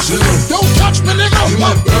burn yourself. Don't touch me, nigga. You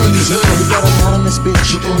might burn yourself. We got them hot in this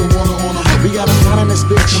bitch. You throw the water on them. We got them hot in this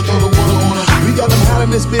bitch. You throw the water on them. We got them hot in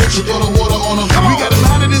this bitch. You throw the water on them. We got them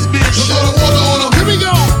hot in this bitch. You throw the water on them. Here we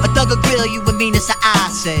go. A thug will grill you with meanness of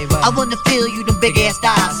eyes. I wanna feel you them big ass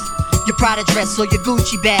thighs. Your Prada dress or your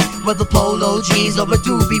Gucci bag, whether polo jeans or a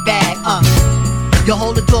doobie bag. You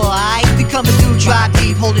hold the door, alright? We coming through, drive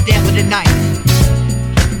deep, hold it down with a knife.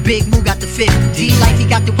 Big Moo got the 50, like he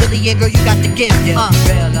got the Willie and girl, you got the gift.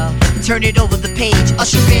 Turn it over the page,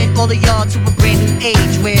 usher in all of y'all to a brand new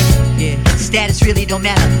age where status really don't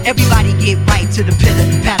matter. Everybody get right to the pillar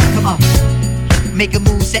and pattern. Come on, make a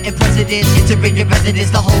move, setting precedence, entering your residence.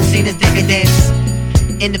 The whole scene is decadence.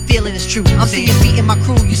 And the feeling is true. I'm seeing feet in my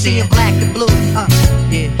crew, you seeing black and blue.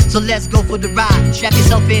 So let's go for the ride. Strap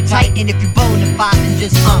yourself in tight, and if you bonafide, then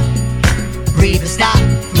just breathe and stop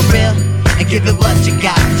for real, and give it what you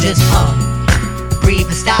got. Just breathe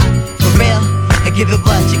and stop for real, and give it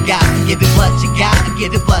what you got. Give it what you got, and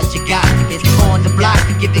give it what you got. If you on the block,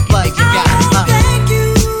 and give it what you got. Thank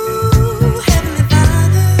you, Heavenly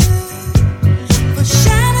Father, for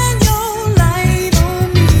shining your light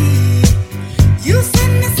on me. You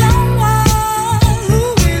send me someone who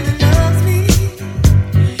really loves me,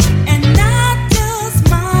 and not just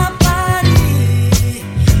my body.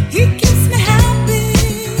 He keeps me happy,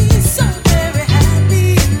 so very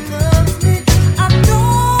happy. He loves me. I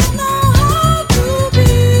don't know how to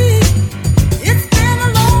be. It's been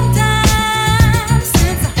a long time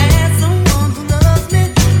since I had someone who loves me.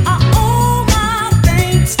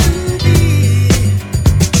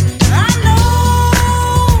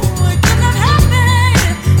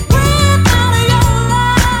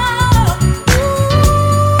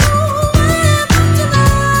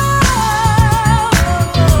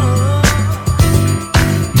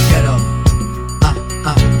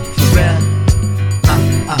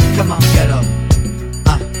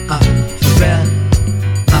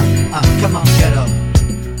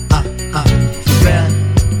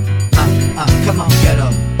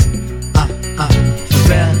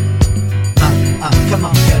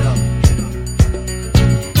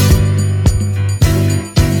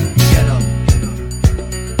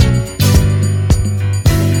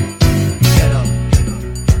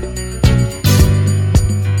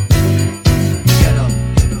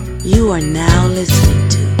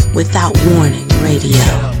 Without Warning Radio.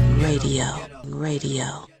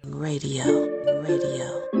 Radio.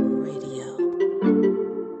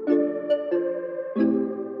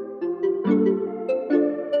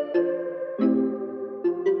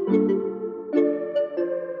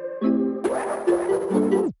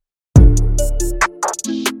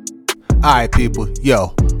 Alright, people,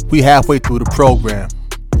 yo, we halfway through the program.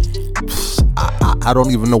 I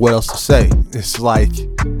don't even know what else to say. It's like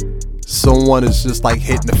someone is just like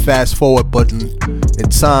hitting the fast forward button in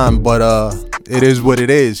time, but it is what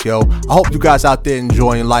it is, yo. I hope you guys out there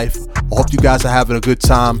enjoying life. I hope you guys are having a good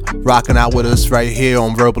time rocking out with us right here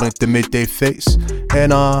on Verbal Ink, the Midday Fixx.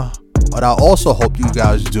 And what I also hope you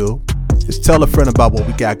guys do is tell a friend about what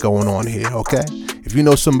we got going on here, okay? If you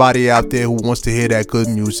know somebody out there who wants to hear that good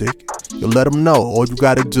music, you let them know. All you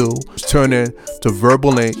gotta do is turn in to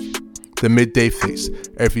Verbal Ink, the Midday Fixx,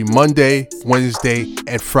 every Monday, Wednesday,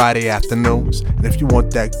 and Friday afternoons. And if you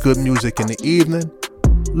want that good music in the evening,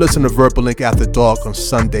 listen to Verbal Ink After Dark on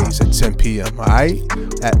Sundays at 10 p.m., alright?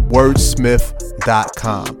 At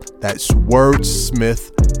wordsmith.com. That's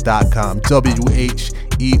wordsmith.com.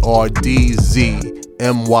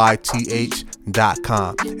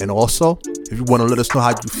 WHERDZMYTH.com. And also, if you want to let us know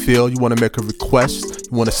how you feel, you want to make a request,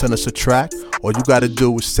 you want to send us a track, all you got to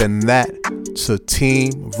do is send that to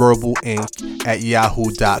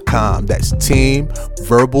teamverbalinc@yahoo.com. That's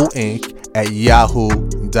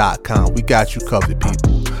teamverbalinc@yahoo.com. We got you covered,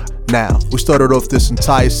 people. Now, we started off this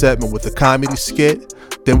entire segment with a comedy skit,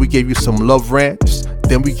 then we gave you some love rants,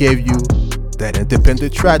 then we gave you that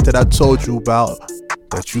independent track that I told you about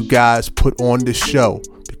that you guys put on this show.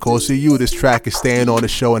 Because of you, this track is staying on the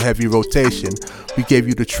show in heavy rotation. We gave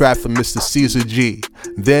you the track from Mr. Caesar G.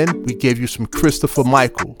 Then we gave you some Christopher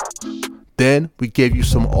Michael. Then we gave you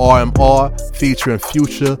some RMR featuring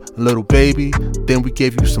Future and Little Baby. Then we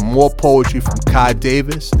gave you some more poetry from Kai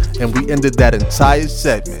Davis. And we ended that entire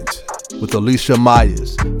segment with Alicia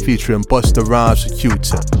Myers featuring Busta Rhymes and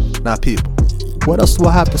Q-Tip. Now people, what else do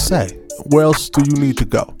I have to say? Where else do you need to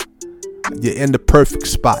go? You're in the perfect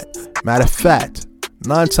spot. Matter of fact,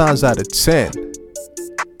 9 times out of 10,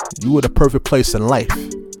 you are the perfect place in life.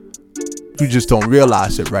 You just don't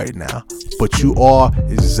realize it right now, but you are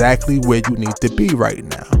exactly where you need to be right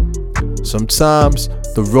now. Sometimes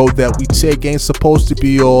the road that we take ain't supposed to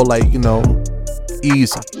be all like,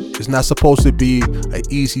 easy. It's not supposed to be an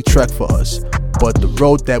easy trek for us, but the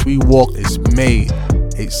road that we walk is made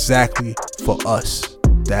exactly for us.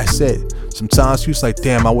 That's it. Sometimes you're like,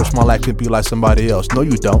 damn, I wish my life could be like somebody else. No,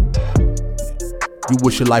 you don't. You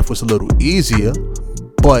wish your life was a little easier,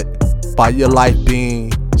 but by your life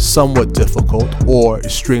being somewhat difficult or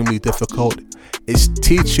extremely difficult, it's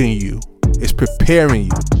teaching you, it's preparing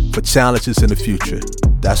you for challenges in the future.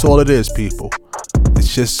 That's all it is, people.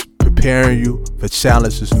 It's just preparing you for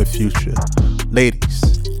challenges in the future. Ladies,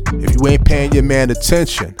 if you ain't paying your man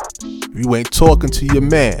attention, if you ain't talking to your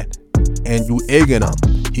man, and you egging him,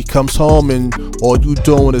 he comes home and all you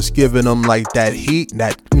doing is giving him like that heat,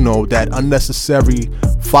 that unnecessary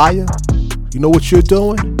fire. You know what you're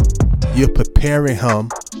doing? You're preparing him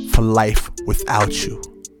for life without you.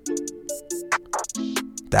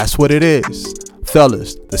 That's what it is.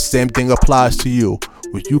 Fellas, the same thing applies to you.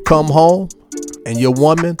 When you come home and your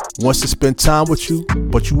woman wants to spend time with you,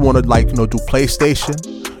 but you want to do PlayStation,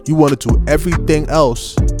 you want to do everything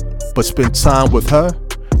else but spend time with her,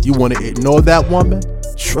 you want to ignore that woman,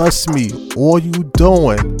 trust me, all you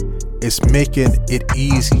doing is making it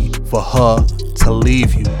easy for her to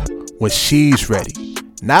leave you when she's ready.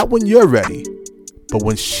 Not when you're ready, but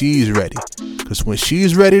when she's ready. Because when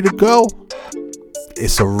she's ready to go,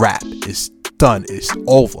 it's a wrap. It's done. It's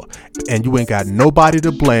over. And you ain't got nobody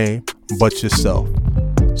to blame but yourself.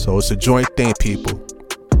 So it's a joint thing, people.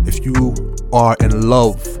 If you are in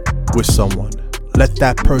love with someone, let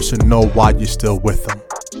that person know why you're still with them.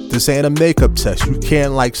 This ain't a makeup test. You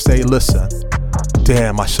can't say, listen,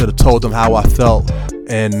 damn, I should have told them how I felt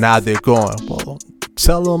and now they're gone. Well,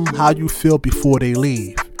 tell them how you feel before they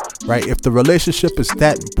leave, right? If the relationship is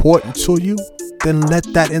that important to you, then let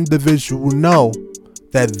that individual know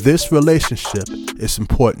that this relationship is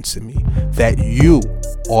important to me, that you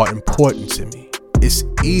are important to me. It's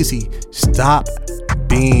easy. Stop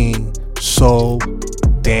being so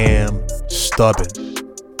damn stubborn.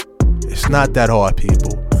 It's not that hard,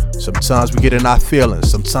 people. Sometimes we get in our feelings.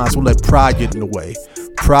 Sometimes we let pride get in the way.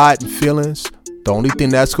 Pride and feelings, the only thing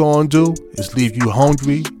that's going to do is leave you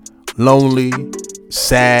hungry, lonely,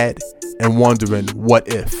 sad, and wondering what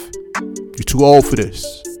if. You're too old for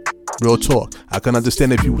this. Real talk. I can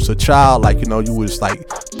understand if you was a child, like, you know, you was like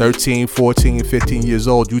 13, 14, 15 years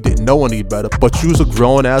old, you didn't know any better, but you was a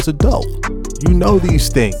grown as adult. You know these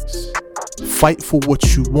things. Fight for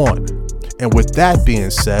what you want. And with that being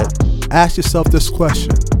said, ask yourself this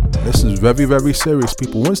question. This is very, very serious,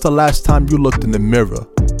 people. When's the last time you looked in the mirror,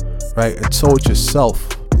 right, and told yourself,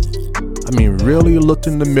 I mean, really looked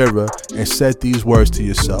in the mirror and said these words to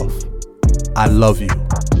yourself? I love you.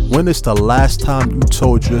 When is the last time you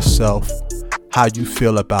told yourself how you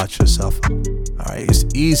feel about yourself? Alright, it's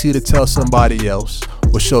easy to tell somebody else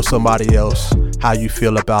or show somebody else how you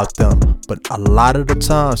feel about them. But a lot of the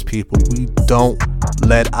times, people, we don't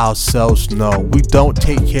let ourselves know. We don't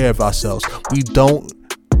take care of ourselves. We don't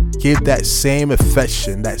give that same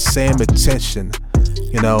affection, that same attention,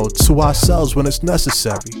 you know, to ourselves when it's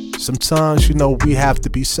necessary. Sometimes, you know, we have to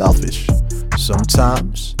be selfish.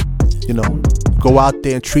 Sometimes, you know, go out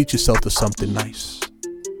there and treat yourself to something nice.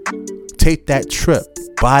 Take that trip,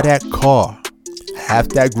 buy that car, have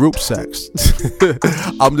that group sex.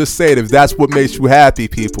 I'm just saying, if that's what makes you happy,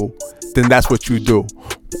 people, then that's what you do.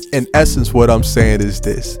 In essence, what I'm saying is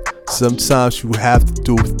this. Sometimes you have to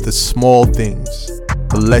do the small things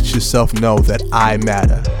to let yourself know that I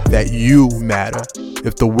matter, that you matter.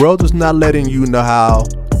 If the world is not letting you know how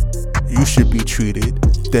you should be treated,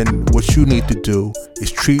 then what you need to do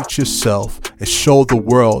is treat yourself and show the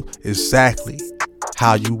world exactly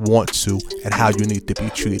how you want to and how you need to be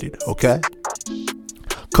treated, okay?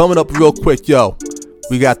 Coming up real quick, yo,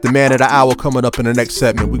 we got the man of the hour coming up in the next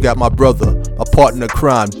segment. We got my brother, my partner in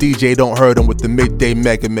crime, DJ Don't Hurt Him, with the Midday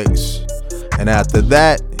Mega Mix. And after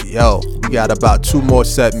that, yo, we got about 2 more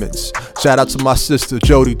segments. Shout out to my sister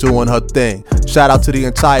Jody doing her thing. Shout out to the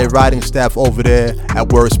entire writing staff over there at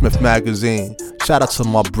Wordsmith Magazine. Shout out to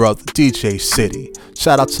my brother DJ City.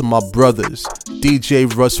 Shout out to my brothers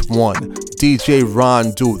DJ Russ 1, DJ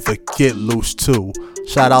Ron Do, the Get Loose 2.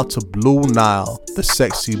 Shout out to Blue Nile, the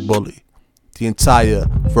Sexy Bully. The entire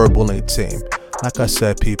Verbal Ink team. Like I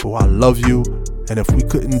said, people, I love you. And if we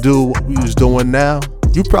couldn't do what we was doing now,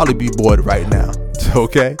 you'd probably be bored right now.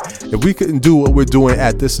 Okay? If we couldn't do what we're doing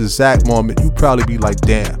at this exact moment, you'd probably be like,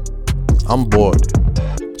 damn, I'm bored.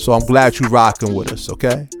 So I'm glad you rocking with us,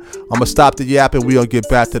 okay? I'm gonna stop the yapping. We gonna get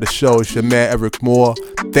back to the show. It's your man Eryk Moore.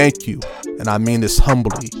 Thank you, and I mean this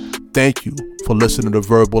humbly. Thank you for listening to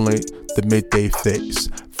Verbal Ink, the Midday Fixx.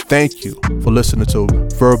 Thank you for listening to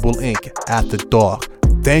Verbal Ink After Dark.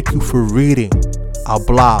 Thank you for reading our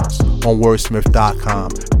blogs on wordsmith.com.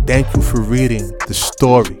 Thank you for reading the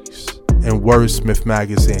stories in Wordsmith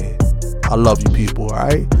Magazine. I love you, people, all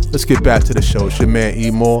right? Let's get back to the show. It's your man E.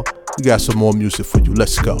 Moore. We got some more music for you.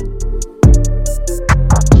 Let's go.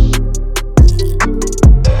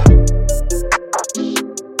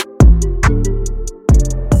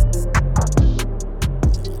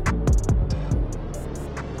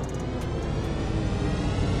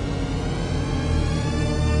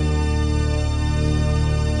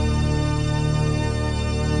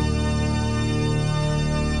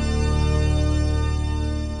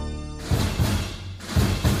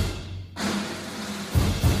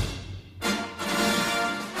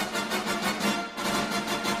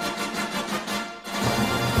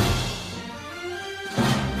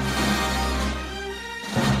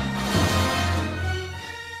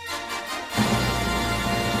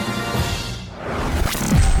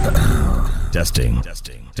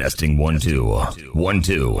 Testing 1 2 1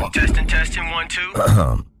 2. Testing 1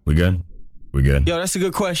 2. We good? We good? Yo, that's a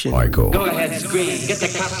good question. All right, cool. Go ahead, scream. Get the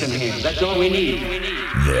captain here. That's all we need.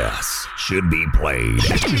 This should be played.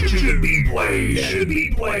 Should be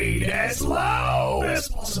played as loud as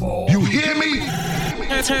possible. You hear me?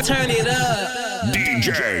 Turn it up.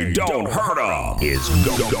 DJ Don't Hurt Him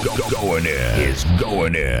is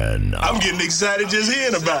going in. I'm getting excited just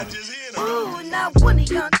hearing about it. Ooh, now one of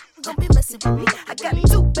y'all gon' be messing with me. I got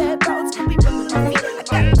 2 bad broads gon' be rubbing on me. I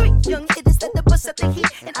got 3 young hitters that the bust up the heat,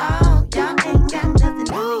 and all y'all ain't got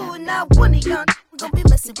nothing. Ooh, now one of y'all gon' be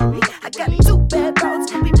messing with me. I got 2 bad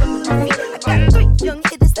broads gon' be rubbing on me. I got 3 young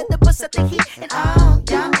hitters that the bust up the heat, and all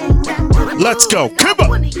y'all ain't got nothing. Let's go, come on.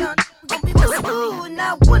 One of y'all gon' be messing with me. Ooh,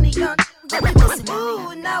 now one of y'all gon' be messing with me.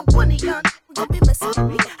 Ooh, now one of y'all gon' be messing with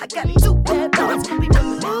me. I got 2 bad broads gon' be rubbing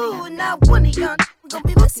on me. Ooh, now one of y'all gon'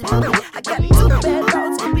 be messing with me. I got 2 bad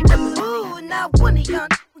broads gon' be rubbing on me. Ooh, now one of y'all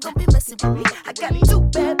gon' be messing with me. I got 2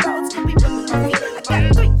 bad broads gon' be rubbing on me. I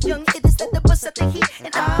got 3 young hitters that the bust up the heat,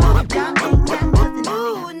 and all y'all ain't got nothing.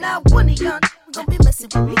 Ooh, now one of y'all gon' be messing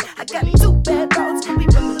with me. I got 2 bad broads gon' be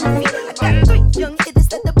rubbing on me. I got 3 young hitters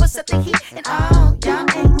that the bust up the heat, and all y'all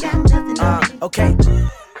ain't got nothing. Okay.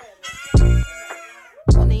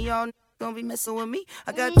 One of y'all gon' gonna be messing with me.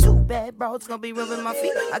 I got 2 bad bros gonna be rubbing my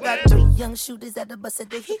feet. I got 3 young shooters at the bus at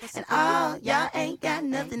the heat. And all y'all ain't got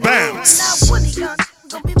nothing to do. Now 1 of y'all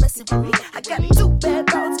gonna be messing with me. I got 2 bad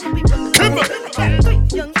bros gonna be rubbing my feet. I got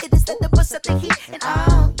 3 young hitters at the bus at the heat. And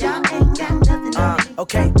all y'all ain't got nothing to do.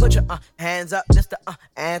 Okay, put your hands up, this the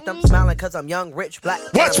anthem. Smiling cause I'm young, rich, black,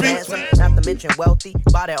 Watch me. handsome. Not to mention wealthy,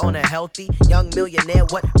 body on a healthy young millionaire.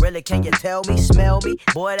 What really can you tell me? Smell me?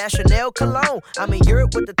 Boy, that's Chanel cologne. I'm in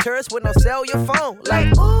Europe with the tourists with no cellular phone. Like,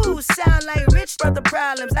 ooh, sound like rich brother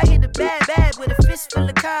problems. I hit the bad with a fist full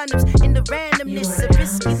of condoms. In the randomness of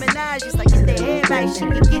risky menages. Like in the head, like she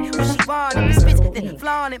can get what she want. Up the spits, then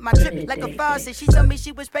flaunt it. My drip like a faucet. She told me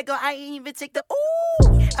she was pregnant. I ain't even take the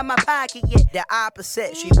ooh out my pocket yet. The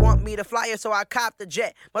opposite, she want me to fly her, so I cop the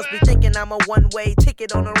jet. Must be thinking I'm a one-way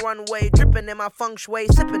ticket on a runway, dripping in my feng shui,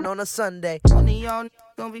 sipping on a Sunday. One of y'all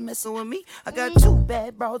gonna be messing with me. I got 2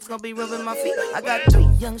 bad bros gonna be rubbing my feet. I got 3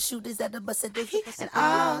 young shooters at the bus at the heat. And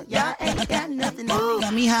all y'all ain't got nothing to do.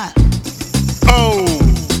 Got me hot. Oh.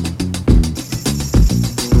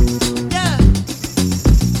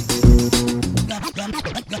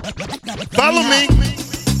 Follow me.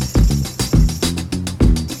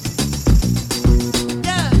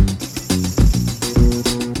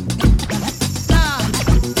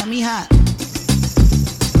 Got me hot.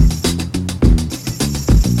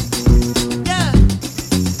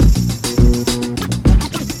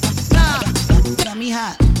 Got me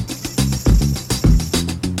hot.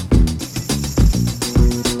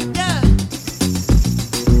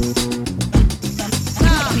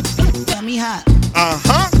 Got me hot.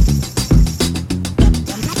 Uh-huh.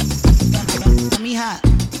 Got me hot.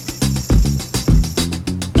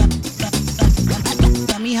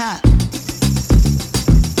 Got me hot.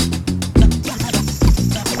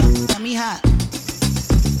 Got me hot.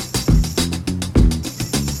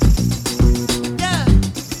 Yeah.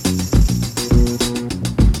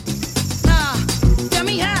 Got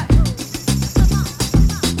me hot.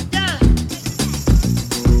 Yeah.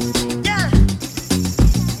 Yeah.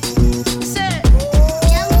 Said.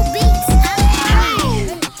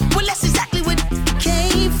 Well, that's exactly what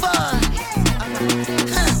came for.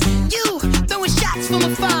 You throwing shots from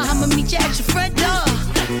afar. I'ma meet you at your front door.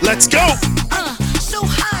 Let's go. So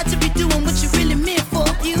hard to be doing what you really meant for.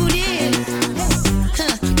 You did.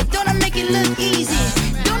 But don't I make it look easy?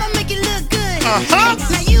 Don't I make it look good? Now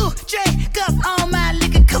you drink up all my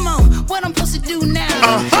liquor. Come on, what I'm supposed to do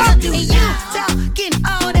now? And you talking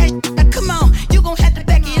all that. Now come on, you gon' have to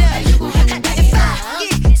back it up. If I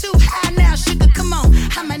get too high now, sugar, come on,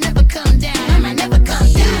 I might never come down. I might never come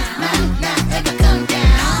down. Might not ever come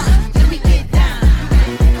down. Let me get down.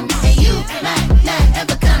 And you might not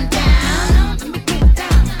ever come down. Let me get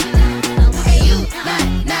down. And you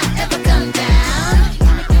might not ever come down.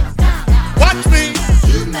 Watch me.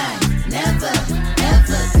 You might never,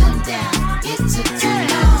 ever come down. It took too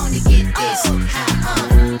long to get this high on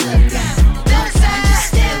the ground. Don't just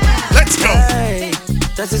stay wild. Let's go. Hey,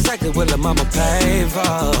 that's exactly what the mama paid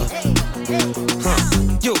for.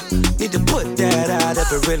 You need to put that out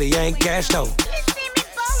if it really ain't cash though.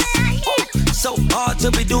 So hard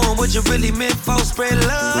to be doing what you really meant for. Spread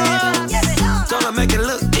love. Don't I make it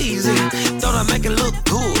look easy? Don't I make it look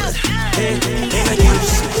good?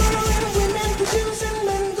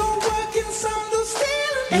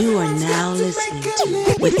 You are now listening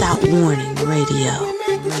to Without Warning Radio.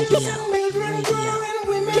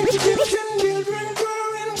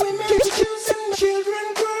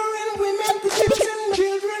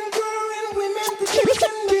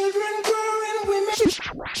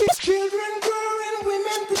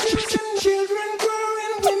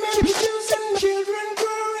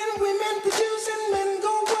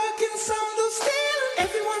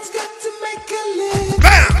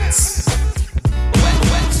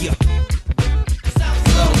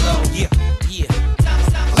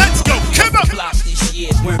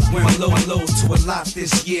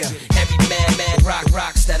 This year, every man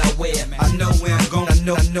rocks that I wear. I know where I'm going, I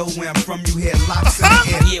know where I'm from. You hear locks in the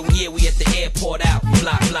air. Yeah, we at the airport out.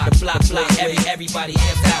 Block. Everybody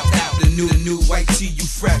amped out. The new white tee, you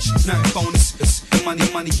fresh. Nothing bonus. The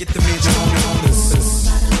money, get the man on us.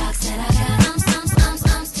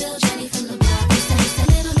 I'm still Jenny from the block. Used to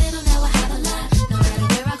little, now I have a lot. No matter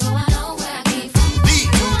where I go, I know where I came from.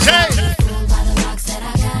 By the rocks that I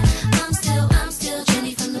got, I'm still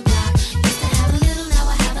Jenny from the block. Used to have a little, now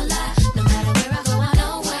I have a lot. No matter where I go, I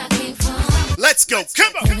know where I came from. Let's go,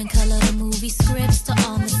 come on. Living color to movie scripts to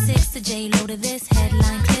on the 6 to J-Lo to this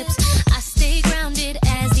headline clips. I stay grounded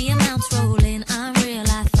as the amounts roll in. I'm real,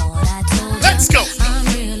 I thought I told you. Let's go. I'm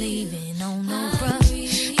real even on no bruh.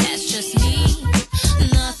 That's just me.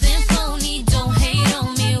 Nothing phony, don't hate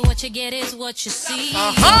on me. What you get is what you see.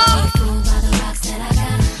 Uh-huh. Fooled by the rocks that I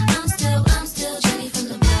got. I'm still Jenny from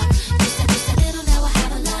the block. Used to little, now I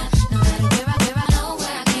have a lot. No matter where I know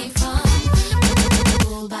where I came from.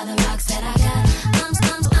 Fooled by the rocks that I got.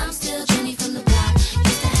 I'm still Jenny from the block.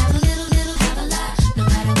 Used to have a little, have a lot. No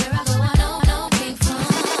matter where I go, I know where I came from.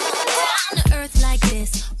 Down to earth like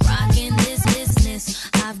this, rocking this business.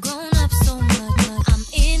 I've grown up so much. I'm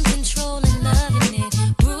in control and loving it.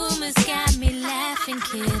 Rumors got me laughing,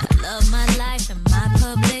 kid. I love my life and my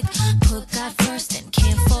public. Put God first and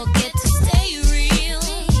can't forget to stay real.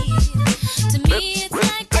 To me, it's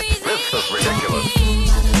like breathing. This is ridiculous.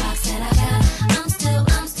 By the rocks that I got. I'm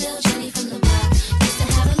still Jenny from the block. Used to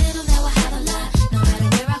have a little, now I have a lot. No matter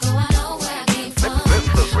where I go, I know where I came from. This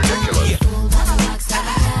is ridiculous. By the rocks that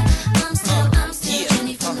I got. I'm still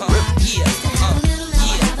Jenny from the block. Used to have a little,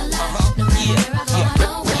 now I have a lot. No matter where I go, I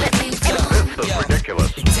know where I came from. This is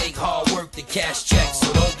ridiculous. It take hard work to cash checks,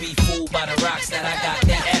 so don't be fooled by the rocks that I got.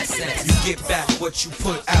 That assets. You get back what you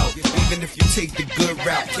put out, even if you take the good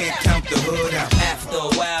route. Can't count the hood out. After a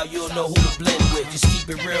while, you'll know who to blend with. Just keep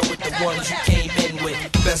it real with the ones you came in with.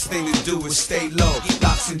 Best thing to do is stay low.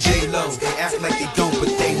 Locks and J-Lo, they act like they don't, but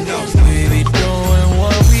they know. We be doing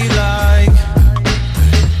what we like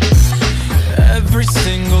every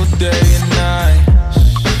single day and night.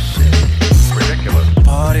 Ridiculous.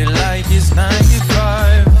 Party like it's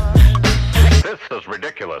 95. This is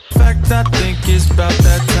ridiculous. In fact, I think it's about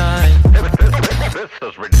that time. This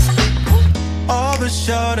is ridiculous. All the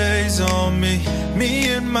shawty's on me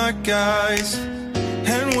and my guys.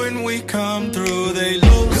 And when we come through, they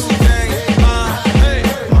lose.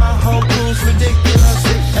 My whole crew's ridiculous.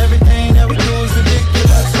 Everything that we do is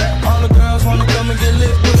ridiculous. All the girls wanna come and get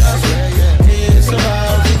lit with us. It's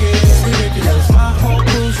about to get ridiculous. My whole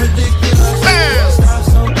crew's ridiculous. Stop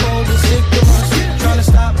so cold and sick of us. Trying to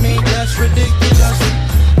stop me, that's ridiculous.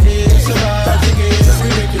 It's about to get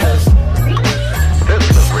ridiculous. This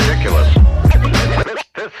is ridiculous.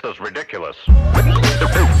 This is ridiculous.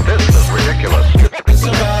 This is ridiculous. It's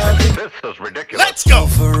about to This is ridiculous. Let's go.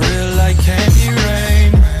 For real like candy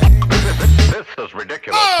rain. This is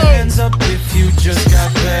ridiculous. Hands up if you just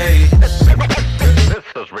got paid. This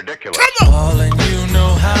is ridiculous. All and you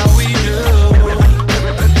know how we do.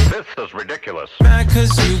 This is ridiculous. Mad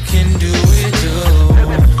cause you can do it too.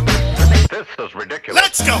 This is ridiculous.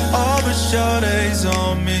 Let's go. All the shawty's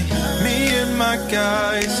on me and my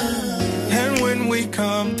guys. And when we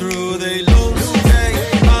come through, they lose.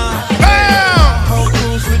 My whole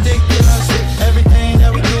crew's ridiculous. Everything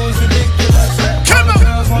that we do is ridiculous. All the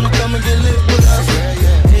girls wanna come and get lit with us.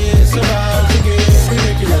 It's about to get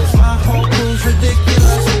ridiculous. My whole crew's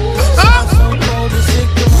ridiculous. I'm so cold and sick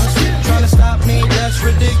of us. Trying to stop me, that's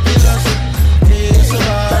ridiculous. It's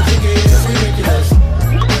about to get ridiculous.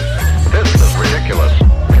 This is ridiculous.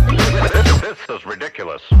 This is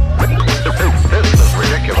ridiculous. This is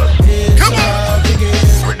ridiculous. Come on!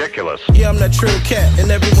 Ridiculous. Yeah, I'm that trill cat, and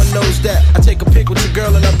everyone knows that. I take a pic with your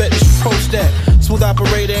girl, and I bet you should post that. Smooth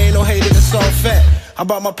operator, ain't no hater, it's all fat. I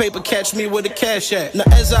bought my paper, catch me with a cash at. Now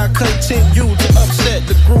as I continue to upset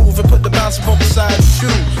the groove and put the bouncer up beside the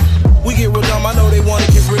shoes, we get real dumb, I know they wanna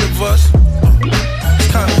get rid of us. It's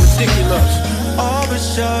kinda ridiculous. All the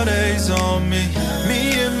shawty's on me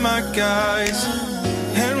and my guys.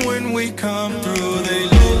 And when we come through, they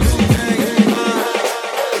lose.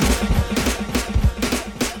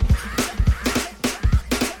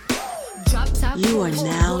 You are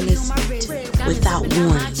now listening to Without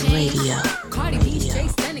Warning Radio. Cardi B straight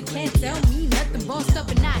stunning, can't tell me nothing. Bossed up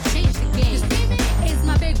and I changed the game. It's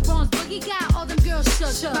my big bronze boogie got all them girls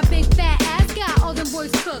shook. My big fat ass got all them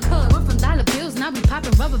boys cooked. Went from dollar bills, now we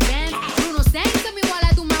popping rubber bands. Bruno sang to me while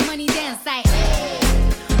I do my money dance like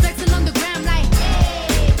flexing on the gram like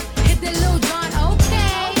hit the Lil Jon,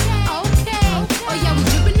 okay. Oh yeah, we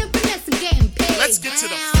dripping and finesse and getting paid. Let's get to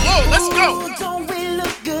the flow. Let's go. Don't we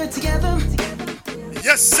look good together?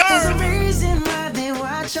 Yes, sir. There's a reason why they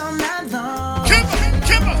watch all night long.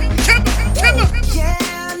 Kimber. Yeah,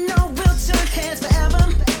 I know we'll turn heads forever.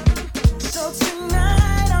 So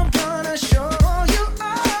tonight I'm gonna show you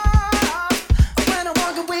off. When I'm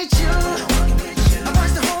walking with you, I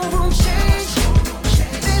watch the whole room change.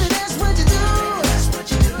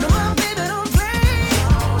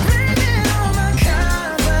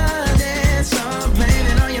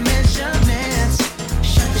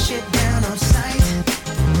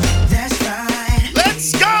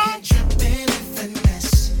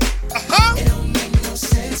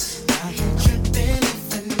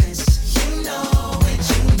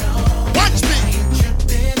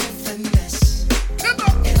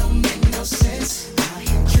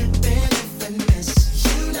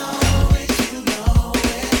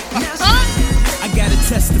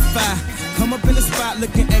 testify. Come up in the spot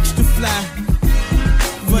looking extra fly.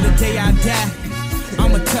 For the day I die,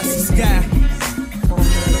 I'ma touch the sky.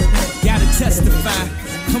 Gotta testify.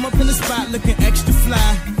 Come up in the spot looking extra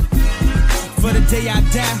fly. For the day I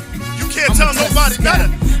die, you can't tell nobody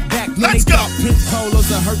nothing. Back when they thought pink polos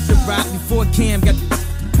will hurt the rock. Before Cam got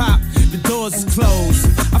the pop, the doors is closed.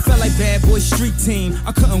 I felt like bad boy street team.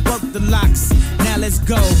 I couldn't work the locks. Now let's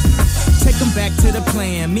go. Take them back to the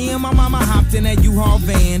plan. Me and my mama hopped in that U-Haul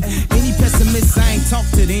van. Any pessimists, I ain't talk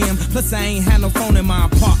to them. Plus I ain't had no phone in my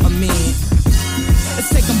apartment. Let's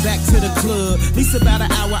take them back to the club. At least about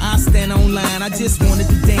an hour I stand online. I just wanted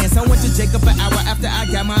to dance. I went to Jacob an hour after I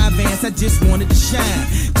got my advance. I just wanted to shine.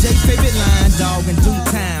 Jake's favorite line, dog, in due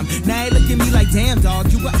time. Now they look at me like, damn,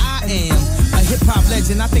 dog, you what I am. A hip-hop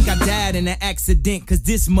legend. I think I died in an accident, cause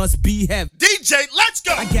this must be heaven. DJ, let's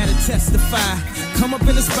go! I gotta testify. Come up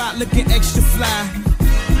in the spot looking extra fly.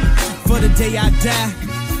 For the day I die,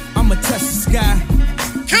 I'ma touch the sky.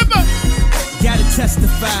 Come on! Gotta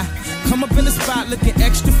testify. Come up in the spot looking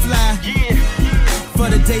extra fly. Yeah. For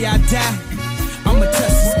the day I die, I'ma touch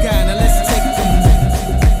the sky. Now let's take them.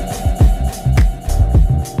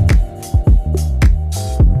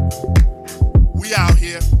 We out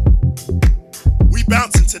here. We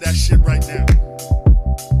bouncing to that shit right now.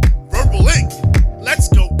 Verbal Ink. Let's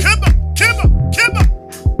go. Kimba, Kimba, Kimba.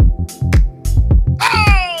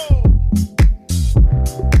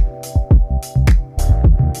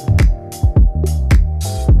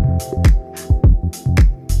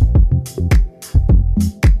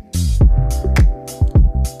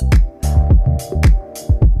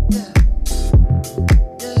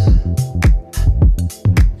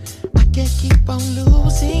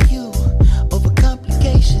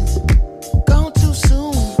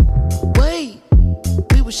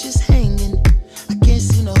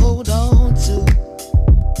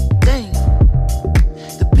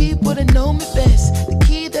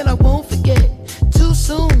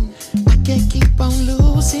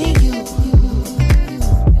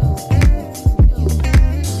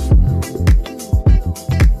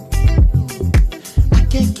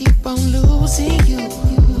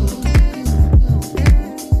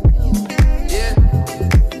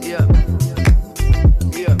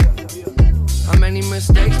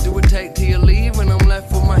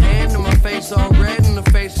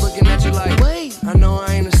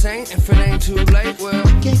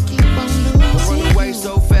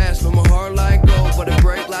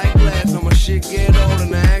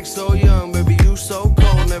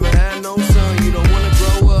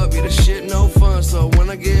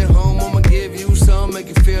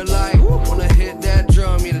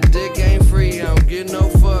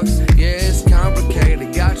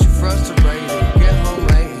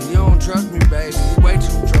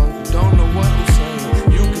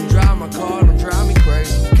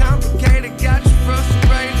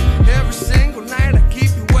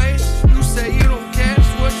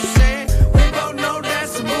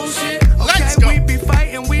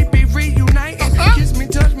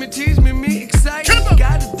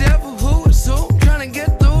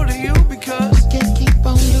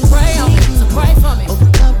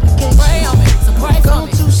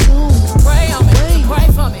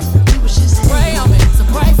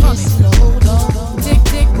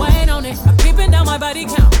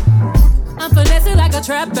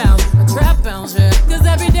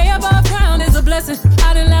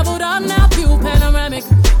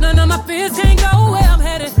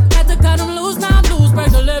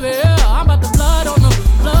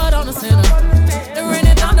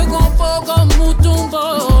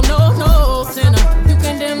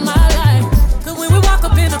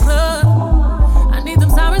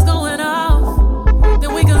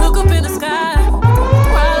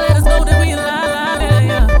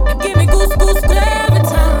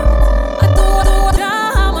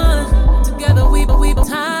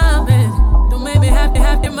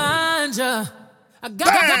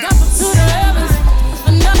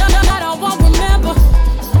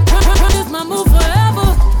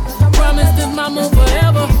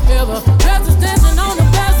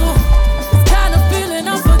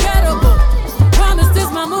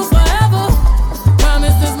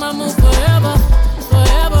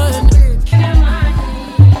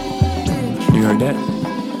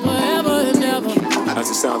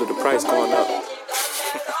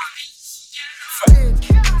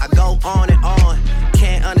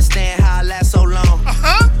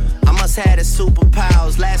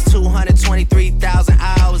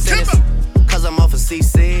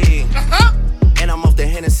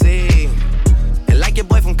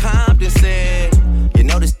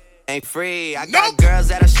 Ain't free. I got girls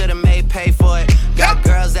that I should've made pay for it. Got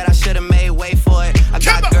girls that I should've made wait for it. I got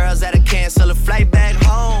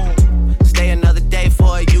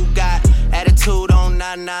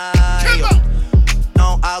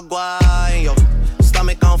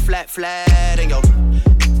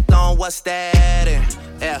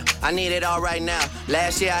I need it all right now.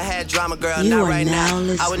 Last year I had drama, girl, You not are right now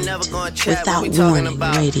now. I would listening never to go and chat Without what we talking Warning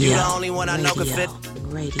about. Radio. You the only one I know can fit.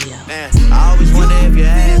 Radio. Man, I always wonder if you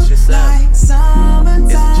ask yourself, is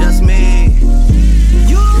it just me?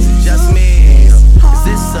 Is it just me? Is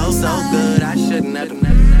this so good? I should never.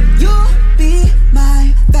 You'll be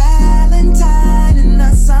my Valentine in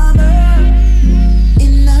the summer.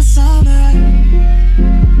 In the summer.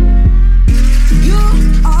 You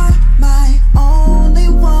are my only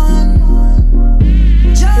one.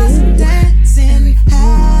 Just dancing,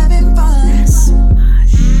 having fun.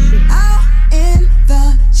 Out in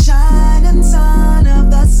the shining sun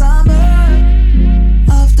of the summer.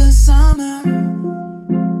 Of the summer.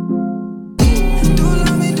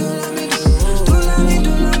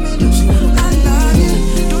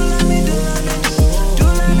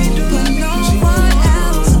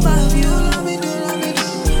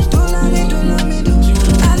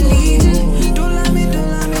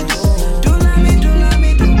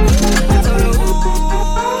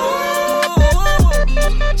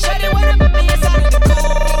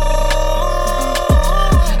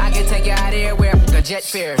 Jet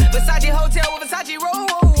fare. Versace hotel with Versace roll.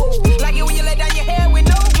 Like it when you let down your hair with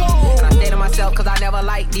no clothes. And I say to myself, cause I never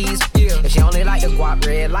like these. Yeah. If she only like the guap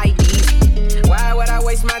red like these. Why would I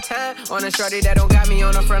waste my time on a shorty that don't got me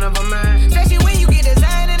on the front of her mind? Especially when you get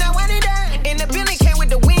designed and I want it done. And the building came with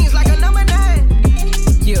the wings like a number 9.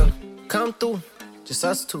 Yeah, come through, just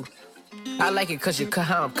us two. I like it cause you cut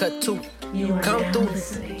how I'm cut too. Come through,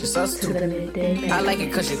 just us two. I like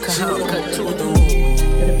it cause you cut how I'm cut too.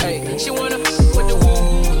 Hey, she wanna with the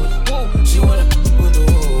woo. She wanna with the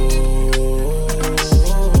woo.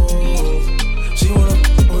 She wanna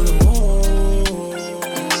with the woo.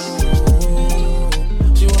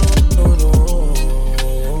 She wanna with the woo.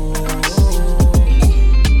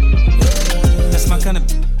 That's my kind of.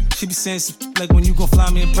 She be saying like when you gon' fly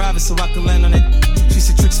me in private so I can land on that. She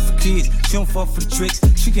said tricks for kids. She don't fall for the tricks.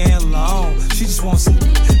 She can handle her own. She just wants some.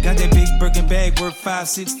 Got that big Birkin bag worth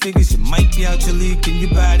 5-6 figures. You might be out your league. Can you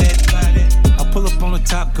buy that? I'll pull up on the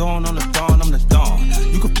top, going on the dawn. I'm the dawn.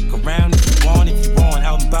 You can fuck around if you want.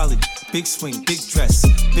 Out in Bali. Big swing, big dress.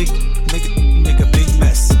 Big make a big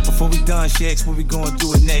mess. Before we done, she asked what we gonna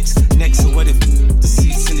do it next. So what if the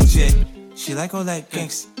seats in the jet? She like all that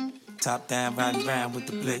gangsta. Top down, riding around with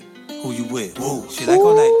the blick. Who you with? Whoa. She like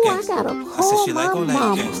all that gangsta. I said she like all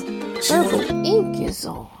that gangsta. Purple ink is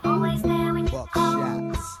on. Always there when you call.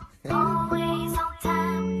 Always on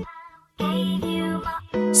time. Gave you my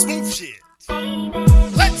Smooth shit. baby.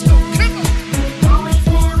 Let's go. Come on. Always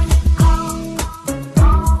there when you call.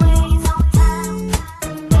 Always on time.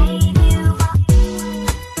 Gave you my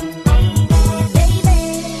baby.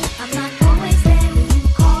 I'm not always there when you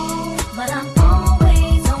call, but I'm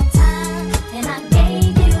always on time. And I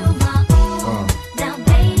gave you my all. Now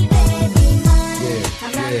baby, be mine.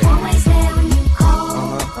 I'm not always there when you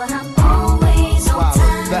call, but I'm always on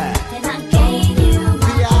time. And I gave you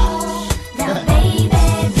my all. Now baby, be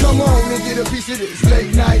Come on and get a piece of this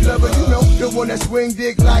late night lover. You know, the one that swing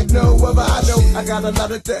dick like no other. I know I got a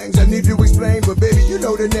lot of things I need to explain, but baby, you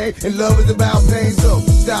know the name, and love is about pain. So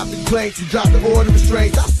stop the complaints and drop the order of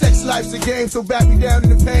restraints. Our sex life's a game, so back me down in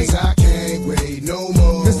the pain. I can't wait no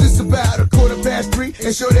more. Cause it's about 3:15,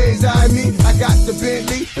 and sure days I me. I got the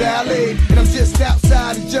Bentley Ballet, and I'm just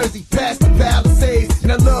outside of Jersey, past the Palisades.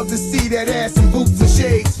 And I love to see that ass in boots and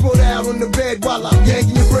shades. Float out on the bed while I'm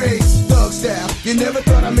yanking your braids. Thug style, you never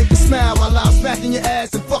thought I'd make you smile while I'm smacking your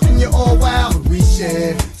ass and fucking you all wild. But we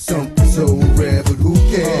share something so rare, but who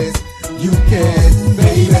cares? You can,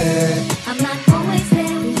 baby. I'm not always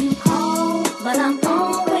there when you call, but I'm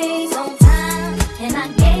always on time. And I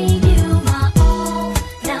gave you my all.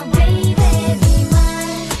 Now baby, be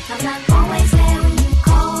mine. I'm not always there when you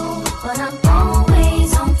call, but I'm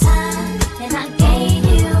always on time. And I gave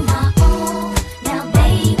you my all. Now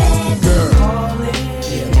baby, be mine.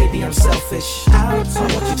 Yeah, maybe I'm selfish. I want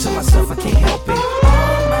you to myself, I can't help it.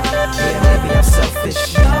 Yeah, maybe I'm selfish.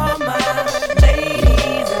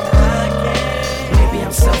 Maybe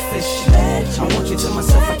I'm selfish. I want you to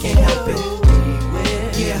myself, I can't help it.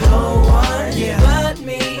 Yeah, no one, but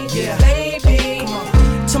me, yeah, baby.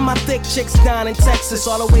 To my thick chicks down in Texas,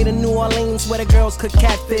 all the way to New Orleans where the girls could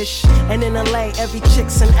catfish. And in LA, every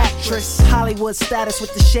chick's an actress. Hollywood status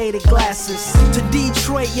with the shaded glasses. To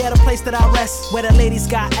Detroit, yeah, the place that I rest, where the ladies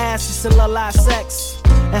got asses and love live sex.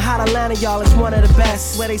 And Hot Atlanta, y'all, is one of the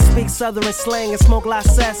best, where they speak Southern slang and smoke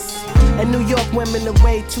license. And New York women are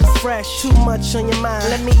way too fresh, too much on your mind.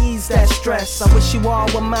 Let me ease that stress. I wish you all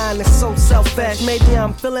were mine, it's so selfish. Maybe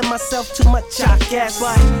I'm feeling myself too much, I guess.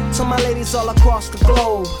 But to my ladies all across the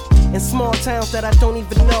globe, in small towns that I don't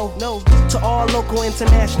even know. No, to all local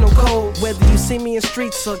international code. Whether you see me in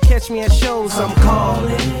streets or catch me at shows, I'm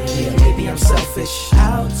calling. Yeah, maybe I'm selfish.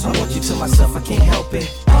 I want you to myself, I can't help it.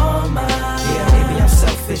 All mine. Yeah, maybe I'm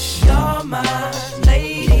selfish. You're mine,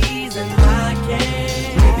 ladies, and I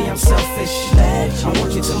can't. Maybe I'm selfish. I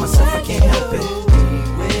want you to myself, I can't help it.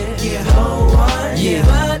 Yeah, no one, yeah,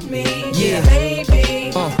 but me, yeah,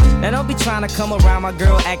 baby. Now don't be trying to come around my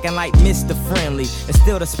girl acting like Mr. Friendly and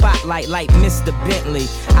steal the spotlight like Mr. Bentley.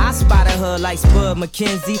 I spotted her like Spud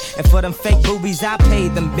McKenzie, and for them fake boobies I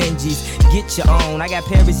paid them Benjis. Get your own. I got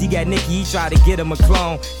Paris, he got Nicki, he tried to get him a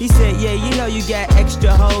clone. He said, yeah, you know you got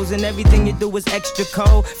extra hoes and everything you do is extra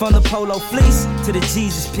cold. From the polo fleece to the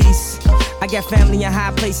Jesus piece. I got family in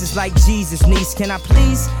high places like Jesus, niece. Can I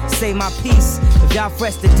please say my piece? If y'all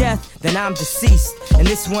fresh to death, then I'm deceased. And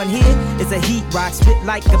this one here is a heat rock, spit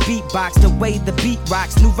like a beatbox, the way the beat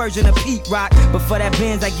rocks, new version of Pete Rock. But for that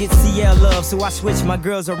Benz I get CL love, so I switch my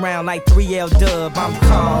girls around like 3L Dub. I'm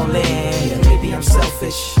calling. Yeah, maybe I'm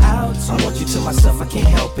selfish. I want you to myself, I can't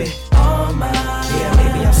help it. All mine. Yeah,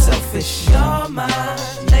 maybe I'm selfish. You're mine,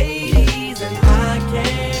 ladies, and I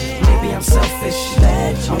can't. Maybe I'm selfish.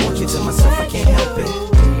 I want you to myself, I can't help it.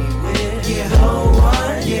 Yeah, no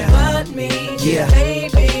one, yeah, but me, yeah,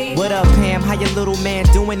 baby. What up, Pam? How your little man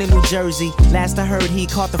doing in New Jersey? Last I heard, he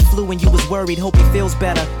caught the flu and you was worried. Hope he feels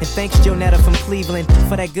better. And thanks, Jonetta from Cleveland,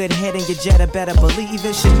 for that good head in your Jetta. Better believe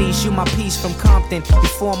it. Shanice, you my piece from Compton.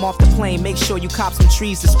 Before I'm off the plane, make sure you cop some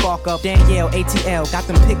trees to spark up. Danielle, ATL, got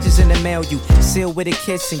them pictures in the mail. You sealed with a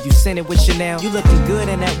kiss and you sent it with Chanel. You looking good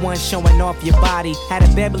in that one, showing off your body. Had a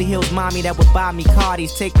Beverly Hills mommy that would buy me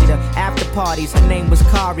Cardis, take me to after parties. Her name was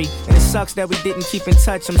Kari, and it sucks that we didn't keep in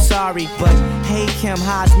touch. I'm sorry, but hey Kim,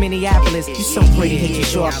 how's Minneapolis? You so pretty, hit you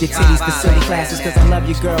show off your titties for silly classes. Cause I love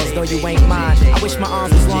you girls, though you ain't mine. I wish my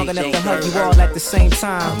arms was long enough to hug you all at the same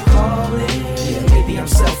time. I'm calling, yeah, maybe I'm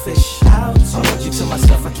selfish. I want you to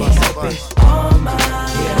myself, I can't help it. All mine,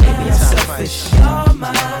 yeah, maybe I'm selfish. All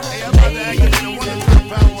mine,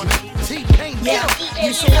 yeah,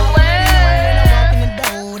 you should know when I walk in the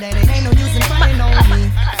door that it ain't no use in frontin' on me.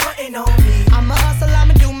 Frontin' on me. I'm a hustle,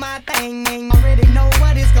 I'ma do my thing. Ain't already know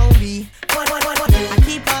what it's gon' be. What? I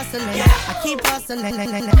keep hustling, I keep hustling, I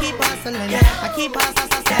keep hustling, I keep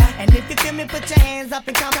hustling. And if you feel me, put your hands up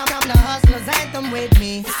and come the hustlers anthem with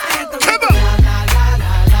me. Anthem with me.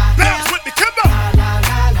 Bounce with me, Kimbo.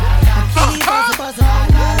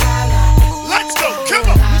 Let's go,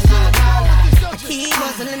 Kimbo. I keep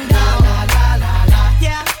hustling down.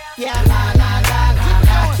 Yeah.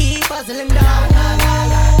 I keep hustling down.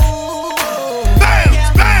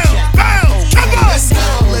 Bounce,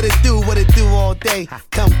 Kimbo. Let it do what it do all day.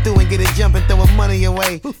 Come through and get it jumping, throwing money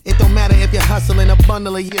away. It don't matter if you're hustling a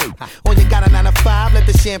bundle of you, or you got a 9 to 5, let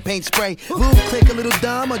the champagne spray. Boom, click a little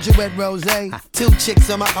Dom or Gillette Rose. 2 chicks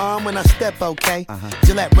on my arm when I step, okay?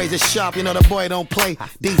 Gillette razor sharp, you know the boy don't play.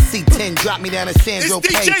 DC 10, drop me down to Sandro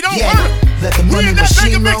Pay. Let the money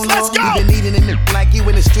machine roll on. You been eating in the like you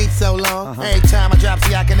in the street so long. Every time I drop,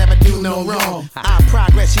 see I can never do no wrong. I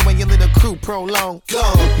progress you when your little crew prolong. Go,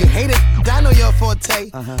 you hate it, I know your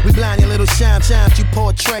forte. We blind your little shine, you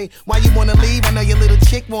portray. Why you wanna leave? I know your little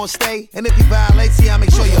chick won't stay. And if you violate, see, I'll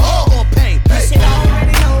make sure you all gon' pay. You should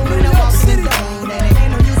already know when I walk in the door that it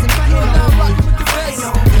ain't no use in frontin' on me.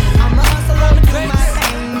 I'm a hustle, I'ma do my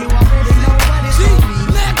thing. You already know what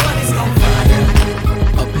it's gon' be.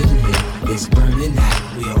 Up in here, it's burning hot.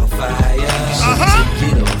 We on fire.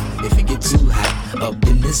 Take it off if it get too hot. Up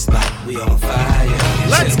in this spot, we on fire.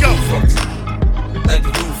 Let's go. Let the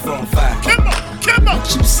roof on fire. Kimbo.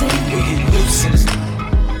 What you say? We get loose in this.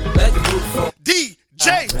 Let the roof on.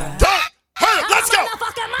 DJ, don't hurt. Let's go. I'm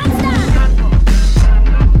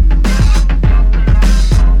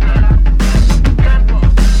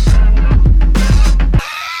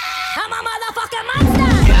a motherfucking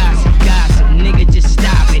monster. Gossip, nigga, just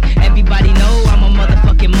stop it. Everybody know I'm a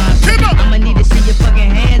motherfucking monster. I'ma need to see your fucking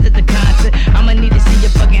hands at the concert. I'ma need to see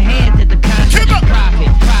your fucking hands at the concert.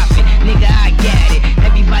 Profit, nigga, I got it.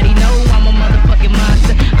 Everybody know I'm a motherfucking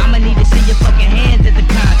monster. I'ma need to see your fucking hands at the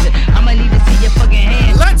concert. I'ma need to see your fucking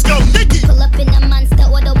hands. Let's go,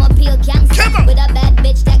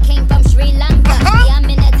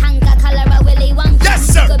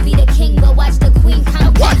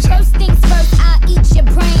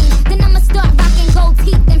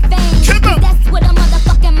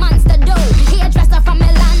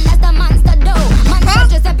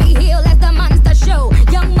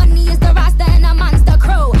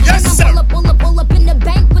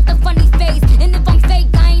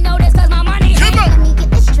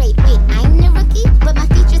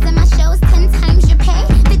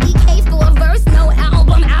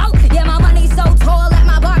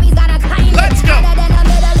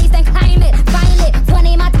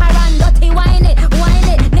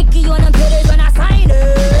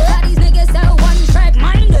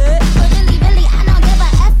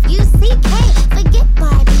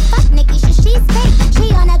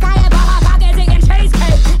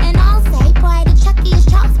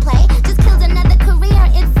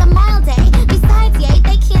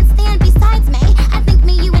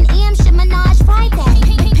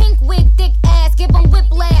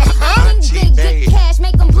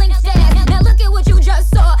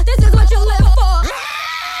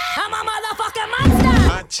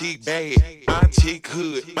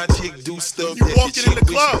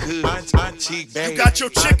 club. You got your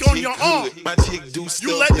chick on your arm.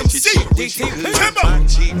 You let them see. Timbo.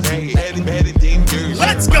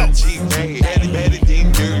 Let's go.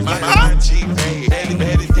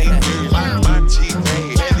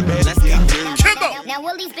 Now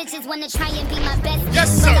all these bitches wanna try and be my best.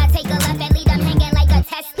 Yes, sir. I take a left and leave them hanging like a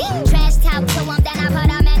test. Trash talk to them, then I put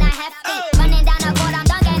them in a hefty. Running down the court, I'm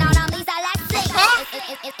dunking on them, Lisa, let's sing.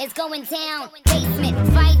 It's going down. Basement,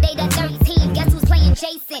 Friday the 13th. Guess who's playing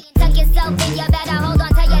Jason? Tuck yourself in, you better hold on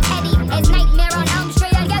to your teddy. It's Nightmare on Elm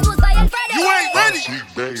Street, and guess who's playing Freddy? You ain't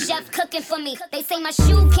ready. Chef cooking for me. They say my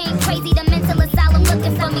shoe came crazy. The mental asylum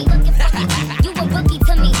looking for me. You a rookie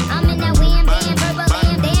to me. I'm in that wham bam, verbal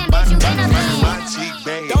bam, damn, bitch, you been a bam.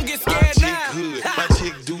 Don't get scared now. My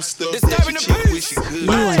chick do stuff that your chick wish she could. You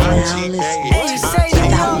are now listening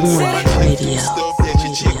without warning radio.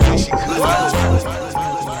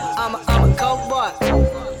 I'm a coke boy.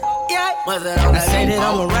 Yeah. I say that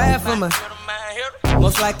I'ma ride for me.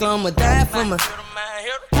 Most likely I'ma die for me.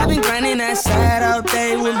 I've been grinding that side all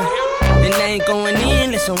day with me. And they ain't going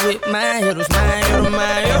in, listen with my hitters, my hitters,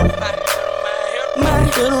 my hitters. My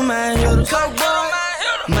hitters, my hitters. Coke boy.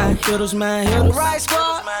 My hitters, my hitters. Right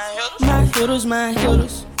squad. My hitters, my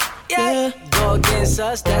hitters. Yeah. Go against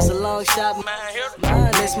us, that's a long shot.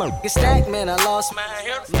 Mine, it's my stack, man, I lost mine.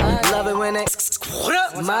 Love it when they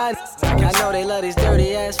mine. I know they love these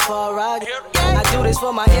dirty ass fall rock. I do this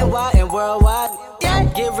for my NY and worldwide.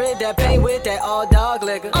 Get rid that pain with that all dog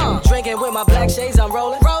liquor. Drinking with my black shades, I'm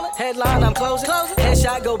rolling. Headline, I'm closing.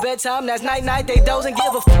 Headshot, go bedtime, that's night. They dozing.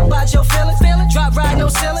 Give a about your feelings. Drop ride, no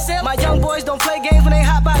ceiling. My young boys don't play games when they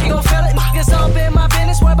hop out, you gon' feel it. Niggas all in my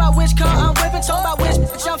business. Worry about which car I'm whipping. Talk about which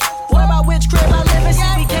bitch I'm worry about which crib I live in.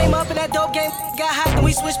 We came up in that dope game, got hot, then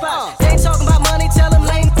we switched spots. They ain't talking about money, tell them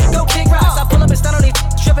lame, go kick rocks. I pull up and stand on these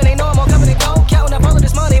tripping, they know I'm on company gold. Counting up all of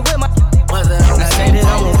this money with my I say that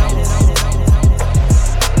I'm a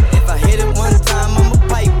if I hit it one time, I'm a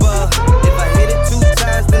piper. If I hit it 2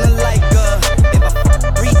 times, then I like her. If I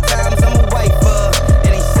 3 times, I'm a wiper.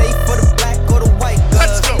 It ain't safe for the black or the white girl.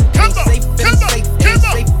 Let's go. Come on. Take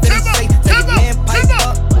a man, pipe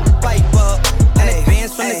up. And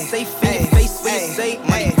advance from the safe in your face when you say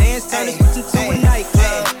money dance, turn it into a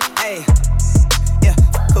nightclub. Yeah,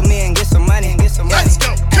 put me and get some money. Let's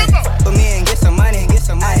go. Come on. Put me and get some money.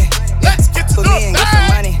 Let's get to Put me and get some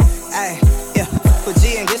money. Yeah, put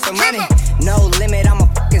G and get some money. No limit, I'm a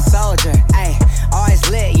fucking soldier. Always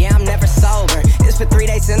lit, yeah, I'm never sober. It's for 3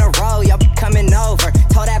 days in a row, y'all be coming over.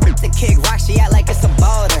 Told that bitch to kick rock, she act like it's a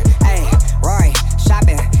boulder. Rory,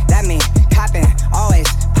 shopping, that mean copping, always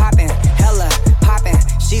popping, hella popping.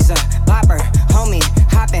 She's a bopper, homie,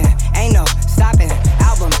 hopping, ain't no stopping.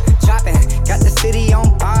 Album dropping, got the city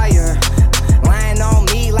on fire. Lying on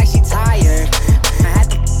me like she tired. I had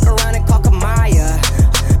to fuck around and call Kamaya.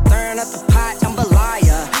 Stirring up the pot,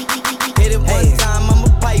 jambalaya. Hit it one time, I'm a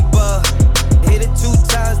piper. Hit it 2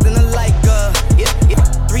 times, then I like her.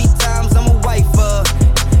 3 times, I'm a wifer.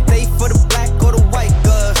 Stay for the black or the white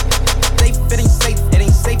girl. Safe, it ain't safe, it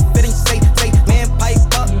ain't safe, it ain't safe. Safe, man,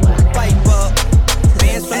 pipe up.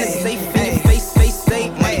 Dance from the safe in your face,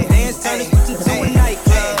 safe. My dance turn it into a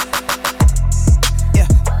nightclub.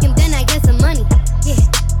 And then I get some money. Yeah.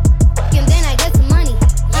 And then I get some money.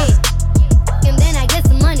 Yeah. And then I get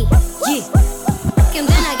some money. Yeah. And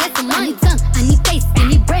then I get some money. I need tongue, I need face, I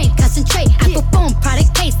need brain, concentrate. I go phone,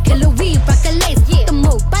 product case, killer weed, rock a lace. Yeah. The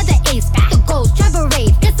move by the ace, the goals, travel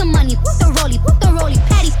rave. Get some money, put the rollie,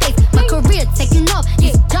 patty face. My career taking off,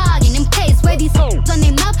 it's dog in them case. Where these hoes on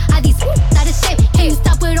their mouth, are these out of shape? Can you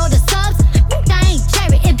stop with all the subs? I ain't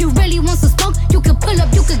Jerry. If you really want some smoke, you can pull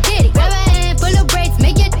up, you can get it. Grab a hand, pull up braids,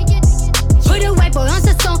 make it. Put a white boy on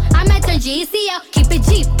the song, I might turn GEC out. Keep it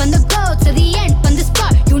G, from the go to the end, from the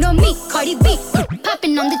start. You know me, Cardi B,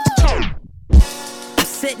 popping on the chart. I'm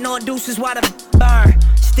sitting on deuces while the burn.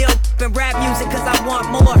 Still f***ing rap music cause I want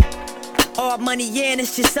more. All money in,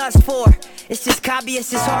 it's just us four. It's just Cobby, it's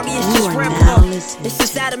just Harvey, it's just Rimpo. It's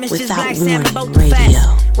just Adam, it's just Black Sam and both the facts.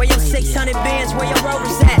 Where your 600 bands, where your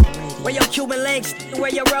rollers at? Where your Cuban links,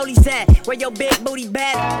 where your rollies at? Where your big booty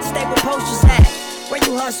bad, stay with posters at? Where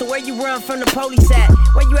you hustle, where you run from the police at?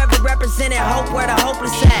 Where you ever represented hope, where the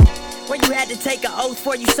hopeless at? Where you had to take an oath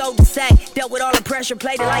before you sold the sack? Dealt with all the pressure,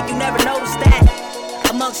 played it like you never noticed that.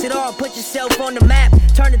 Amongst it all, put yourself on the map.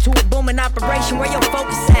 Turn it to a booming operation, where your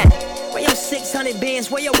focus at? Where your 600 bands,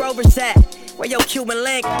 where your rovers at? Where your Cuban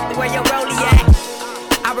link, where your rollie at?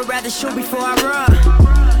 I would rather shoot before I run.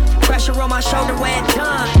 Pressure on my shoulder when it's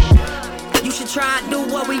done. You should try and do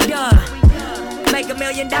what we done. Make $1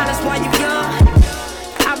 million while you young.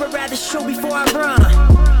 I would rather shoot before I run.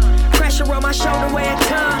 Pressure on my shoulder when it's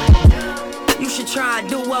done. You should try and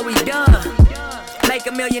do what we done. Make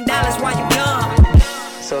 $1 million while you young.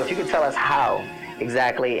 So if you could tell us how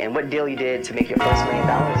exactly and what deal you did to make your first $1 million.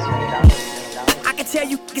 I can tell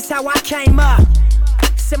you it's how I came up.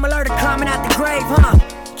 Similar to climbing out the grave, huh?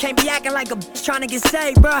 Can't be acting like a bitch trying to get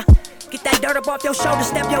saved, bruh. Get that dirt up off your shoulder,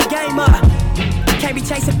 step your game up. Can't be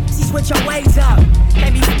chasing pussy, switch your ways up.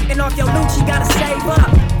 Can't be f***ing off your loot, you gotta save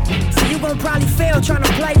up. So you gon' probably fail trying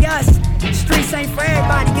to play us. Streets ain't for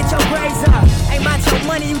everybody, get your grades up. Ain't about your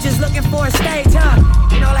money, you just looking for a stage, huh?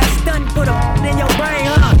 You know that stunt put a in your brain,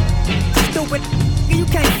 huh? Stupid, you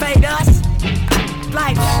can't fade us.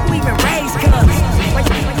 Like, we been raised, cuz.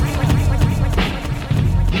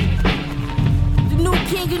 The new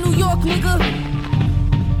king of New York, nigga.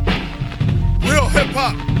 Real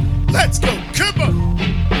hip-hop. Let's go, Kimber!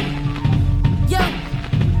 Yo.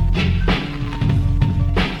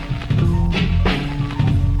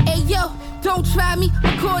 Hey, yo, don't try me.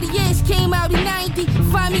 Accordions came out in 90.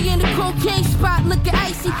 Find me in the cocaine spot, looking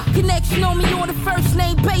icy. Connection on me on a first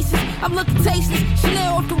name basis. I'm looking tasteless.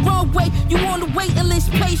 Chanel off the roadway. You on the waiting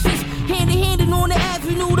list, patience. Hand in hand and on the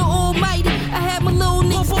avenue, the almighty. I had my little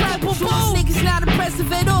niggas clapping. Niggas not impressive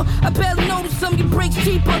at all. I barely noticed some get breaks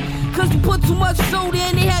cheaper. Cause you put too much soda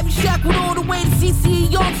in, they have you shackled all the way to CCE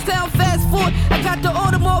Youngstown. Fast forward, I got the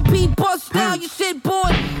Audemars P bust down, you shit boy.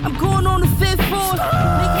 I'm going on the 5th floor.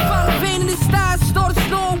 Nigga found a vein in his thighs, started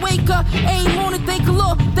snoring, wake up. Aim on it, think a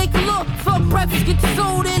lot. Fuck breakfast, get the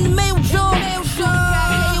soda in the mail jar.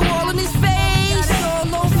 Yeah, you all in his face,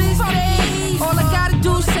 all over his face. All I gotta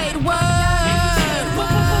do is say the word.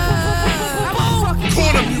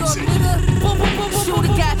 Corner music. Shoot a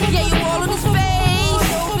guy, yeah, you all in his face.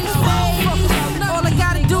 All I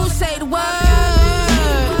gotta do is say the word.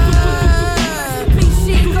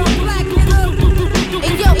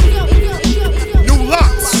 New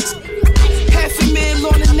locks. $500,000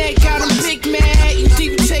 on the neck, got him big mad. You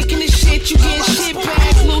think you taking this shit, you getting shit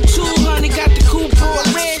back. Little 200, got the coupe all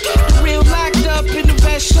red. The real locked up in the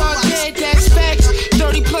vest, all dead, that's facts.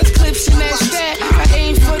 30 plus clips and that's that. I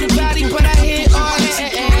aim for the body, but I hit all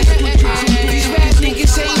that. These rap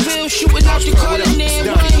niggas ain't real, shooting out the corner there.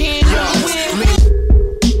 One hand on the wheel.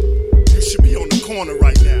 You should be on the corner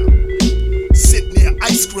right now. Sitting there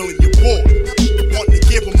ice grilling your boy. Wanting to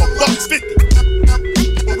give him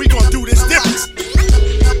 $1.50. But we gonna do this different.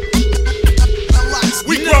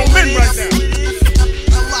 We grown men right now.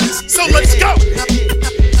 So let's go.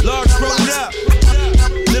 Large rolled up.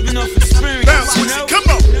 Living off experience. Bounce with you, come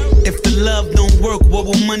on. If the love don't work, what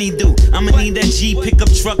will money do? I'ma need that G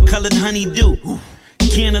pickup truck colored honeydew.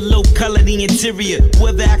 Cantaloupe colored the interior.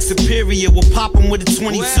 Whoever acts superior will pop him with a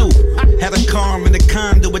 22. Had a car and a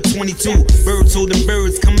condo at 22. Birds holding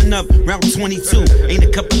birds coming up, Route 22. Ain't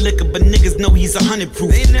a cup of liquor, but niggas know he's 100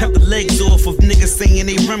 proof. Cut the legs off of niggas saying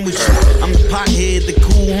they run with you. I'm the pothead, the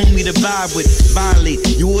cool homie to vibe with. Violate,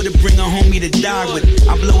 you ought to bring a homie to die with.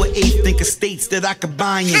 I blow an 8, think of states that I could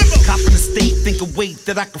buy in. Copping a state, think of weight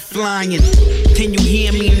that I could fly in. Can you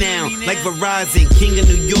hear me now? Like Verizon, King of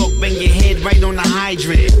New York, bang your head right on the hydrant.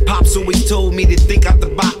 Pops always told me to think out the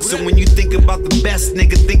box. So when you think about the best,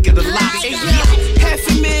 nigga, think of the lot. Hey,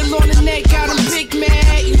 $500,000 on the neck, got him big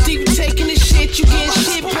mad. You think you taking this shit, you getting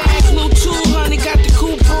shit back. Little 200, got the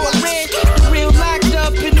coupe all red. The real locked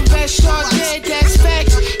up in the vest, all dead, that's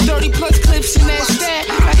facts. 30 plus clips and that's that.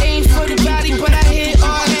 I aim for the body, but I hit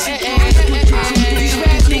all that. These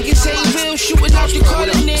rap niggas ain't real, shooting out the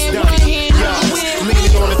corner there. One hand on the wheel.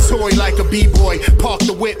 Leaning on a toy like a B-boy. Park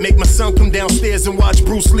the whip, make my son come downstairs and watch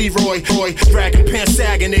Bruce Leroy. Dragging pants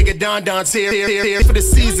sagging, nigga, Don's here for the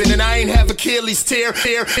season, and I ain't have Achilles tear.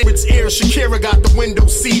 It's air, Shakira got the window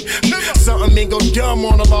seat. Something ain't go dumb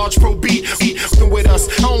on a large pro beat. With us,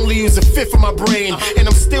 I only use 1/5 of my brain, and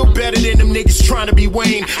I'm still better than them niggas trying to be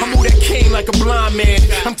Wayne. I move that cane like a blind man.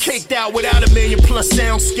 I'm caked out without $1 million plus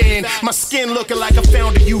sound scan. My skin looking like I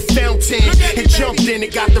found a youth fountain and jumped in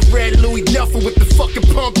it. Got the red Louis Duffel with the fucking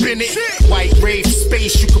pump in it. White rave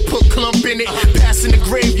space, you could put clump in it. Passing the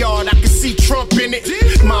graveyard, I can see Trump in it.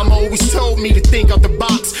 Mama always told me to think out the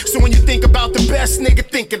box. So when you think about the best, nigga,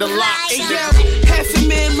 think of the lot. Hey, yo,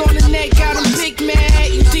 $500,000 on the neck, got him big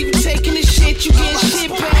mad. You think you taking this shit, you getting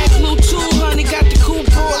shit back. Little 200, got the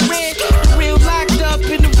coupe all red. The real locked up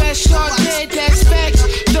in the vest, all dead, that's facts.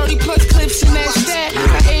 30 plus clips and that's that.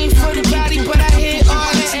 I aim for the body, but I hit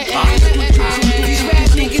all that. These rap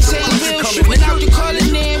niggas ain't real, shooting out the corner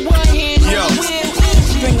there. One hand on the wheel.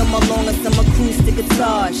 String them along with some acoustic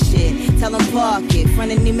guitar shit. Tell them park it,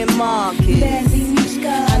 front of Neiman Marcus.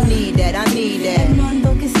 I need that.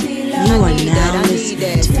 You are now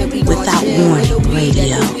listening to Without Warning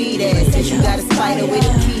Radio. You got a spider with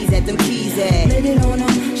the keys at them keys at.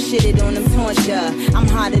 Shit it on them nausea. I'm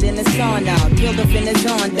hotter than the sauna, peeled up in the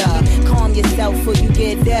zonda. Calm yourself before you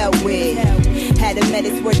get dealt with. Had the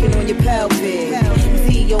medics working on your pelvis.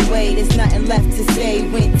 See your way, there's nothing left to say.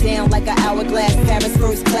 Went down like an hourglass, Paris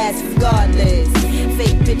first class regardless.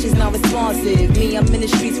 Fake bitches not responsive. Me, I'm in the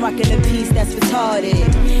streets rocking a piece that's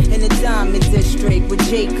retarded. In the diamond district with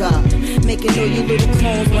Jacob, making all you little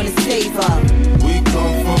clones wanna save up. We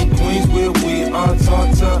come from Queens where we are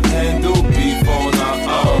taught to handle beef on our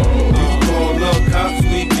own. You call the cops,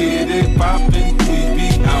 we get it poppin', we be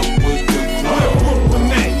out with the clown. Where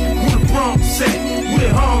Brooklyn at? Where the Bronx at?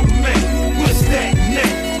 Where Harlem at? Where Staten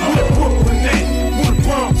at? Where Brooklyn at? Where the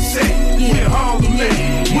Bronx at? Where Harlem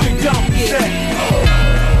at? Where the Yonkers at?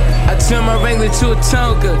 I turned my Wrangler to a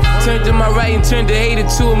Tonka, turned to my right and turned the hater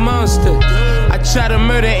to a monster. I try to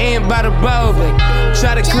murder Ant by the Bovic,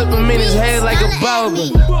 try to clip him in his head like a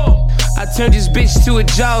boba. I turned this bitch to a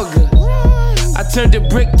jogger, I turned a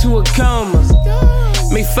brick to a coma.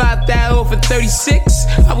 Made 5,000 for 36.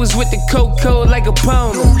 I was with the cold like a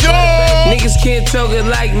Puma. Niggas can't talk it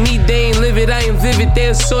like me, they ain't live it. I am vivid,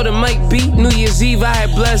 they sorta might be. New Year's Eve, I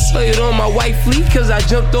had blood soiled on my white fleet, cause I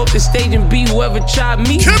jumped off the stage and beat whoever tried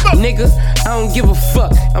me. Nigga, I don't give a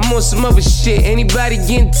fuck, I'm on some other shit. Anybody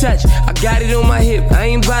get in touch, I got it on my hip. I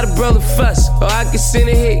ain't about to brother fuss, or I can send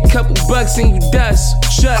a hit, couple bucks and you dust.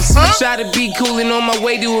 Trust, try to be cool and on my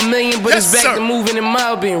way to $1 million, but it's back to moving and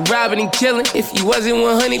mobbing, robbing and killing. If you wasn't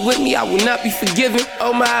 100 with me, I will not be forgiven.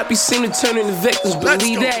 Oh my, I be seen to turn into victims,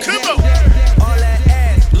 believe that. Come on. All that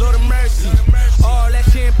ass, Lord of mercy. All that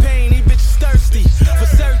champagne, these bitches thirsty for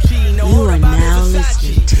searching. No You are now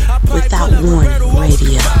listening to Without Warning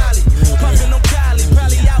Radio. Puffin' on Cali,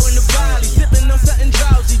 probably out in the valley, sipping on something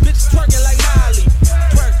drowsy. Bitches twerking like Miley.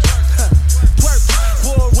 Twerk, twerk.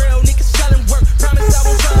 For a real nigga selling work. Promise I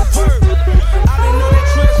won't sell a perk. I been on that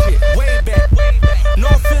trip shit way back.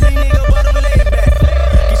 North Philly nigga, but I'm laid back.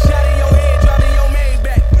 Get shot in your head, dropping your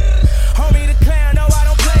Maybach. Homie the clown, no I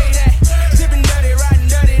don't play that. Sipping dirty, riding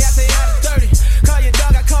dirty, I say out of 30. Call your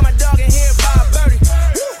dog, I call my dog and here by a birdie.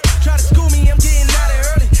 Try to school me, I'm getting out of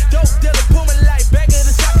early. Dope dealer, pull my life back in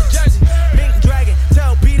the South of Jersey. Mink dragon,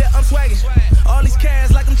 tell Peter I'm swagging. All these cats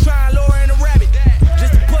like I'm trying lower in a rabbit.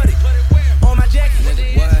 Just to put it on my jacket.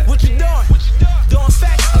 What you doing? Doing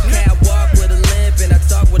facts. Okay, I walk with a limp and I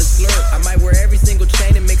talk with a slur. I might wear every single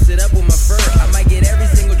chain and mix it up with my fur. I might get every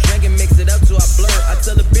single drink and mix it up till I blur. I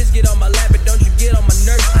tell the bitch get on my lap, but don't you get on my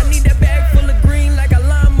nerves. I need that bag full of green like a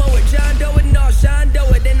lawnmower. John Doe it, no, Sean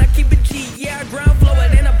Doe it. Then I keep it G, yeah, I ground flow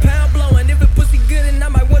it. Then I pound blowing. If it pussy good and I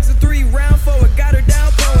might 1 to 3 round forward. Got her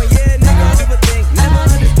down throwing, yeah, nigga overthink. Never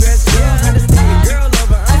understress, yeah, understand your girl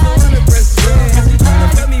lover. I'm so unimpressed, yeah. She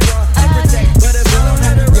tryna cut me raw, I protect. But if I don't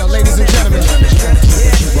have her, yo, ladies and gentlemen,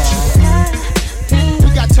 we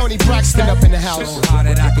got Tony Braxton up in the house. So hard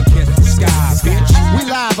that I can kiss the sky, bitch. We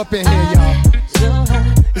live up in here, y'all.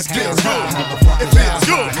 It's getting hot. It feels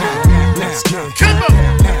good. Come on.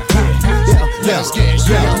 Let's get it.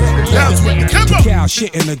 Come on. Cow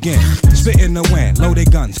shitting again, spitting the wind,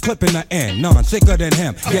 loaded guns, clipping the end, none sicker than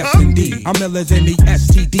him. Yes, indeed. I'm illers in the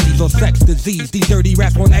STDs or sex disease. These dirty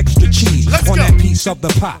rats want extra cheese on that piece of the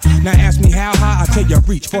pie. Now ask me how high, I tell you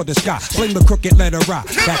reach for the sky. Fling the crooked letter rock.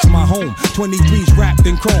 That's my home. 23's wrapped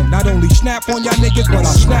in chrome. Not only snap on y'all niggas, but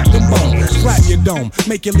I'll snap them bones. Slap your dome,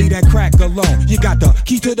 make you leave that crack alone. You got the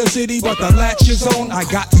key to the city, but the latch is on. I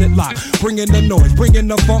got it locked. Bringing the noise, bringing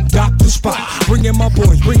the funk, dock the spot. Bringing my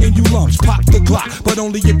boys, bringing you lumps, pop the clock. But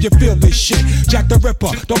only if you feel this shit. Jack the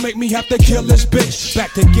Ripper, don't make me have to kill this bitch.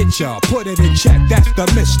 Back to get ya, put it in check. That's the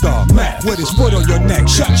Mr. Mac with his foot on your neck.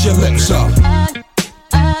 Shut your lips up.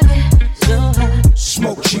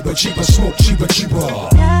 Smoke cheaper, cheaper, smoke cheaper, cheaper.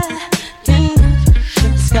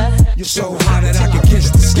 You're so hot that I can kiss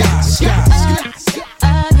the sky, sky.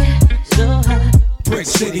 Brick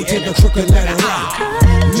City to the crooked letter rock.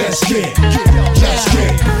 Let's get.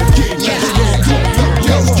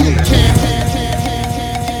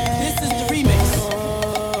 This is the remix.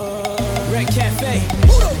 Red Cafe.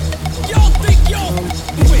 Y'all think y'all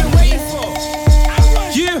been waiting for? I run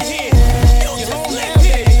here. You just live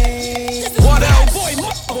here. What else? Boys.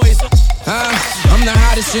 I'm the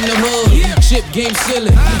hottest in the hood. Chip game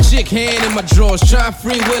silly. Chick hand in my drawers, trying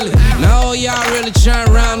free willy. Now all y'all really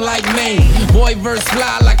trying round like me. Boy verse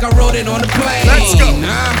fly like I wrote it on the plane. Let's go.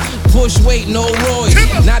 push weight, no Roy.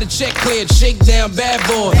 Now the check cleared, shake down, bad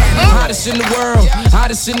boy. Hottest in the world,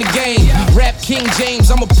 hottest in the game. Rap King James,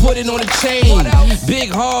 I'ma put it on the chain. Big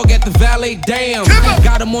hog at the valet, damn.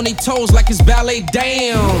 Got him on their toes like it's ballet,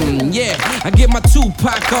 damn. Yeah, I get my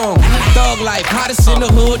Tupac on. Thug life, hottest in the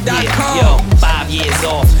hood.com. Yo, 5 years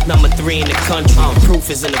off, number 3 in the country. Proof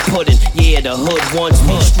is in the pudding. Yeah, the hood wants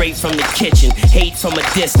me straight from the kitchen. Hate from a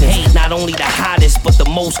distance. Not only the hottest, but the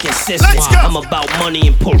most consistent. I'm about money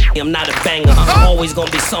and push. I'm not a banger. Always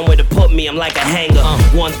gonna be somewhere to put me. I'm like a hanger.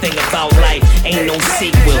 One thing about life, ain't no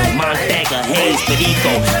sequel. Montagga, Hayes,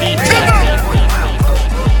 Perico,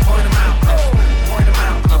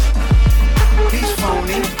 He's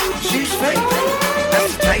phony, she's fake.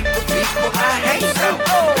 That's the type of people I hate. So,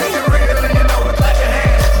 if you're real and you know it, clap your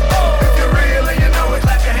hands. If you're real and you know it,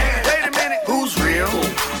 clap your hands. Wait a minute, who's real?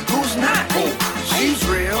 Who's not? She's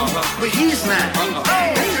real, but he's not.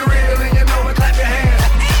 If you're real and you know it, clap your hands.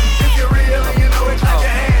 If you're real and you know it, clap your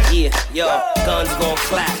hands. Yeah, yo, guns gon'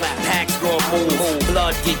 clap, packs gon' move,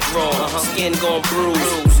 blood get drawn, skin gon'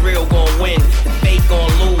 bruise, real gon' win, the fake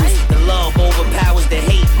gon' lose, the love overpowers the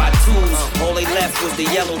hate by twos, all they left was the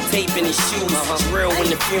yellow tape in his shoes, it's real when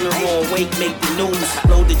the funeral and wake make the news,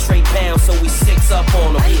 load the tray pounds so we 6 up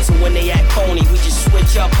on them, so when they act phony, we just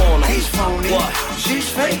switch up on them. He's phony, what? She's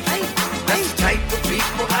fake, that's the type of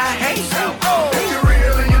people I hate. So, if you're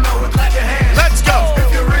real and you know it, clap your hands. Let's go.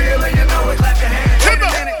 If you're real and you know it, clap your hands.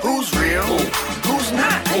 Who's real? Who's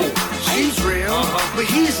not? She's real, but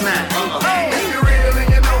he's not. If you're real and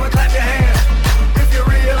you know it, clap your hands. If you're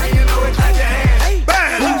real and you know it, clap your hands.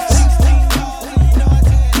 Bam!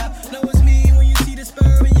 Know it's me when you see the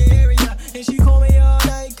spur in your area. And she call me all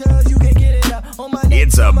night cause you can get it up on my neck.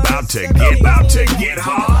 It's about to get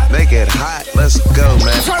hot. Make it hot, let's go,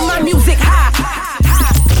 man. Turn my music high.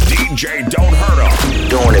 DJ Don't Hurt 'em.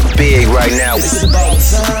 Doing it big right now. It's about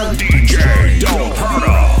time. DJ Don't Hurt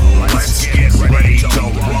 'em. Let's get ready to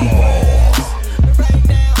rumble.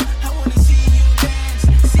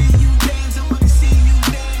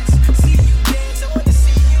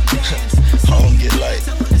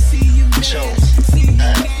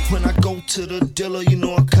 When I go to the dealer, you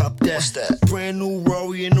know I cop that. What's that? Brand new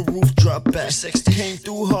Rory and the roof drop back. 60 came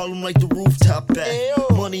through Harlem like the rooftop back.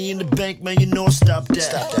 Money in the bank, man, you know I stop that.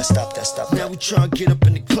 Stop that. Now we tryna get up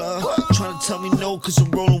in the club. Tryna tell me no, cause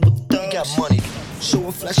I'm rolling with thugs. We got money. So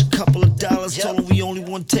I flash a couple of dollars. Told them we only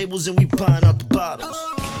want tables and we buying out the bottles.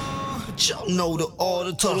 But y'all know the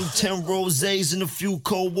order. Told them 10 rosés and a few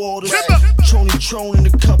cold waters. Tron and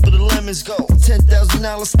a cup of the lemons. Go.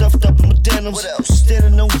 $10,000 stuffed up in my denims. What else?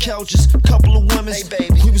 Standing on couches, couple of women. Hey,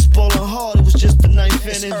 baby. We was ballin' hard, it was just the ninth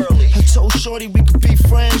inning. Early. I told Shorty we could be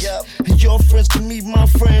friends. Yep. And your friends can meet my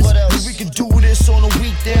friends. What else? And we can do this on a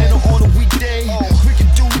weekday or on a weekday. We can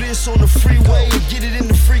do this on the freeway and get it in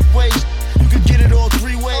the freakways. You can get it all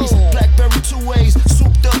 3 ways. Blackberry 2 ways.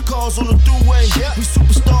 Souped up cars on the throughway. We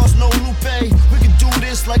superstars, no Lupe. We can do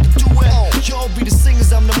this like a duet. Y'all be the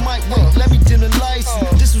singers, I'm the mic. Wait, let me dim the lights.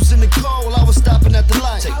 This was in the car while I was stopping at the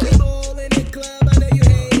light. Take that.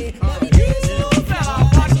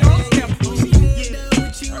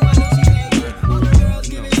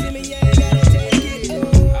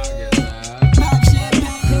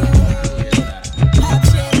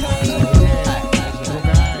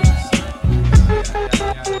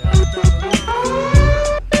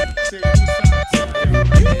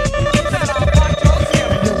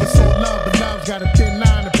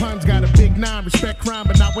 Respect crime,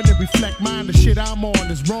 but not when it reflect mine. The shit I'm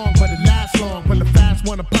on is wrong, but it lasts long. When the fast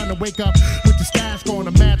one upon to wake up with the stash going,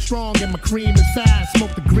 I'm mad strong and my cream is fast.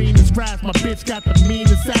 Smoke the green is grass, my bitch got the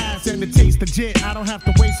meanest ass and it tastes legit. I don't have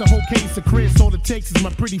to waste a whole case of Chris. All it takes is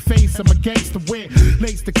my pretty face. I'm a gangster wit.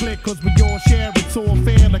 Lace the click, cause we all share. It's all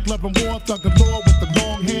fair, like love and war. Thug galore with the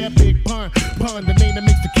long hair, big pun. The name that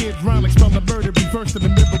makes the kids run, like spell the murder, reverse to the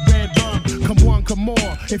middle, red rum. Come one, come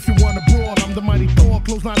more. If you wanna brawl, I'm the mighty Thor.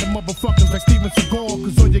 Close line of motherfuckers like Steven Seagal.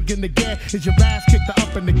 Cause all you're gonna get is your ass kicked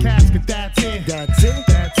up in the casket. That's it. That's it.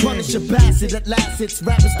 That's it. Punish a bastard at last. It's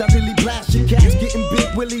rappers that really blast your gas. Getting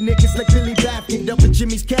big willy niggas like Billy Baffin. Up at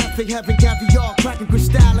Jimmy's Cafe, having caviar. Cracking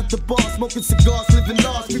crystal at the bar. Smoking cigars, living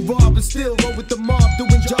lost. We rob and still roll with the mob.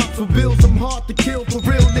 Doing jobs for bills. I'm hard to kill. For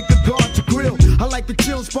real, nigga, guard your grill. I like the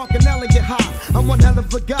chill, sparking elegant high. I'm one hell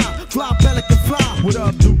of a guy. Fly, pelican, fly. What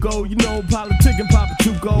up, Duco? You know, politicking, Papa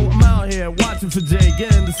Chuco. I'm out here watching for Jay.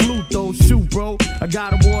 Getting the salute, though. Shoot, bro. I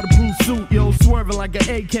got a waterproof suit, yo. Swerving like an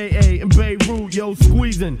AKA in Beirut, yo.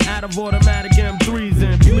 Squeezing out of automatic M3s.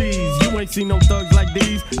 And please, you You ain't seen no thugs like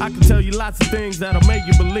these. I can tell you lots of things that'll make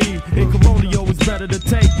you believe. In Coronio, it's better to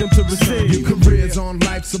take than to receive. Your career's on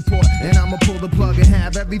life support, and I'ma pull the plug and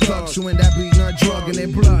have every thug chewing that beat nut drug in their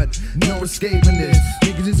blood. No escaping this.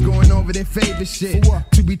 Niggas just going over their favorite shit.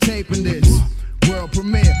 To be taping this. World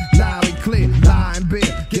premiere, loud and clear, lie and beer.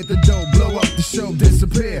 Get the dough, blow up the show,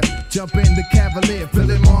 disappear. Jump in the Cavalier,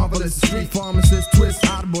 feeling marvelous. Street pharmacist, twist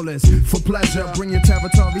audiblest. For pleasure, bring your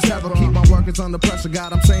territories ever. Keep my workers under pressure,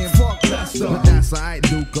 God, I'm saying fuck that stuff. But that's alright,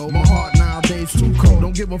 Duco. My heart nowadays too cold.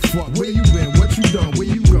 Don't give a fuck where you been, what you done, where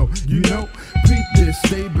you go. You know, peep this,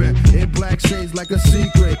 stay back. In black shades like a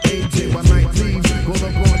secret. AJ by night thieves, go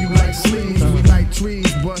up on you like sleeves. We like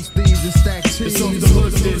trees, bust thieves and stack cheese. It's off the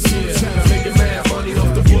hook this year. Making mad money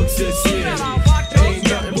off the books this year. Ain't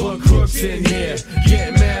nothing but crooks in here.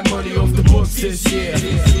 Getting mad money off the books this year.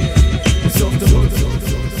 It's off the hook.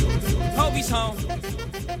 Hobie's home.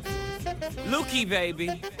 Lukey,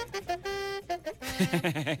 baby.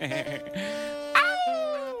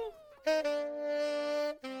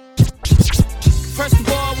 First of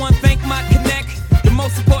all, I want to thank my connect. The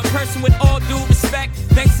most important person with all due respect.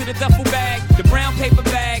 Thanks to the duffel bag, the brown paper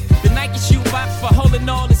bag, the Nike shoe box for holding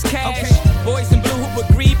all this cash. Boys in blue who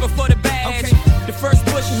agreed before the badge. The first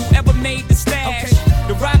Busher who ever made the stash.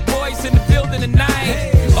 The rock boys in the building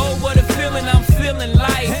tonight. Oh, what a feeling, I'm feeling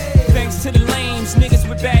life. Thanks to the lames, niggas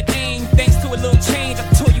with bad aim. Thanks to a little change, I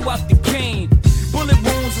tore you out the game. Bullet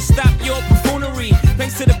wounds will stop your buffoonery.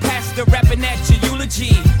 Thanks to the pastor rapping at your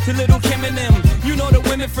eulogy. To little Kim and them, you know the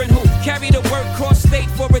women friend who carry the work cross state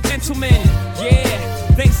for a gentleman. Yeah,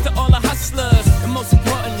 thanks to all the hustlers, and most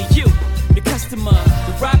importantly you, the customer.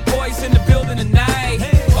 The rock boys in the building tonight.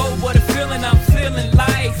 Oh, what a feeling, I'm feeling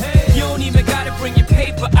life. You don't even gotta bring your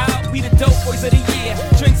paper out. We the dope boys of the year,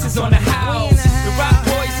 drinks is on the house. The rock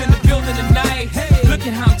boys in the building tonight. Look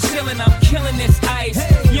at how I'm chilling, I'm killing this ice.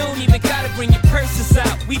 You don't even gotta bring your purses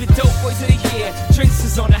out. We the dope boys of the year, drinks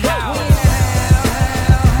is on the house.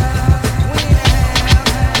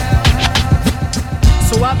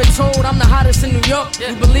 So I've been told I'm the hottest in New York.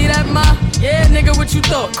 You believe that, ma? Yeah, nigga, what you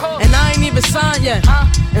thought? And I ain't even signed yet.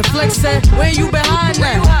 And Flex said, where you behind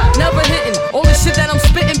now? Never hitting. All the shit that I'm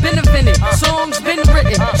spitting been invented. Songs been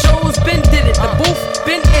written. Shows been did it. The booth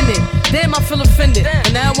been in it. Damn, I feel offended.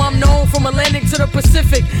 And now I'm known from Atlantic to the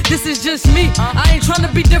Pacific. This is just me. I ain't trying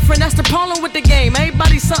to be different. That's the problem with the game.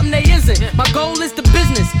 Everybody's something they isn't. My goal is the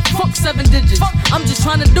business. Fuck 7 digits. I'm just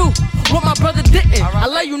trying to do what my brother didn't. I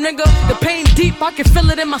love you, nigga. The pain deep. I can feel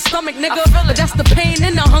it in my stomach, nigga. But that's the pain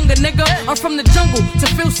and the hunger, nigga. I'm from the jungle. To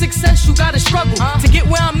feel success, you gotta struggle. To get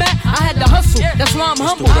where I'm at, I had to hustle. That's why I'm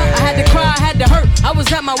humble. I had to cry, I had to hurt. I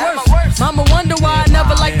was at my worst. Mama wonder why I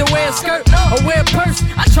never liked to wear a skirt or wear a purse.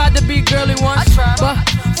 I tried to be girly once, but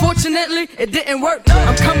fortunately, it didn't work.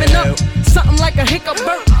 I'm coming up. Something like a hiccup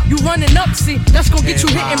burp. You running up, see, that's gonna get you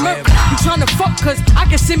hitting murk. You tryna fuck, cause I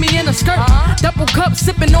can see me in a skirt. Double cup,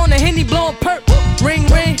 sipping on a Henny, blowing perp. Ring,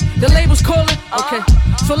 ring, the label's calling. Okay,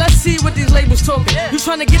 so let's see what these labels talking. You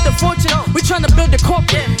tryna get the fortune, we tryna build the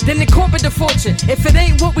corporate. Then the corporate the fortune. If it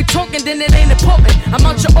ain't what we talking, then it ain't important. I'm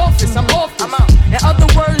out your office, I'm off. In other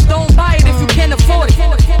words, don't buy it if you can't afford it.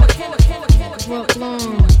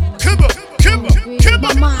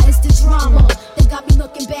 My mind is the drama that got me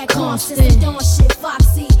looking back on since the dawn shit.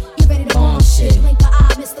 Foxy, you ready to bomb shit? Blink the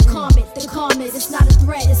eye, Mr. Comet. The comment, it's not a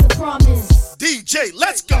threat, it's a promise. DJ,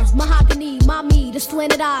 let's go. Mahogany, mommy, the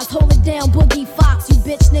slanted eyes, hold it down, Boogie Fox. You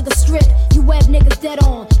bitch niggas strip, you web niggas dead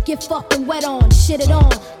on. Get fucking wet on, shit it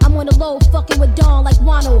on. I'm on the low, fucking with Dawn like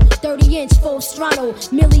Wano. 30-inch, full straddle,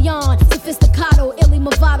 million, sophisticato, illy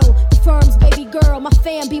movado. The firm's baby girl, my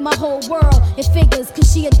fam be my whole world. It figures,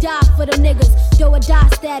 cause she a die for them niggas. Do or die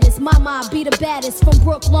status, mama be the baddest. From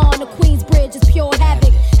Brooklyn to Queensbridge, it's pure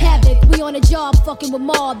havoc. Havoc, we on a job fucking with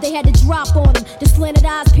mob. They had to drop on him. The slanted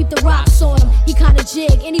eyes peep the rocks on him. He kinda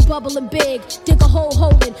jig, and he bubbling big. Dig a hole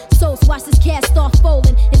holding, so watch this cat start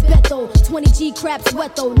folding. It's Beto, 20G craps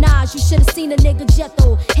wet though. Nas, you should've seen a nigga jet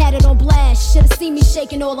though. Had it on blast, should've seen me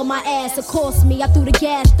shaking all of my ass. Of course me, I threw the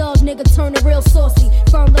gas, thug nigga turning real saucy.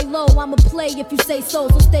 Firm lay low, I'ma play if you say so.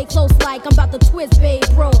 So stay close like I'm about to twist, babe,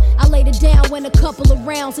 bro. I laid it down, went a couple of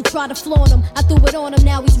rounds to try to flaunt him. I threw it on him,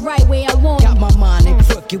 now he's right where I want him. Got my mind in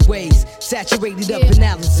crooked ways, saturated up in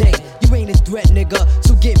Alizé. You ain't a threat, nigga,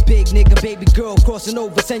 so get big, nigga. Baby girl crossing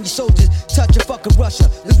over, send your soldiers, touch a fucking Russia.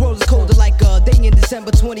 This world is colder like a day in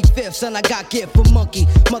December 25th. Son, I got gift for monkey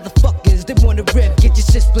motherfuckers. They wanna rip, get your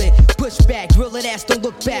shit split. Push back, drill that ass, don't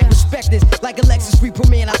look back. Respect this, like a Lexus Reaper,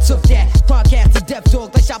 man, I took that. Podcast to Death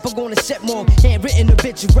Dog, like shop, I'm gonna set more. Handwritten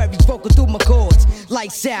obituary, vocal through my chords.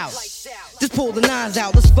 Lights out. Just pull the nines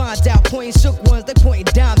out, let's find out. Pointing shook ones, they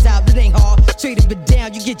pointing dimes out. It ain't hard, straight up and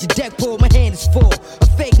down, you get your deck pulled, my hand is full. A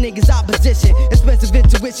fake nigga's opposition, expensive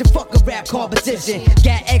intuition, fuck a rap competition.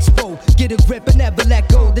 Got expo, get a grip and never let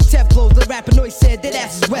go. The tech flows, the rapanoid said that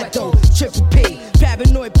ass is wet though. Triple P,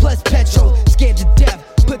 paranoid plus petrol, scared to death.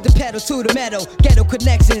 Put the pedal to the metal, ghetto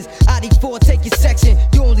connections. ID4, take your section.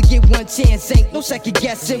 You only get one chance, ain't no second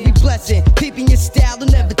guessing. We blessing, peeping your style and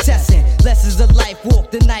never testing. Lessons of life, walk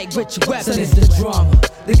the night with your weapons. It's the drama,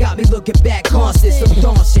 they got me looking back constant. Some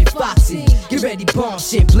dawn shit, Foxy, get ready, bomb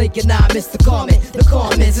shit. Blink and I miss the comment. The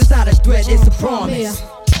comments, it's not a threat, it's a promise.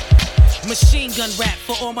 Machine gun rap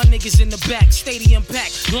for all my niggas in the back. Stadium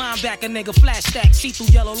pack, linebacker nigga, flash stack, see through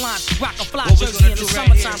yellow lines, rock a fly jersey in the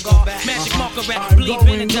summertime, guard. Magic marker rap, bleed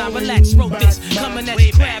Benadine, relax, wrote this. Coming at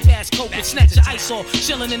you, crab ass, coping, snatch your ice off,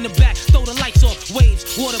 chilling in the back, throw the lights off, waves,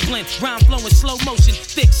 water blend, rhyme flowing, slow motion,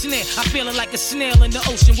 thick snare. I feel it like a snail in the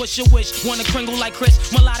ocean. What's your wish? Wanna kringle like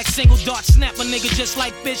Chris? Melodic single dart, snap a nigga just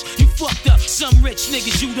like fish. You fucked up, some rich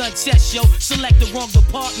niggas you done test, yo. Select the wrong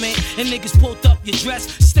department, and niggas pulled up your dress,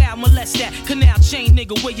 style molest that. Canal chain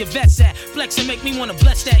nigga, where your vets at? Flex and make me wanna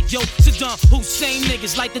bless that, yo. Saddam Hussein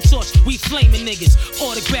niggas, light the torch, we flaming niggas.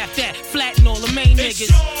 Autograph that, flatten all the main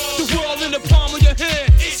niggas. The world in the palm of your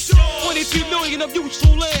hand. 22 million of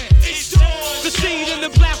useful land. The seed in the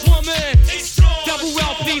black woman. Double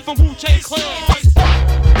LP from Wu-Tang Clan.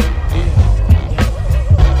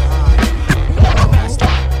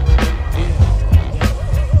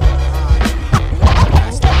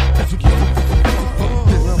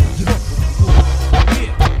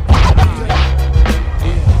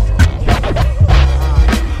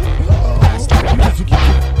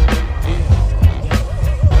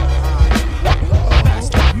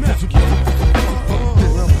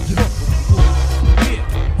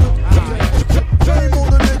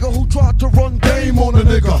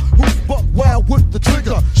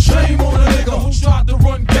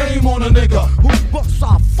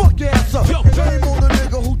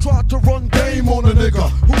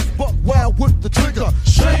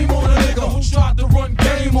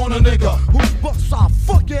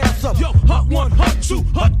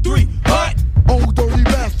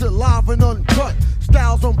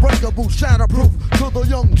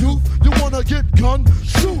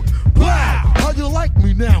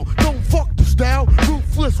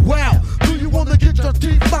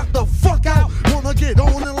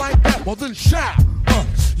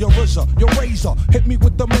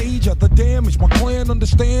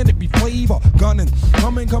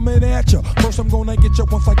 Coming at ya. First I'm gonna get ya.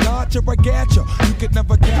 Once I got ya, I got ya. You could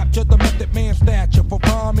never capture the method man stature. For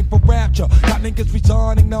rhyming, for rapture. Got niggas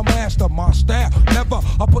resigning, now master my style. Never,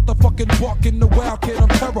 I put the fucking buck in the wild kid of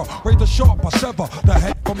terror. Razor sharp, I sever the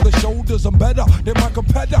head from the shoulders. I'm better than my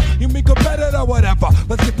competitor. You mean competitor, whatever.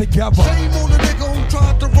 Let's get together. Shame on the nigga who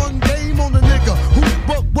tried to run game on the nigga who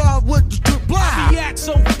buck wild with the trip blind. The act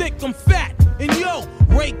so thick, I'm fat. And yo,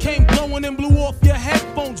 Ray came blowing and blew off your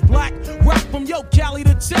headphones black. Rock from yo, Cali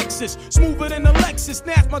to Texas. Smoother than a Lexus,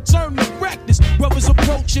 now's my turn to wreck this. Brothers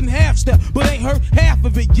approaching half step, but ain't heard half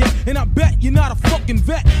of it yet. And I bet you're not a fucking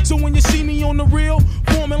vet. So when you see me on the real,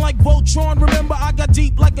 forming like Voltron, remember I got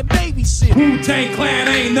deep like a Navy SEAL. Wu-Tang Clan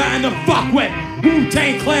ain't nothing to fuck with.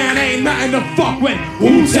 Wu-Tang Clan ain't nothing to fuck with.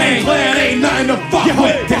 Wu-Tang Clan ain't nothing to fuck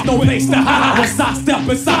with. There's no place to hide once I step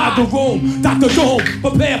inside the room. Dr. Doom,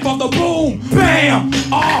 prepare for the boom. Bam!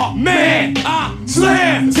 Oh man, I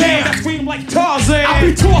slam. Damn, I scream like Tarzan. I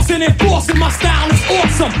be tossing and forcing, my style is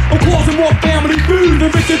awesome. I'm causing more family food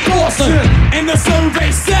than Richard Dawson. And the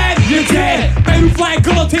survey said you're dead. Baby flying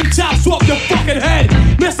guillotine chops off your fucking head.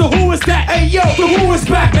 Mister, who is that? Hey yo, the who is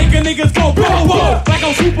back? Making niggas go whoa whoa like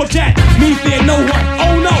on Superjet. Me fear no one.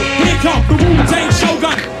 Oh no, here come the Wu-Tang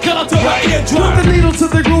Shogun. Killer to her eardrum. Put the needle to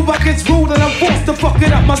the groove, I get rude and I'm forced to fuck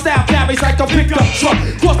it up. My style carries like a pickup truck.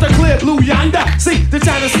 Cross the clear blue yonder. See, they're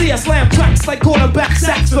trying to see I slam tracks like quarterback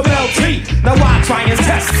sacks from LT. Now I try and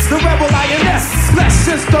test the rebel INS. Less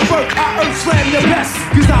since the birth, I earth slam your best.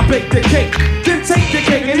 Cause I bake the cake, then take the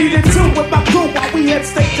cake and eat it too with my crew while we head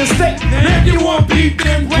state to state. Now if you want beef,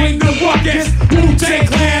 then bring the ruckus. Wu-Tang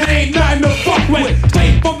Clan ain't nothing to fuck with.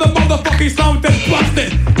 Straight from the motherfucking slum that's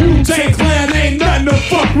busted. Wu-Tang Clan ain't nothing to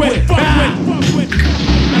fuck with. Fuck with.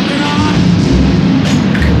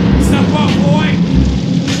 Step up, boy.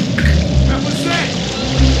 Represent.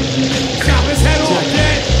 Chop his head off,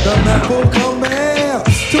 kid. The map will come out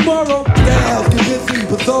tomorrow. Styles get busy,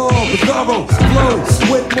 bizarro, flow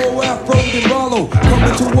with more afro than Rollo.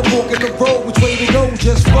 Coming to a fork in the road, which way to go?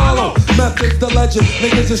 Just follow. Methods the legend,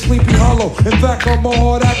 niggas is sleepy hollow. In fact, I'm a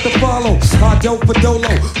hard act to follow. I dope for Dolo,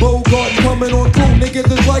 Bogart coming on through.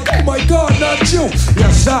 Niggas is like, oh my God, not you.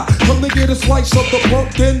 Yes, I come to get a slice of the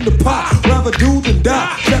pumpkin, the pot. Rather do than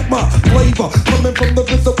die. Check my flavor, coming from the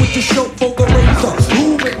visible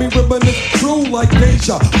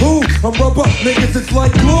amnesia. Who? I'm rubber, niggas, it's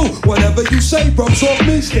like glue. Whatever you say rubs off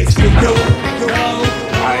me, sticks with you.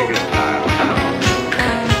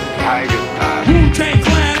 Wu-Tang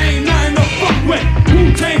Clan ain't nothing to fuck with.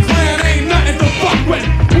 Wu-Tang Clan ain't nothing to fuck with.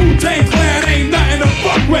 Wu-Tang Clan ain't nothing to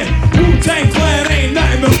fuck with. Wu-Tang Clan ain't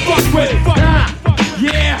nothing to fuck with.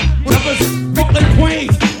 Yeah, brothers, Brooklyn,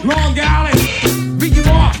 Queens, Long Island, beat you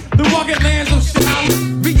off the rugged lands of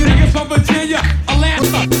South. Beat you niggas from Virginia,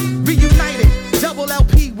 Atlanta. Reunited, double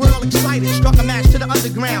LP, world excited. Struck a match to the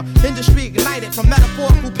underground, industry ignited. From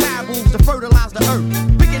metaphorical parables to fertilize the earth.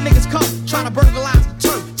 Wicked niggas come, trying to burglarize the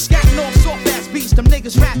turf. Scatting off soft ass beats, them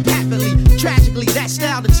niggas rap happily. Tragically, that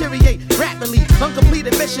style deteriorate rapidly.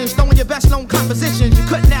 Uncompleted missions, throwing your best known compositions. You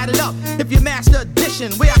couldn't add it up if you master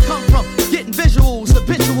addition. Where I come from, getting visuals,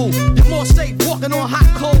 habitual. You're more safe walking on hot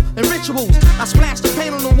coal and rituals. I splashed the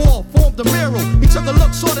paint on the wall, formed a mural. He took a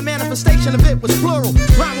look, saw the manifestation of it was plural.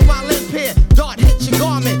 Rhyming while impaired, dart hits your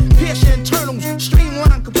garment. Pierce your internals,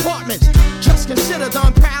 streamline compartments. Just consider the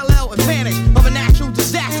unparalleled advantage of a natural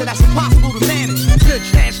disaster that's impossible to manage. Good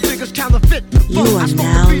ass niggas counterfeit. You are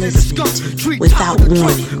now listening to Without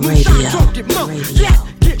Warning Radio.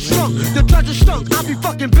 Get shrunk, the judge is stunk. I be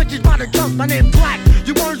fucking bitches by the junk. My name Black.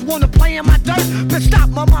 You words wanna play in my dirt? Bitch, stop,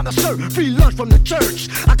 my mama serve free lunch from the church.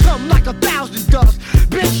 I come like 1,000 dust.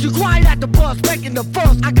 Bitch, you quiet at the bus, making the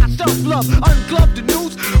fuss. I got self-love, ungloved the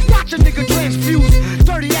news. Watch a nigga transfuse.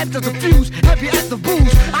 30 after the fuse, heavy as the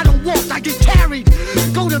booze. I don't walk, I get carried.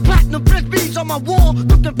 Golden platinum bitch beads on my wall,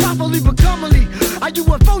 looking properly but commonly. I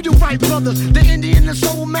UFO you right, brothers. The Indian and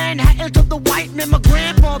soul man had entered the white man, my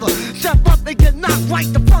grandfather. Step up and get knocked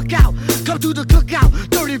right the fuck out. Come to the cookout,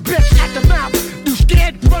 dirty bitch at the mouth. You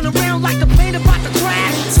scared? Run around like the plane about to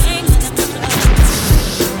crash.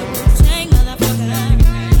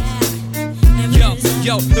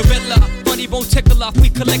 Yo, the Riddler, money won't tickle off, we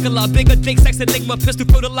Caligula. Bigger dick, sex enigma, pistol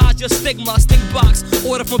fertilize your stigma. Sting box,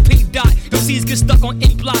 order from Pete Dot. MCs get stuck on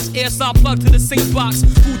ink blocks, airsoft plug to the sink box.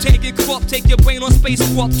 Wu-Tang get crop, take your brain on space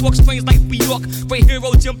warp. Talk strange like New York, great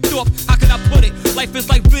hero Jim Thorpe. How can I put it? Life is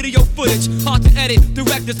like video footage, hard to edit.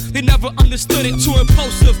 Directors, they never understood it. Too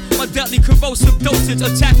impulsive, my deadly corrosive dosage.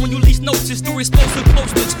 Attack when you least notice, through explosive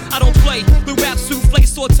postage. I don't play, the rap souffle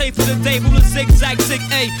saute for the day. Ruler zigzag, zig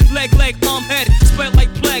A, leg, arm, head, spread like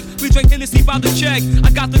plague. We drink Hennessy by the check. I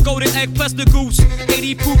got the golden egg plus the goose.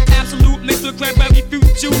 80 proof absolute mixed with cranberry fruit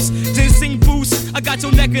juice. Ginseng boost. I got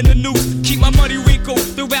your neck in the noose. Keep my money wrinkle.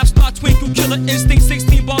 The rap star twinkle. Killer instinct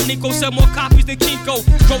 16 bar Nico. Sell more copies than Kinko.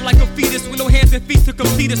 Grow like a fetus with no hands and feet to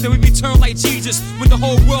complete us. Then we return like Jesus when the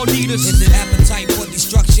whole world need us. Is it appetite for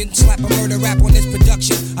destruction? Slap a murder rap on this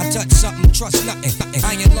production. I touch something, trust nothing.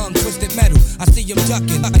 Iron lung, twisted metal. I see him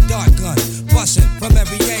ducking. A dart gun, busting from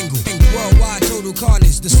every angle. Worldwide total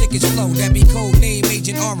carnage, the sickest flow. That be code name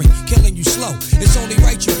Agent Orange, killing you slow. It's only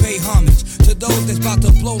right you pay homage to those that's about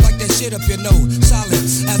to blow like that shit up your nose. Solid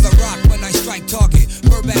as a rock when I strike target.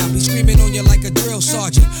 Herbal be screaming on you like a drill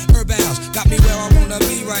sergeant. Herbals got me where I wanna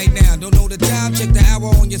be right now. Don't know the time, check the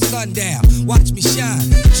hour on your sundial. Watch me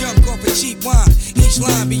shine, jump off a cheap wine. Each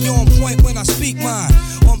line be on point when I speak mine.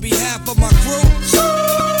 On behalf of my crew.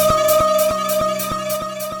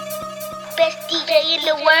 Best DJ in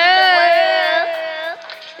the world.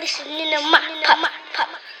 Listening to my pop.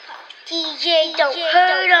 DJ don't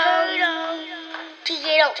hurt 'em.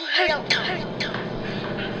 DJ don't hurt 'em.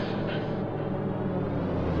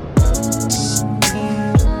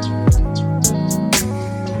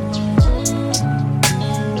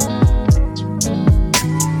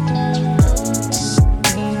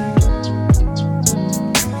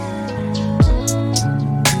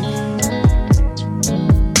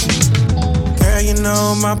 You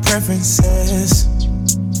know my preferences.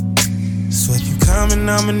 So if you coming,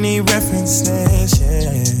 I'ma need references,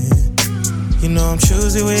 yeah. You know I'm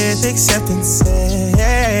choosy with acceptances.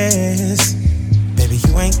 Baby,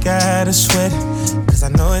 you ain't gotta sweat, cause I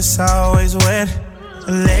know it's always wet.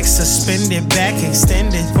 Legs suspended, back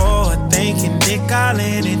extended, forward thinking, dick all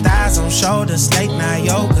in it, thighs on shoulders, late night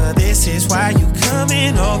yoga. This is why you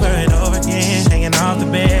coming over and over again, hanging off the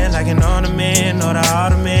bed like an ornament or the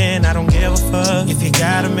ottoman. I don't give a fuck if you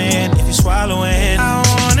got a man, if you're swallowing. I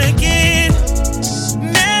wanna get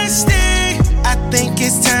nasty. I think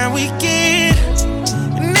it's time we get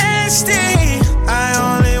nasty. I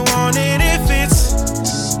only want it if it's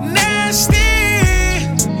nasty.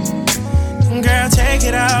 Girl, take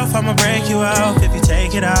it off, I'ma break you off. If you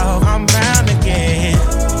take it off, I'm bound to get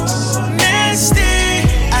nasty.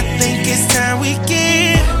 I think it's time we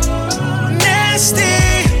get nasty.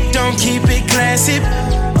 Don't keep it classy,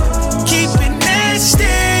 keep it nasty.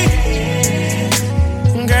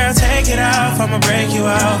 Girl, take it off, I'ma break you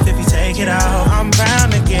off. If you take it out, I'm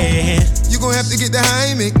bound to get. You gon' have to get the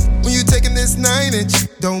Heimlich when you taking this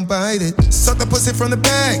 9-inch. Don't bite it. Suck the pussy from the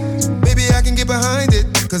back. Maybe I can get behind it,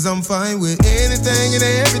 cause I'm fine with anything and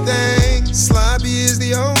everything. Sloppy is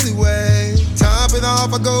the only way. Top it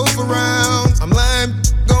off, I go for rounds. I'm lying,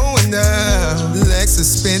 going down. Legs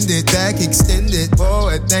suspended, back extended.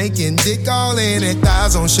 Forward thinking, dick all in it.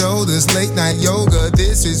 Thighs on shoulders, late night yoga.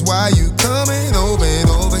 This is why you coming over and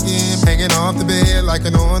over again. Hanging off the bed like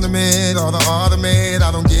an ornament or the automated.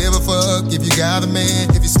 I don't give a fuck if you got a man.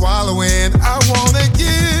 If you're swallowing, I wanna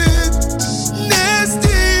get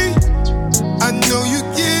nasty. I know you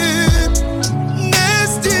get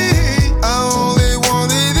nasty. I only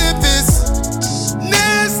want it if it's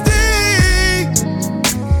nasty.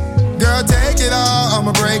 Girl, take it all.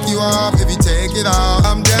 I'ma break you off if you take it all.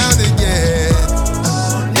 I'm down to get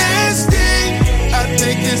nasty. I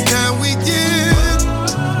think it's time we get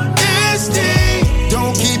nasty.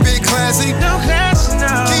 Don't keep it classy. No class,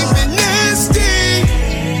 no. Keep it nasty.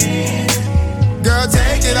 Girl,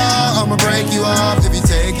 take it all. I'ma break you off if you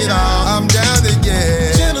take it all. I'm down to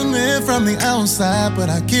get. Gentleman from the outside, but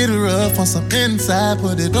I get it rough on some inside.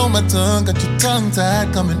 Put it on my tongue, got your tongue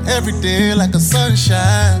tied. Coming every day like a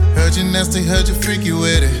sunshine. Heard you nasty, heard you freaky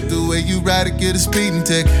with it. The way you ride it, get a speeding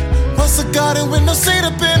ticket. What's a garden with no seat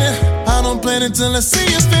up in it? I don't plan it till I see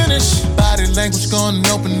you finish. Body language gonna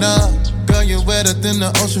open up. Girl, you're wetter than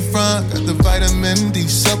the ocean front. Got the vitamin D,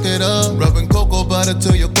 soak it up. Rubbing cocoa butter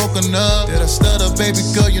till you're coconut. Did I stutter, baby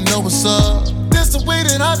girl, you know what's up. This the way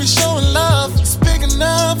that I be showing love. It's big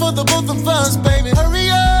enough for the both of us, baby. Hurry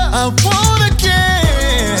up, I wanna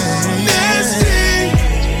get nasty.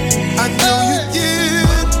 I know you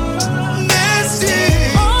get nasty.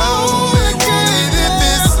 I only want it if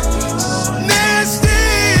it's nasty.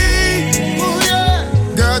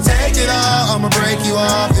 Girl, take it all. I'ma break you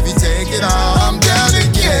off if you take it all. I'm down to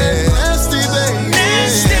get nasty, baby.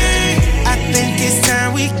 Nasty. I think it's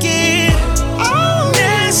time we get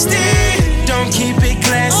nasty. Don't keep it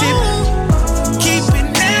classy. Keep it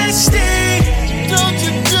nasty. Don't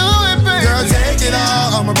you do it, baby. Girl, take it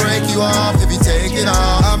all. I'ma break you off if you take it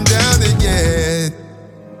all. I'm down to get.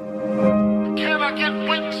 Can I get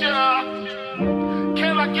with ya?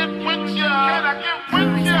 Can I get with ya? Can I get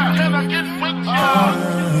with ya? Can I get with ya?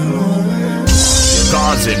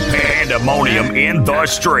 Causing pandemonium in the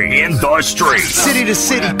street. City to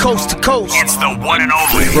city, coast to coast. It's the one and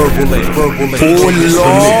only Verbal. Oh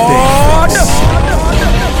Lord.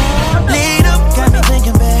 Lead up, got me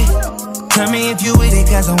thinking, babe. Tell me if you with it,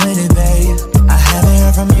 cause I'm with it, babe. I haven't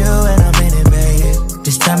heard from you and I'm in it, babe.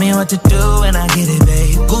 Just tell me what to do and I get it,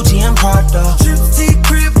 babe. Gucci and Prada. Trip to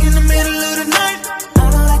crib in the middle of the night. I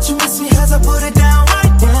know that you miss me cause I put it down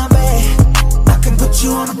right down, babe. I can put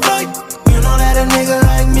you on a flight. You know that a nigga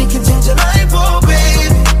like me can change your life, oh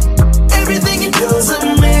baby. Everything you do is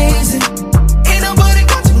amazing. Ain't nobody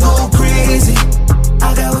got to go crazy.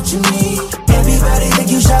 I got what you need. Everybody think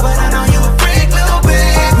you shy, but I know you a freak, little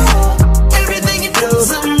baby. Everything you do is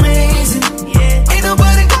amazing. Ain't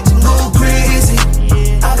nobody got to go crazy.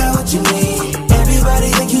 I got what you need. Everybody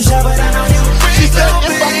think you shy, but I know you a freak, little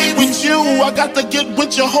baby. If I get with you, I got to get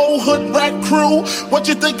with your whole hood rat crew. What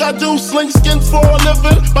you think I do? Sling skins for a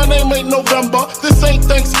living? My name ain't November, this ain't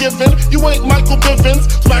Thanksgiving. You ain't Michael Bivins.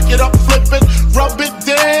 Smack it up, flip it, rub it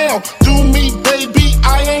down. Do me, baby,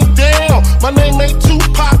 I ain't down. My name ain't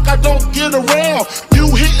Tupac, I don't get around. You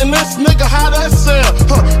hitting this nigga, how that sound?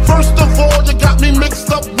 First of all, you got me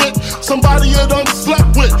mixed up with somebody you done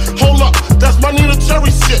slept with. Hold up, that's my Nina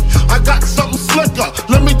Cherry shit. I got something slicker,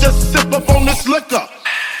 let me just sip up on this liquor.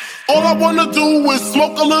 All I wanna do is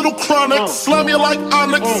smoke a little chronic, slam you like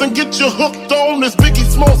Onyx, and get you hooked on this Biggie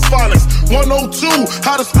Smalls phonics. 102,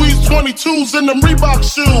 how to squeeze 22s in them Reebok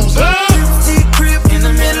shoes. Crib in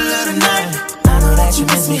the middle of the night. I know that you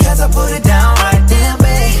miss me cause I put it down right there,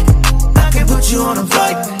 babe. I can put you on a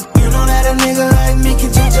flight. You know that a nigga like me can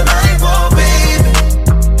change your life, oh baby.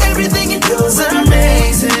 Everything you do is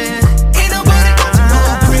amazing. Ain't nobody got to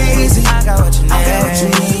go crazy. I got what you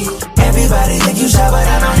need. Everybody think you shy, but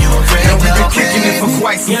I know you a freak. And we been kicking it for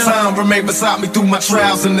quite some time. Remain beside me through my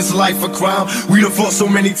trials in this life of crime. We done fought so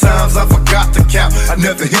many times, I forgot to count. I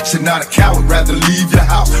never hit you, not a coward, rather leave your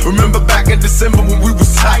house. Remember back in December when we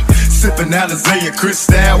was tight, sipping Alizé and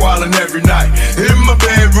Cristal, wildin' every night. In my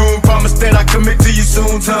bedroom, promise that I commit to you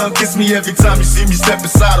soon. Time kiss me every time you see me step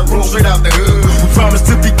inside a room, straight out the hood. We promise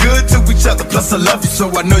to be good to each other, plus Plus I love you, so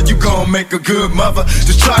I know you gon' make a good mother.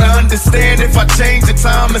 Just try to understand if I change the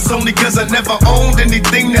time, it's only cause I never owned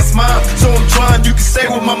anything that's mine. So I'm trying, you can stay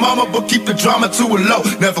with my mama, but keep the drama to a low.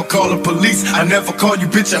 Never call the police, I never call you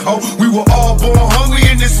bitch a hoe. We were all born hungry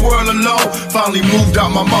in this world alone. Finally moved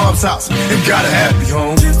out my mom's house and got a happy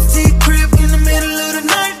home. Gypsy crib in the middle of the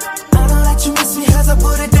night. I don't let you miss me cause I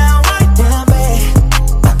put it down right down,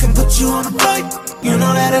 babe. I can put you on a flight. You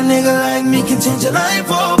know that a nigga like me can change your life,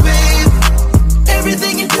 oh babe.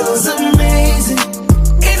 Everything you do is amazing.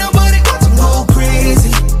 Ain't nobody got to go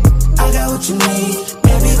crazy. I got what you need.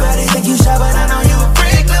 Everybody think you shy, but I know you a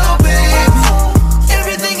freak, little baby.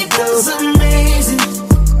 Everything you do is amazing.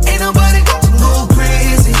 Ain't nobody got to go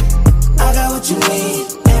crazy. I got what you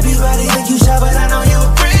need. Everybody think you shy, but I know you a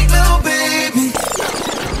freak, little baby.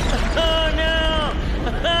 Oh no!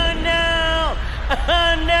 Oh no!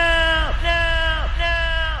 Oh no!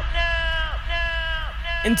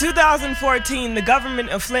 In 2014, the government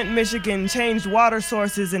of Flint, Michigan changed water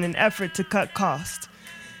sources in an effort to cut costs.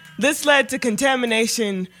 This led to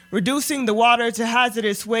contamination, reducing the water to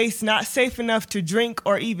hazardous waste not safe enough to drink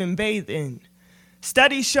or even bathe in.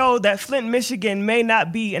 Studies show that Flint, Michigan may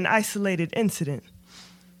not be an isolated incident.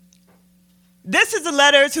 This is a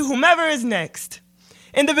letter to whomever is next.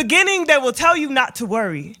 In the beginning, they will tell you not to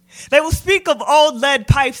worry. They will speak of old lead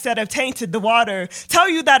pipes that have tainted the water, tell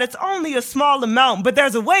you that it's only a small amount, but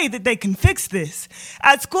there's a way that they can fix this.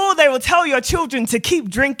 At school, they will tell your children to keep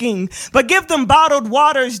drinking, but give them bottled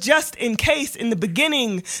waters just in case. In the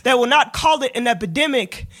beginning, they will not call it an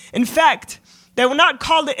epidemic. In fact, they will not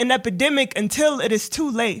call it an epidemic until it is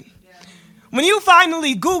too late. When you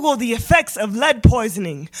finally Google the effects of lead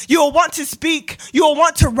poisoning, you will want to speak, you will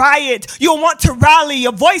want to riot, you will want to rally.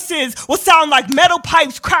 Your voices will sound like metal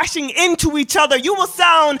pipes crashing into each other. You will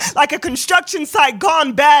sound like a construction site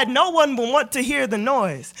gone bad. No one will want to hear the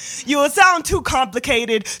noise. You will sound too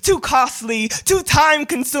complicated, too costly, too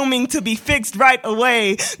time-consuming to be fixed right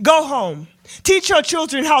away. Go home. Teach your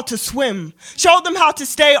children how to swim. Show them how to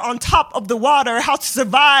stay on top of the water, how to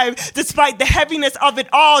survive despite the heaviness of it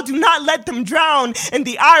all. Do not let them drown in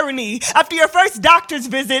the irony. After your first doctor's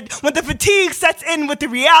visit, when the fatigue sets in with the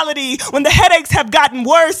reality, when the headaches have gotten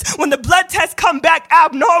worse, when the blood tests come back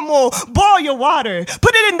abnormal, boil your water.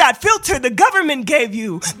 Put it in that filter the government gave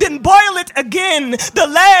you. Then boil it again. The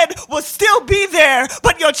lead will still be there,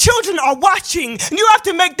 but your children are watching. And you have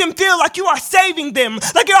to make them feel like you are saving them,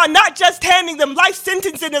 like you are not just handing them life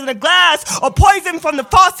sentences in a glass or poison from the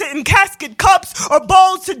faucet in casket cups or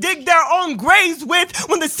bowls to dig their own graves with.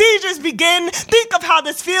 When the seizures begin, think of how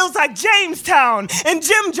this feels like Jamestown and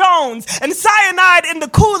Jim Jones and cyanide in the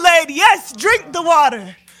Kool-Aid. Yes, drink the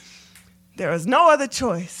water. There is no other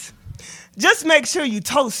choice. Just make sure you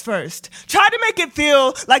toast first. Try to make it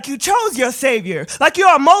feel like you chose your savior, like you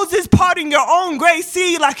are Moses parting your own gray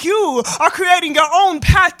sea, like you are creating your own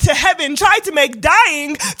path to heaven. Try to make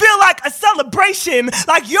dying feel like a celebration,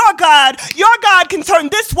 like your God can turn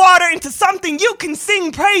this water into something you can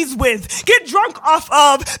sing praise with, get drunk off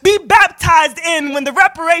of, be baptized in. When the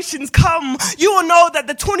reparations come, you will know that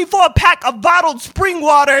the 24-pack of bottled spring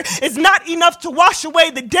water is not enough to wash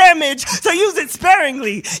away the damage, so use it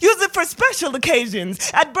sparingly. Use it for special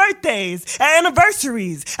occasions, at birthdays, at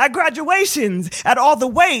anniversaries, at graduations, at all the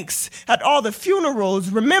wakes, at all the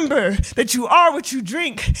funerals. Remember that you are what you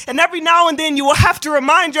drink, and every now and then you will have to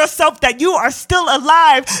remind yourself that you are still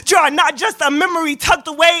alive, that you are not just a memory tucked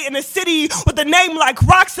away in a city with a name like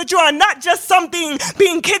rocks, that you are not just something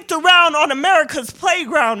being kicked around on America's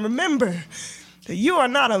playground. Remember that you are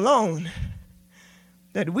not alone,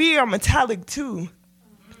 that we are metallic too,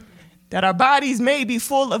 that our bodies may be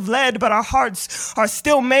full of lead, but our hearts are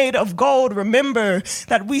still made of gold. Remember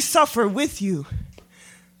that we suffer with you,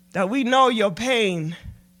 that we know your pain,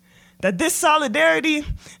 that this solidarity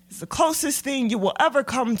is the closest thing you will ever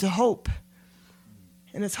come to hope.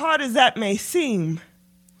 And as hard as that may seem,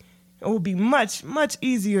 it will be much, much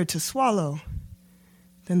easier to swallow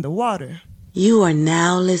than the water. You are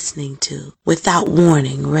now listening to Without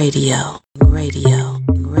Warning Radio. Radio.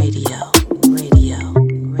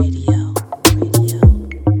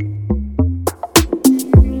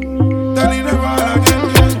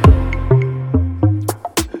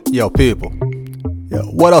 Yo, people. Yo,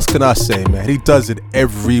 what else can I say, man? He does it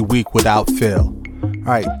every week without fail.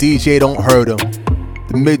 Alright, DJ Don't Hurt Him.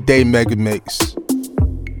 The Midday Mega Mix.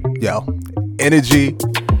 Yo, energy,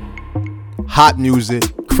 hot music,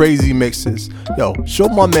 crazy mixes. Yo, show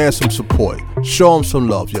my man some support. Show him some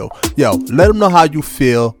love, yo. Yo, let him know how you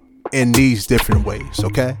feel in these different ways,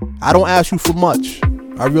 okay? I don't ask you for much.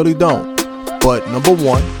 I really don't. But number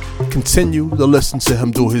one, continue to listen to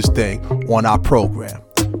him do his thing on our program.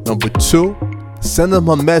 Number two, send them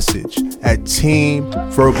a message at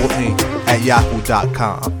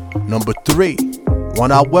teamverbalinc@yahoo.com. Number 3,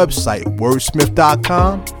 on our website,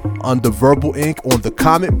 wordsmith.com, under Verbal Ink on the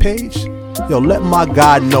comment page. Yo, let my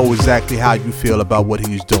guy know exactly how you feel about what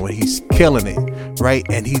he's doing. He's killing it, right?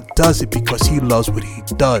 And he does it because he loves what he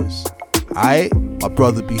does. Alright? My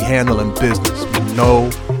brother be handling business with no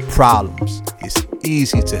problems. It's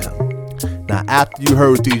easy to him. Now, after you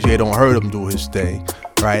heard DJ Don't Hurt Him do his thing,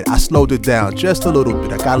 right, I slowed it down just a little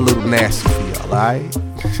bit. I got a little nasty for y'all, alright?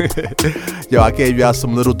 Yo, I gave y'all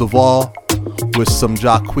some Little Duval with some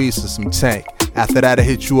Jacquees and some Tank. After that, I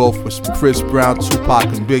hit you off with some Chris Brown, Tupac,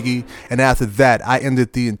 and Biggie. And after that, I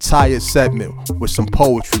ended the entire segment with some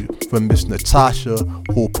poetry from Miss Natasha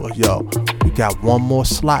Hooper. Yo, we got one more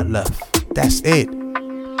slot left. That's it.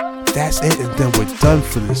 That's it, and then we're done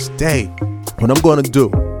for this day. What I'm gonna do,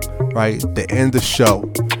 right, the end of the show,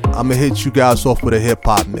 I'm gonna hit you guys off with a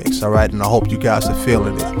hip-hop mix, alright? And I hope you guys are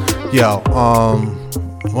feeling it. Yo,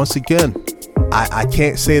 once again, I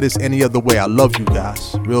can't say this any other way. I love you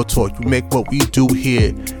guys. Real talk. You make what we do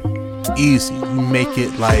here easy. You make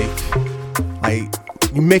it like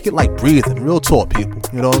breathing. Real talk, people.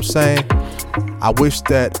 You know what I'm saying? I wish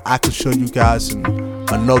that I could show you guys in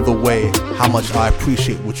another way how much I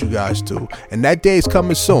appreciate what you guys do. And that day is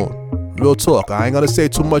coming soon. Real talk. I ain't gonna say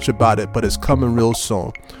too much about it, but it's coming real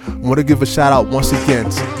soon. I want to give a shout out once again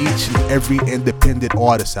to each and every independent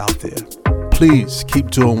artist out there. Please keep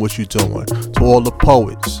doing what you're doing. To all the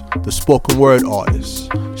poets, the spoken word artists.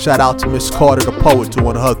 Shout out to Miss Carter, the poet,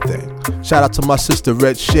 doing her thing. Shout out to my sister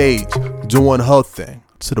Red Shades, doing her thing.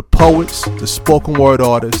 To the poets, the spoken word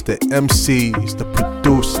artists, the MCs, the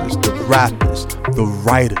producers, the rappers, the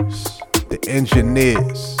writers, the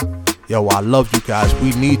engineers. Yo, I love you guys.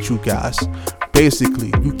 We need you guys.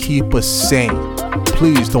 Basically, you keep us sane.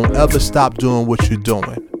 Please don't ever stop doing what you're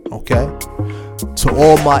doing, okay? To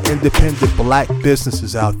all my independent black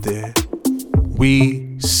businesses out there,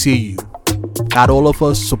 we see you. Not all of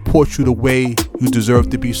us support you the way you deserve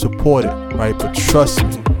to be supported, right? But trust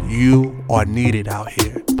me, you are needed out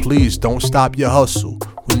here. Please don't stop your hustle.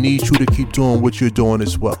 We need you to keep doing what you're doing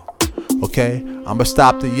as well, okay? I'ma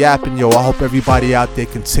stop the yapping, yo. I hope everybody out there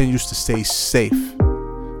continues to stay safe,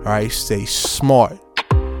 all right? Stay smart,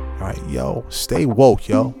 all right, yo. Stay woke,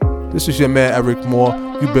 yo. This is your man Eryk Moore.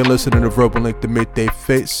 You've been listening to Verbal Ink, the Midday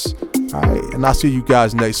Fixx. Alright, and I'll see you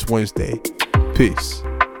guys next Wednesday. Peace.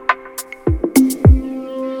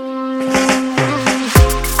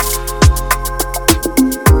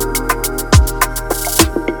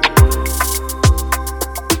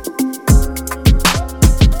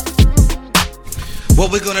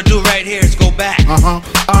 What we're gonna do right here is go back.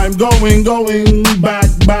 I'm going back.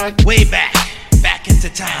 Way back into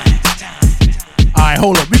time. Alright,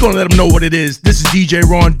 hold up. We're gonna let them know what it is. This is DJ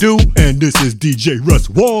Ron Do. And this is DJ Russ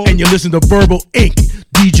One. And you're listening to Verbal Ink.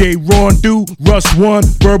 DJ Ron Do, Russ One,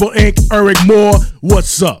 Verbal Ink, Eryk Moore.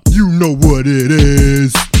 What's up? You know what it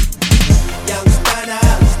is. Young stunner,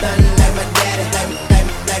 stunning like my daddy, like my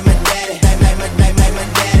daddy, like my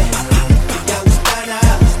daddy. Young stunner,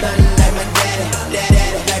 stunning like my daddy,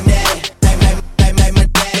 like my daddy.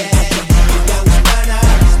 Young stunner,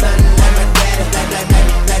 stunning like my daddy,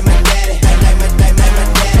 like my daddy.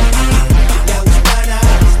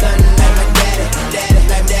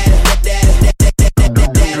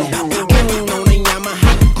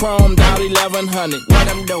 Chromed out 1100. What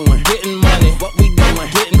I'm doing, getting money. What we doing,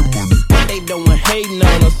 getting money. What they doing, hating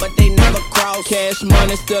on us, but they never cross. Cash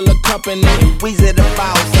money still a company. We's at the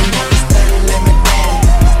boss. Stunning like my daddy.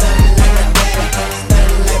 Stunning like my daddy.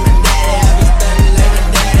 Stunning like my daddy. I be stunning like my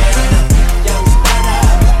daddy. Young stunner,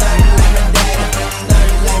 stunning like my daddy.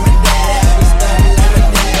 Stunning like my daddy. I be stunning like my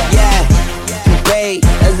daddy. Yeah, babe,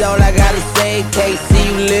 that's all I gotta say. Can't see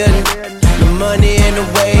you living. The money in the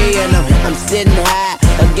way, and I'm sitting high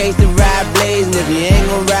against the ride blaze. And if you ain't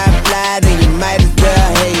gon' ride fly, then you might as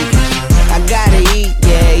well hate. I gotta eat,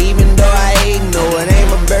 yeah, even though I ain't. No, it ain't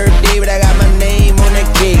my birthday, but I got my name on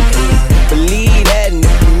that cake. Believe that, and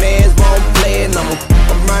if the mans won't play it, I'm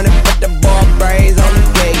running, put the ball brains on the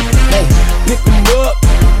gate. Hey, pick 'em up,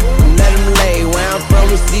 and let 'em lay. Where I'm from,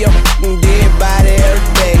 we see a fucking dead body every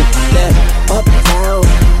day. Yeah, uptown,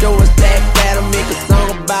 throw a stack at 'em, make a song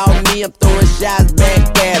about me. I'm throwing shots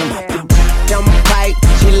back at 'em. Down my pipe,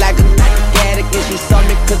 she like a addict, and she saw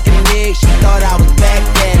me cooking eggs, she thought I was back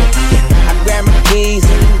at it. I grabbed my keys, I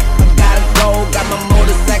gotta go, got my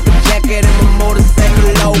motorcycle jacket and my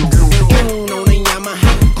motorcycle low. On the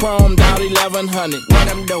Yamaha, chromed out 1100. What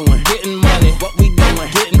I'm doing, getting money. What we doing,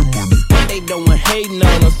 getting money. What they doing, hating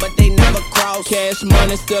on us, but they never cross. Cash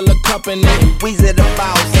money still a company. We's at the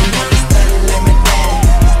boss. Stunning like my daddy,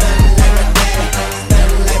 stunning like my daddy.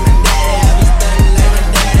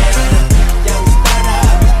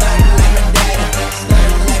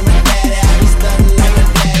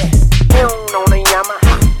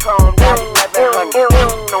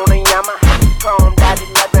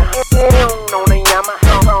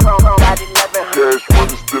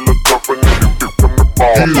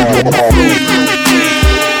 know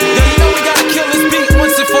we gotta kill this beat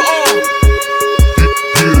once and for all.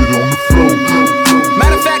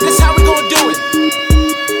 Matter of fact, this how we gonna do it.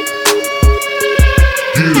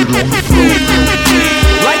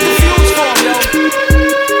 Light the fuse for 'em, yo.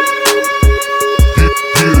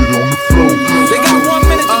 They got 1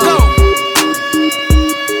 minute to go.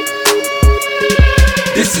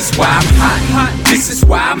 This is why I'm hot. This is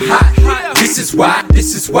why I'm hot. This is why.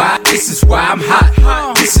 This is why. This is why I'm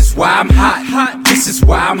hot. This is why I'm hot. This is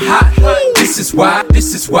why I'm hot. This is why.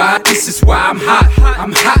 This is why. This is why I'm hot.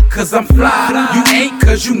 I'm hot 'cause I'm fly. You ain't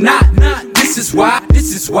 'cause you not. This is why.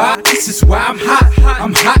 This is why. This is why I'm hot.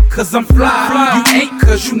 I'm hot 'cause I'm fly. You ain't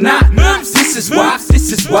 'cause you not. This is why.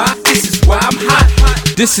 This is why. This is why I'm hot.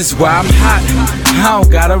 This is why I'm hot. I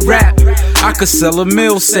don't gotta rap. I could sell a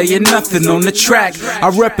mill saying nothing on the track. I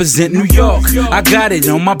represent New York. I got it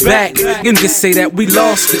on my back. And just say that we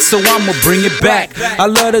lost it, so I'ma bring it back. I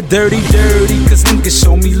love the dirty, 'cause niggas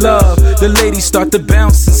show me love. The ladies start to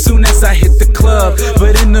bounce as soon as I hit the club.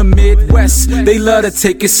 But in the Midwest, they love to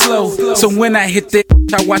take it slow. So when I hit the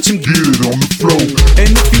I watch them get it on the floor. And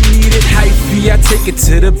if you need it hypey, I take it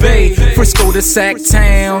to the Bay. Frisco to Sac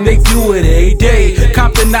Town, they do it every day.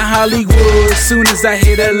 Compton to Hollywood, soon as I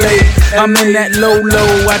hit LA. I'm in that low,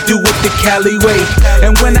 I do it the Cali way.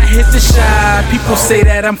 And when I hit the Shy, people say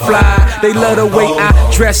that I'm fly. They love the way I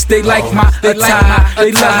dress, they like my attire.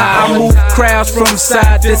 They love how I move crowds from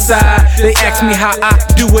side to side. They ask me how I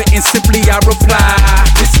do it, and simply I reply.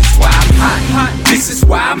 This is why I'm hot. This is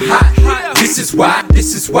why I'm hot. This is why.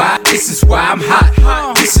 This is why. This is why I'm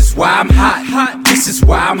hot. This is why I'm hot. This is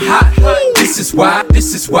why I'm hot. This is why.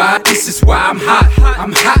 This is why. This is why I'm hot.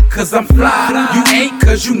 I'm hot 'cause I'm fly. You ain't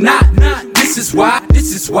 'cause you not. This is why.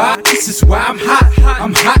 This is why. This is why I'm hot.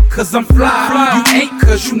 I'm hot 'cause I'm fly. You ain't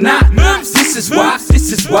 'cause you not. This is why.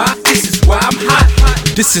 This is why. This is why I'm hot.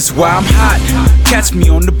 This is why I'm hot. Catch me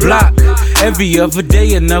on the block. Every other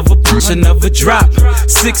day, another push, another drop.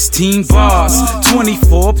 16 bars,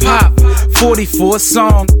 24 pop, 44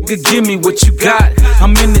 song. Give me what you got.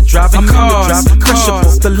 I'm in the driving cars, crush up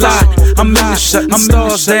off the lot. I'm in the shutting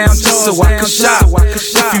stars down just so I can shop.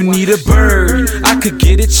 If you need a bird, I could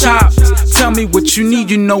get it chopped. Tell me what you need,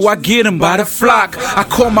 you know I get them by the flock. I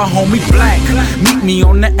call my homie Black, meet me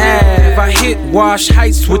on the Ave. I hit Wash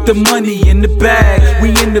Heights with the money in the bag. We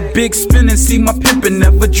in the big spin and see my pimpin'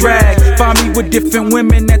 never drag. Find me with different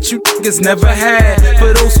women that you niggas never had.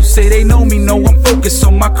 For those who say they know me, know I'm focused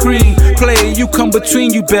on my cream. Player, you come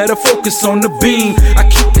between, you better focus on the beam. I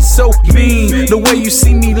keep it so mean, the way you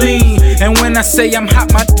see me lean. And when I say I'm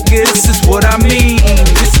hot, my nigga, this is what I mean.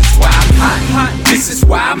 This is why I'm hot. This is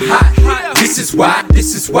why I'm hot. This is why.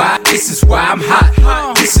 This is why. This is why I'm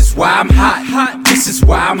hot. This is why I'm hot. This is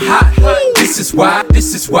why I'm hot. This is why.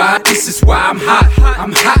 This is why. This is why I'm hot.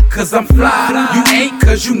 I'm hot 'cause I'm fly. You ain't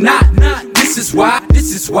 'cause you not. This is why.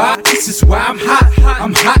 This is why. This is why I'm hot.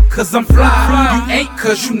 I'm hot 'cause I'm fly. You ain't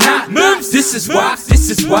 'cause you not. This is why. This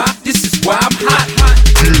is why. This is why I'm hot.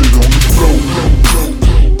 Get it on the floor.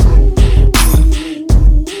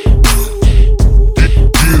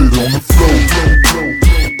 Get it on the floor.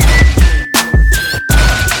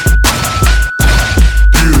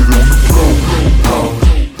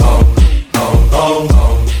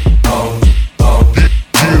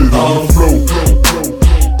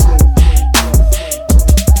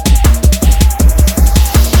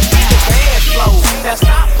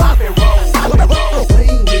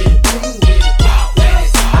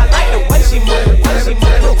 She move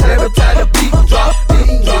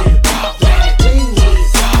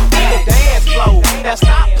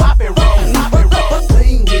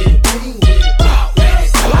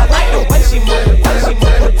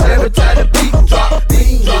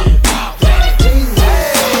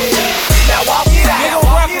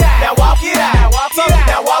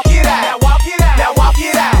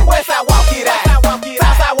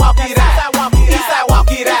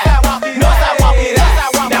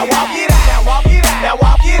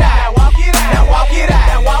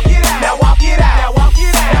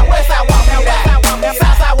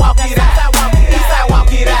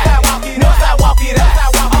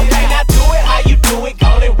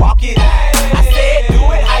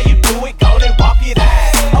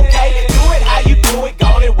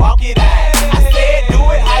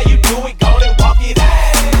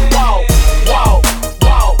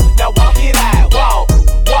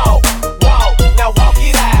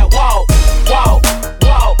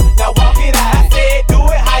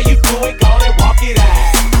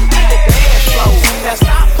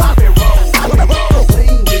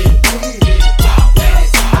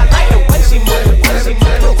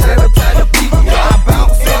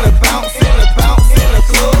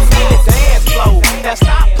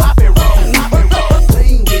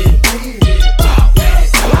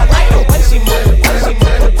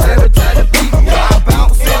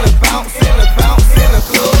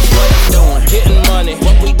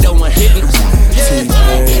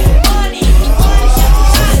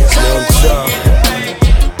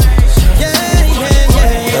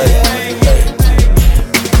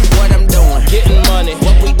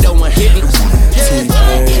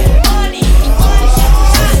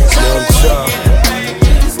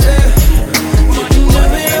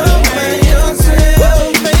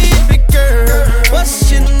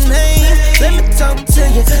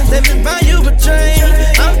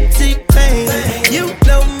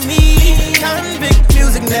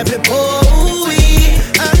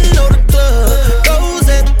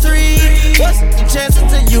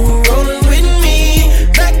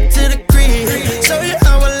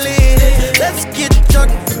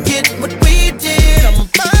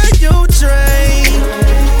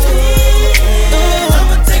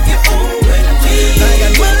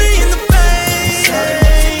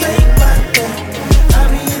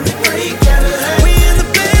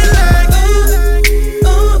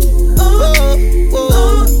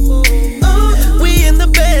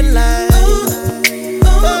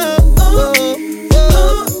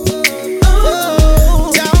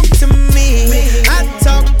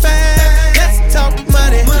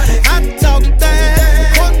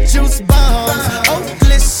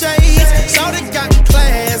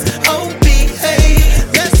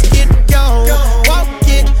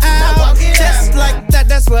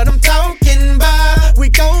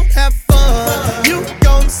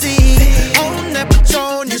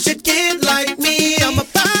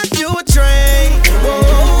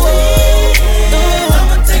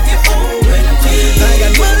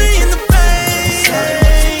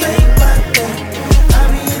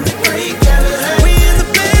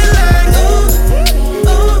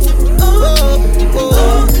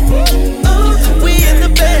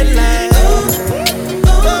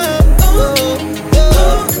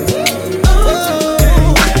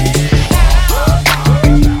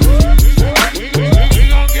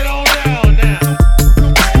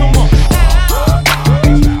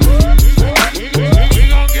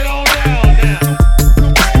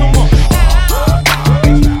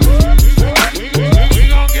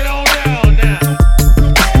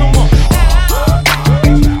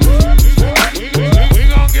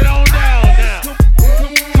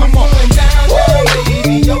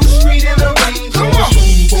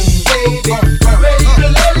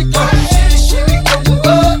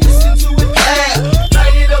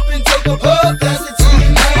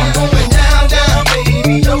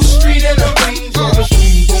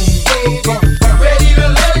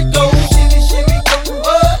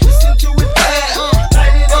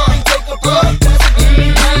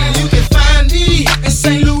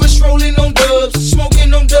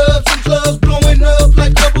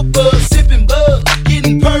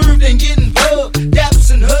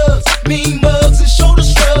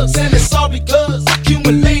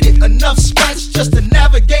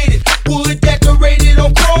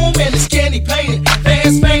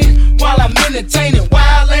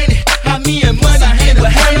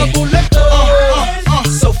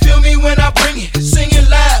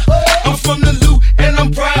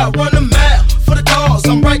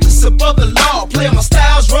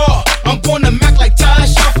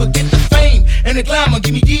the glamour.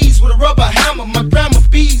 Give me D's with a rubber hammer. My grandma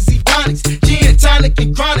bees, Ebonics, gin, tonic,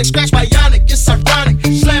 and chronic. Scratch bionic, it's ironic.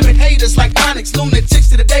 Slamming haters like Onyx. Lunatics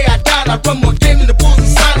to the day I died. I run more game than the Bulls and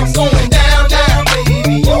Sonics. Going down, down,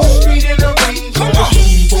 baby. Yo, street in the range. Come on.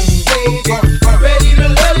 Ready to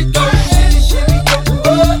let it go.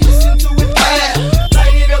 Listen to it loud.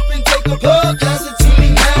 Light it up and take a plug. Pass it to me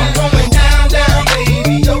now. I'm going down, down,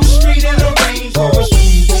 baby. Yo, street in the range.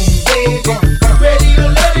 Ready to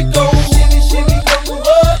let it go.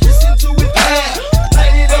 Listen to it loud.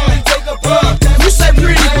 Light it up and take a plug. You say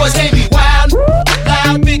pretty boys ain't be wild.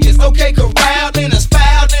 Loud bitches, okay, corralled in us,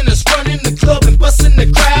 fouled in us, running the club and busting the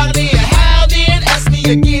crowd in. How then? Ask me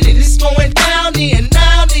again, and it's going down in.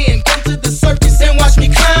 Now then, come to the circus and watch me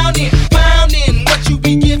clowning, pounding. What you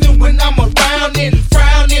be giving when I'm around and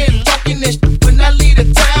frowning, talking that shit when I leave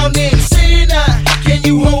the town in. Say now, can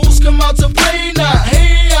you hoes come out to play now?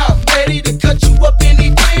 Hey, I'm ready to cut you up any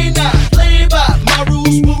day now. Play by my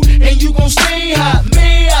rules, boo, and you gon' stay high.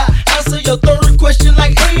 May I answer your third question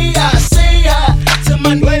like AI? Say hi to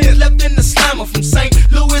my niggas left in the slammer, from St.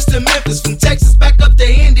 Louis to Memphis, from Texas back up to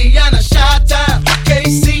Indiana, Chi-Town,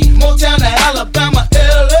 KC, Motown to Alabama,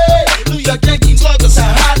 LA, New York Yankees, sluggers,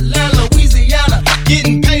 Hotland, Louisiana.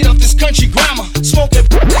 Getting paid off this country grammar, smoking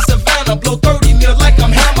in Savannah, blow 30 mil like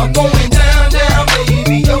I'm Hammer. Going down, down,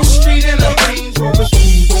 baby, yo, street in the Range Rover,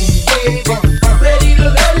 ready to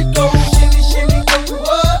let it go. Shimmy, shimmy, go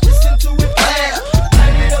up, listen to it loud.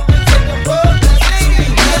 Light it up and take a bug.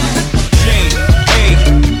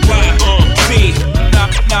 J-A-Y-C,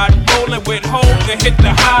 not rolling with hope to hit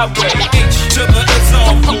the highway. H to the is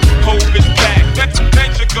on, hope is back. That's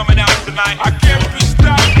adventure coming out tonight. I can't be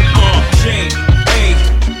stopped.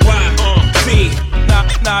 J-A-Y-C,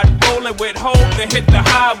 not rolling with hope to hit the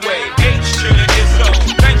highway. H to the is on,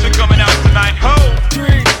 adventure coming out tonight. Ho,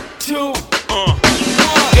 3, 2,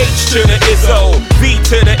 H to the Izzo, V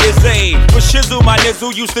to the is A. With Shizzle, my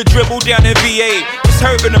nizzle used to dribble down in VA. Was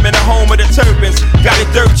herbing them in the home of the turbans. Got it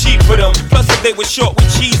dirt cheap for them. Plus, if they were short with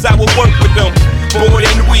cheese, I would work with them. Bored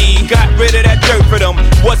and weed, got rid of that dirt for them.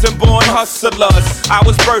 Wasn't born hustlers, I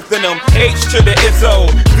was birthing them. H to the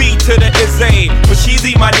Izzo, V to the is A. But she's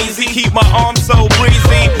my kneesy, keep my arms so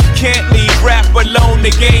breezy. Can't leave rap alone,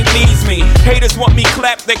 the game needs me. Haters want me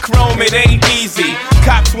clap that chrome, it ain't easy.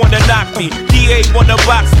 Cops wanna knock me, DA wanna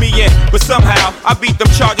box me in, but somehow I beat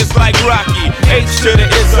them charges like Rocky. H to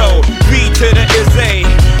the Izzo, V to the is A.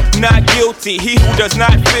 Not guilty, he who does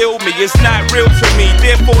not feel me is not real to me,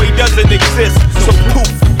 therefore he doesn't exist. So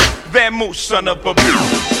poof, Vamoose, son of a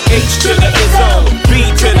bitch. H to the Izzo, B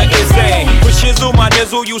to the is A. With Shizzle, my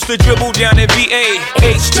nizzle used to dribble down in VA.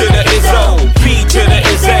 H to the Izzo, B to the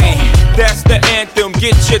is A. That's the anthem,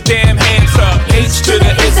 get your damn hands up. H to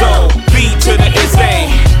the Izzo, B to the is A.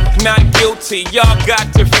 Not guilty, y'all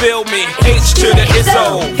got to feel me. H to the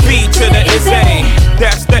Izzo, V to the is A.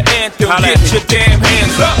 That's the anthem, get your damn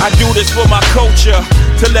hands up. I do this for my culture,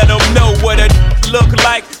 to let them know what a look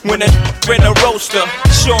like when a in a roaster.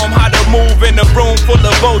 Show them how to move in a room full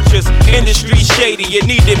of vultures. Industry shady, it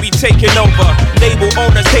need to be taken over. Label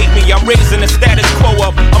owners hate me, I'm raising the status quo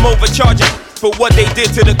up. I'm overcharging for what they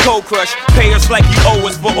did to the Cold Crush. Pay us like you owe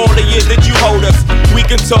us for all the years that you hold us. We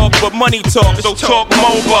can talk, but money talk, so talk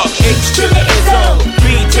more bucks. H to the Izzo, B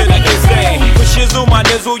to the is A. With Shizzle, my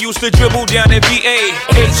nizzle used to dribble down in VA.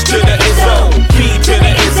 H to the Izzo, B to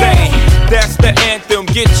the is A. That's the anthem,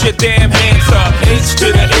 get your damn hands up. H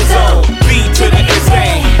to the Izzo, B to the is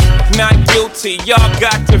A. Not guilty, y'all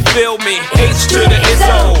got to feel me. H to the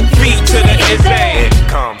Izzo, B to the is A. It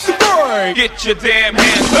comes. Get your damn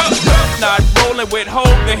hands up. Not rolling with hope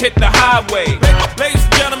to hit the highway. Ladies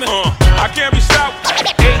and gentlemen, I can't be stopped.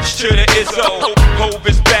 H to the Izzo, Hove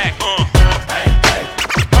is back.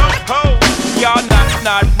 Y'all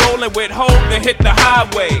not rolling with hope to hit the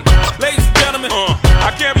highway. Ladies and gentlemen,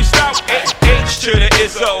 I can't be stopped. H to the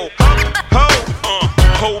Izzo,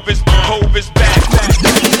 Hove is back.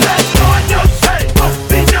 Let's go on your say,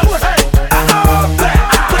 up in your head.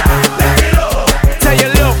 Tell your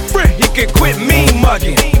little friend he can quit me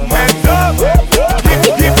mugging. Hands up,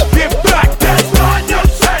 get back. That's on your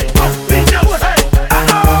say, up in your head.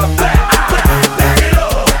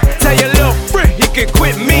 Tell your little friend he can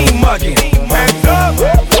quit me mugging. Hands up,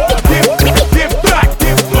 get back.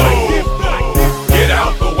 Get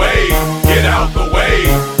out the way, get out the way,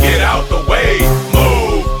 get out the way,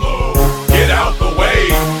 move. Get out the way,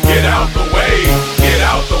 get out the way, get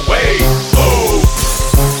out the way, move.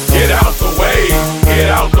 Get out the way, get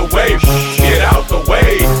out the way, get out the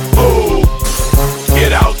way, move.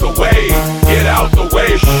 Get out the way, get out the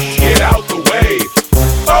way, get out the way.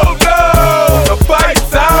 Oh no, the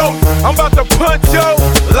fight's out. I'm about to punch your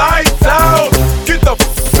lights out.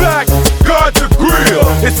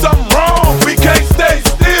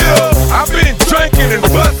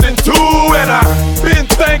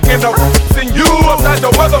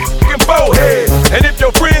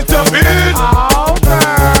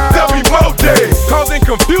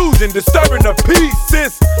 disturbing the peace.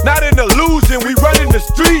 It's not an illusion, we running the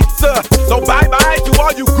streets. So bye-bye to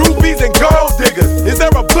all you groupies and gold diggers. Is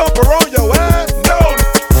there a bumper on your ass? No.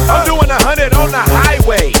 I'm doing 100 on the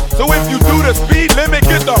highway. So if you do the speed limit,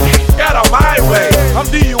 get the out of my way. I'm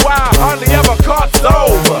DUI, hardly ever caught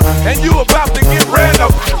sober. And you about to get ran the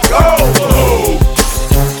over.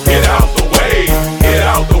 Get out the way, get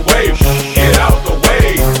out the way, get out the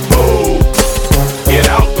way, move. Get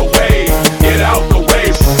out the way, get out the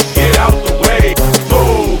way, get out the way,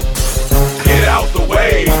 move. Get out the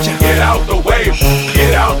way, get out the way,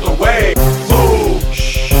 get out the way, move.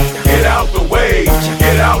 Get out the way,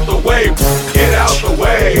 get out the way, get out the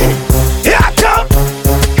way. Here I come,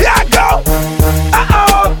 here I go.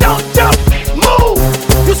 Uh-oh, don't jump, move.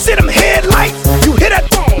 You see them headlights, you hear that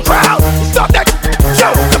crowd, start that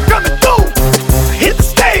show, I'm coming through. I hit the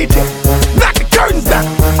stage, knock the curtains down,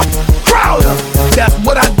 I crowd up. That's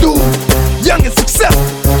what I do, young and successful,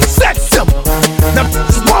 sex simple. Now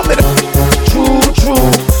just want me to true.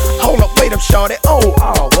 Hold up, wait up, shorty. Oh,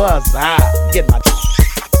 what's up? Get my.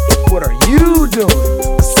 What are you doing?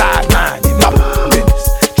 Sideline in my business,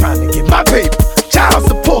 trying to get my paper. Child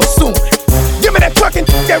support soon. Give me that truckin',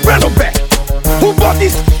 that rental back. Who bought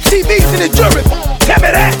these TVs in the jury? Tell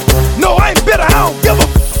me that. No, I ain't bitter, I don't give a.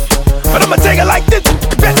 But I'ma take it like this.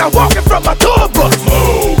 Bet I'm walking from my tour bus.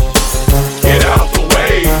 Move. Get out the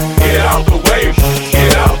way. Get out the way.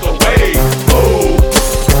 Get out the way. Move.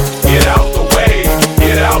 Get out the way.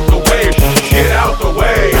 Get out the way. Get out the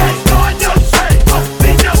way.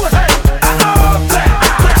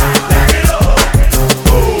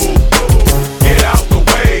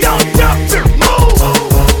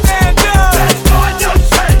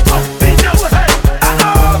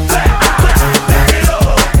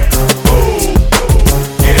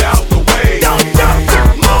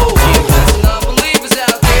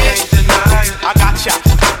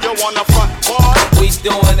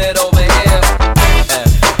 Doing it over here.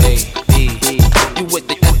 F-A-B-E. You with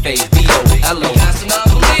the F-A-B-O-L-O. Got some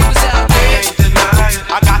non-believers out there. Can't deny it.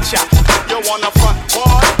 I got ya. You on the front,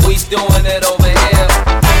 boy. We doing it over here.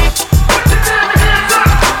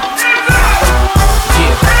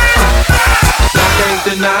 I can't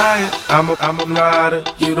deny it. I'm a rider.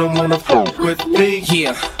 You don't wanna fuck with me.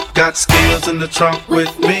 Yeah. Got skills in the trunk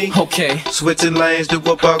with me. Okay. Switching lanes to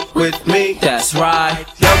a buck with me. That's right.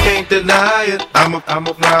 Y'all can't deny it. I'm a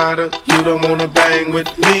rider. You don't wanna bang with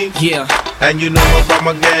me. Yeah. And you know I brought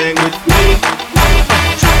my gang with me.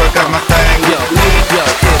 Trip, I got my thing with me. Yo,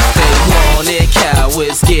 if they want it,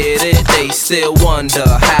 cowards get it. They still wonder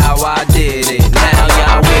how I did it. Now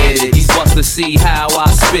y'all with it. These bucks to see how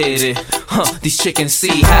I spit it. These chickens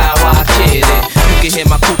see how I kid it. You can hear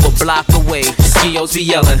my coupe a block away. Skios be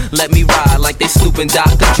yelling, let me ride like they snooping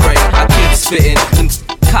Dr. Dre. I keep spitting, them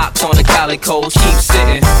cops on the calicos keep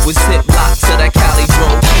sitting. With zip blocks to that Cali dro,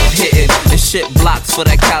 keep hitting. And shit blocks for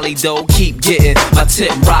that Cali dough, keep getting. My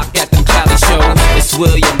tip rock at them Cali shows. It's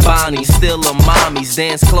William Bonnie, still a mommies,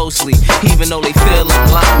 dance closely, even though they feel them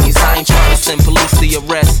limeys. I ain't trying to send police to your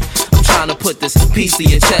arrest. I'm trying to put this piece to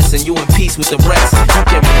your chest and you in peace with the rest. You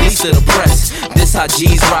can release to the press. This how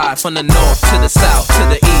G's ride from the north to the south, to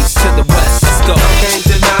the east, to the west. Let's go. I can't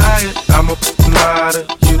deny it. I'm a rider.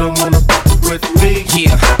 You don't wanna with me.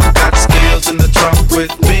 Yeah. Got skills in the trunk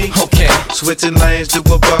with me. Okay. Switching lanes to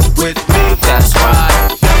a buck with me. That's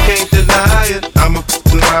right. Y'all can't deny it. I'm a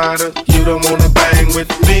rider. You don't wanna bang with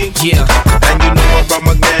me. Yeah. And you know I brought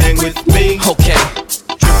my gang with me. Okay.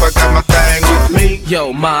 I got my thing with me.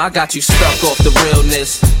 Yo, ma, I got you stuck off the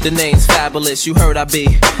realness. The name's fabulous, you heard I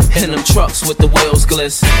be in them trucks with the wheels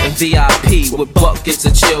gliss. And VIP with buckets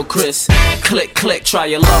of chill Chris. Click, click, try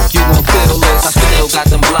your luck, you gon' feel this. I still got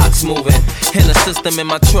them blocks moving. In a system in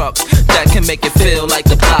my truck that can make it feel like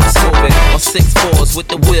the blocks moving. On 6-4s with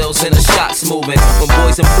the wheels and the shots moving. When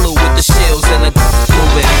boys in blue with the shields and the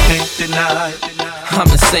moving. Can't deny. I'm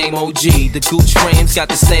the same OG. The Gooch frames got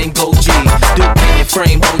the same gold G. Duke in your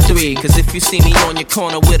frame 03. Cause if you see me on your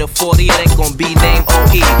corner with a 40, it ain't gon' be named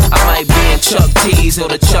OE. I might be in Chuck T's or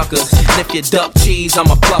the Chuckers. And if you duck cheese, I'm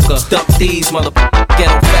a plucker. Duck these, ghetto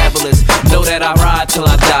fabulous. Know that I ride till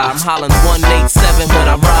I die. I'm hollering 187 when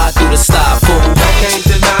I ride through the style. Fool. I can't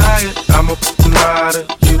deny it. I'm a rider.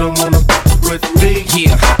 You don't wanna with me.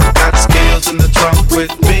 Yeah. Got skills in the trunk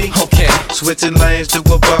with me. Okay. Switching lanes to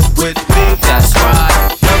a buck with me. That's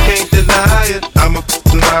right. Y'all can't deny it. I'm a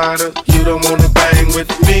rider. You don't wanna bang with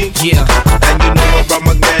me. Yeah. And you know I brought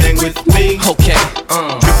my gang with me. Okay.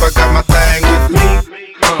 Trip, I got my thing with me.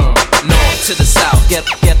 North to the south,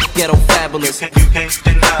 ghetto fabulous. You can't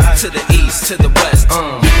deny. To the east, to the west.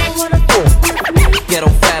 Ghetto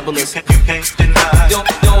fabulous. You can't deny.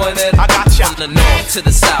 Doing it. I got ya. From the north to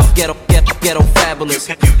the south, ghetto fabulous.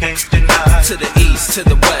 You can't deny. To the east, to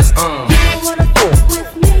the west,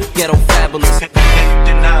 ghetto fabulous. You can't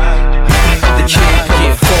deny. The kid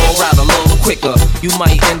get fall out a little quicker. You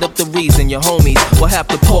might end up the reason your homies will have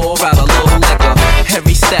to pour out a little liquor.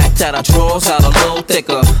 Every stack that I draws out a little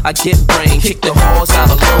thicker. I get brain, kick the whores out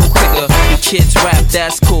a little quicker. The kids rap,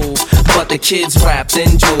 that's cool, but the kids wrapped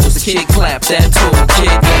in jewels. The kid clap that tool,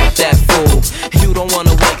 kid rap that fool. You don't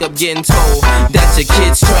wanna wake up getting told that your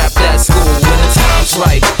kid's trapped at school. When the time's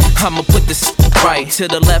right, I'ma put this right to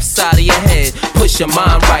the left side of your head. Push your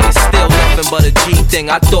mind right, it's still nothing but a G thing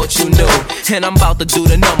I thought you knew. And I'm about to do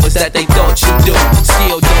the numbers that they thought you do.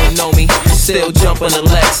 Still don't know me, still jumping the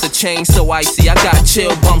Lex. The chain so icy, I got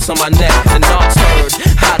chill bumps on my neck. The knocks heard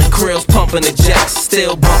how the krill's pumping the jacks.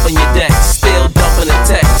 Still bumping your deck, still dumping the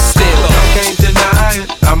text. Still, I can't deny it,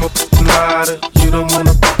 I'm a rider. You don't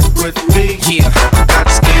wanna with me. Yeah, got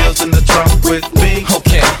skills in the trunk with me.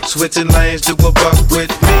 Okay, switching lanes to a buck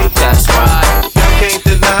with me. That's right. I can't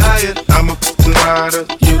deny it, I'm a rider.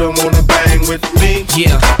 You don't wanna bang with me.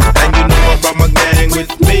 Yeah, and you know I brought my gang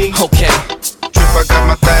with me. Okay, Trip, I got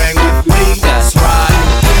my thing with me. That's right.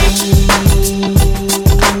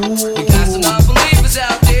 We got some non-believers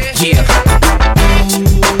out there. Yeah,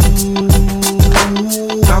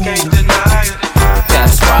 I can't deny it.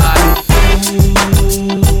 That's right.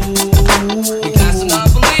 We got some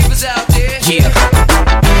non-believers out there. Yeah,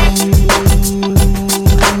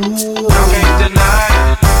 I can't deny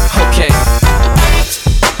it. Okay.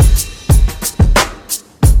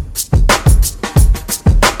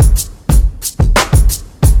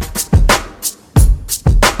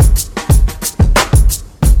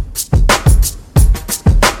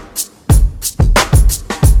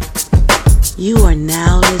 You are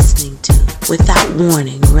now listening to Without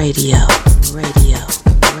Warning Radio. Radio.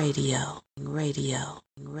 Radio. Radio.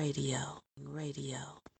 Radio. Radio.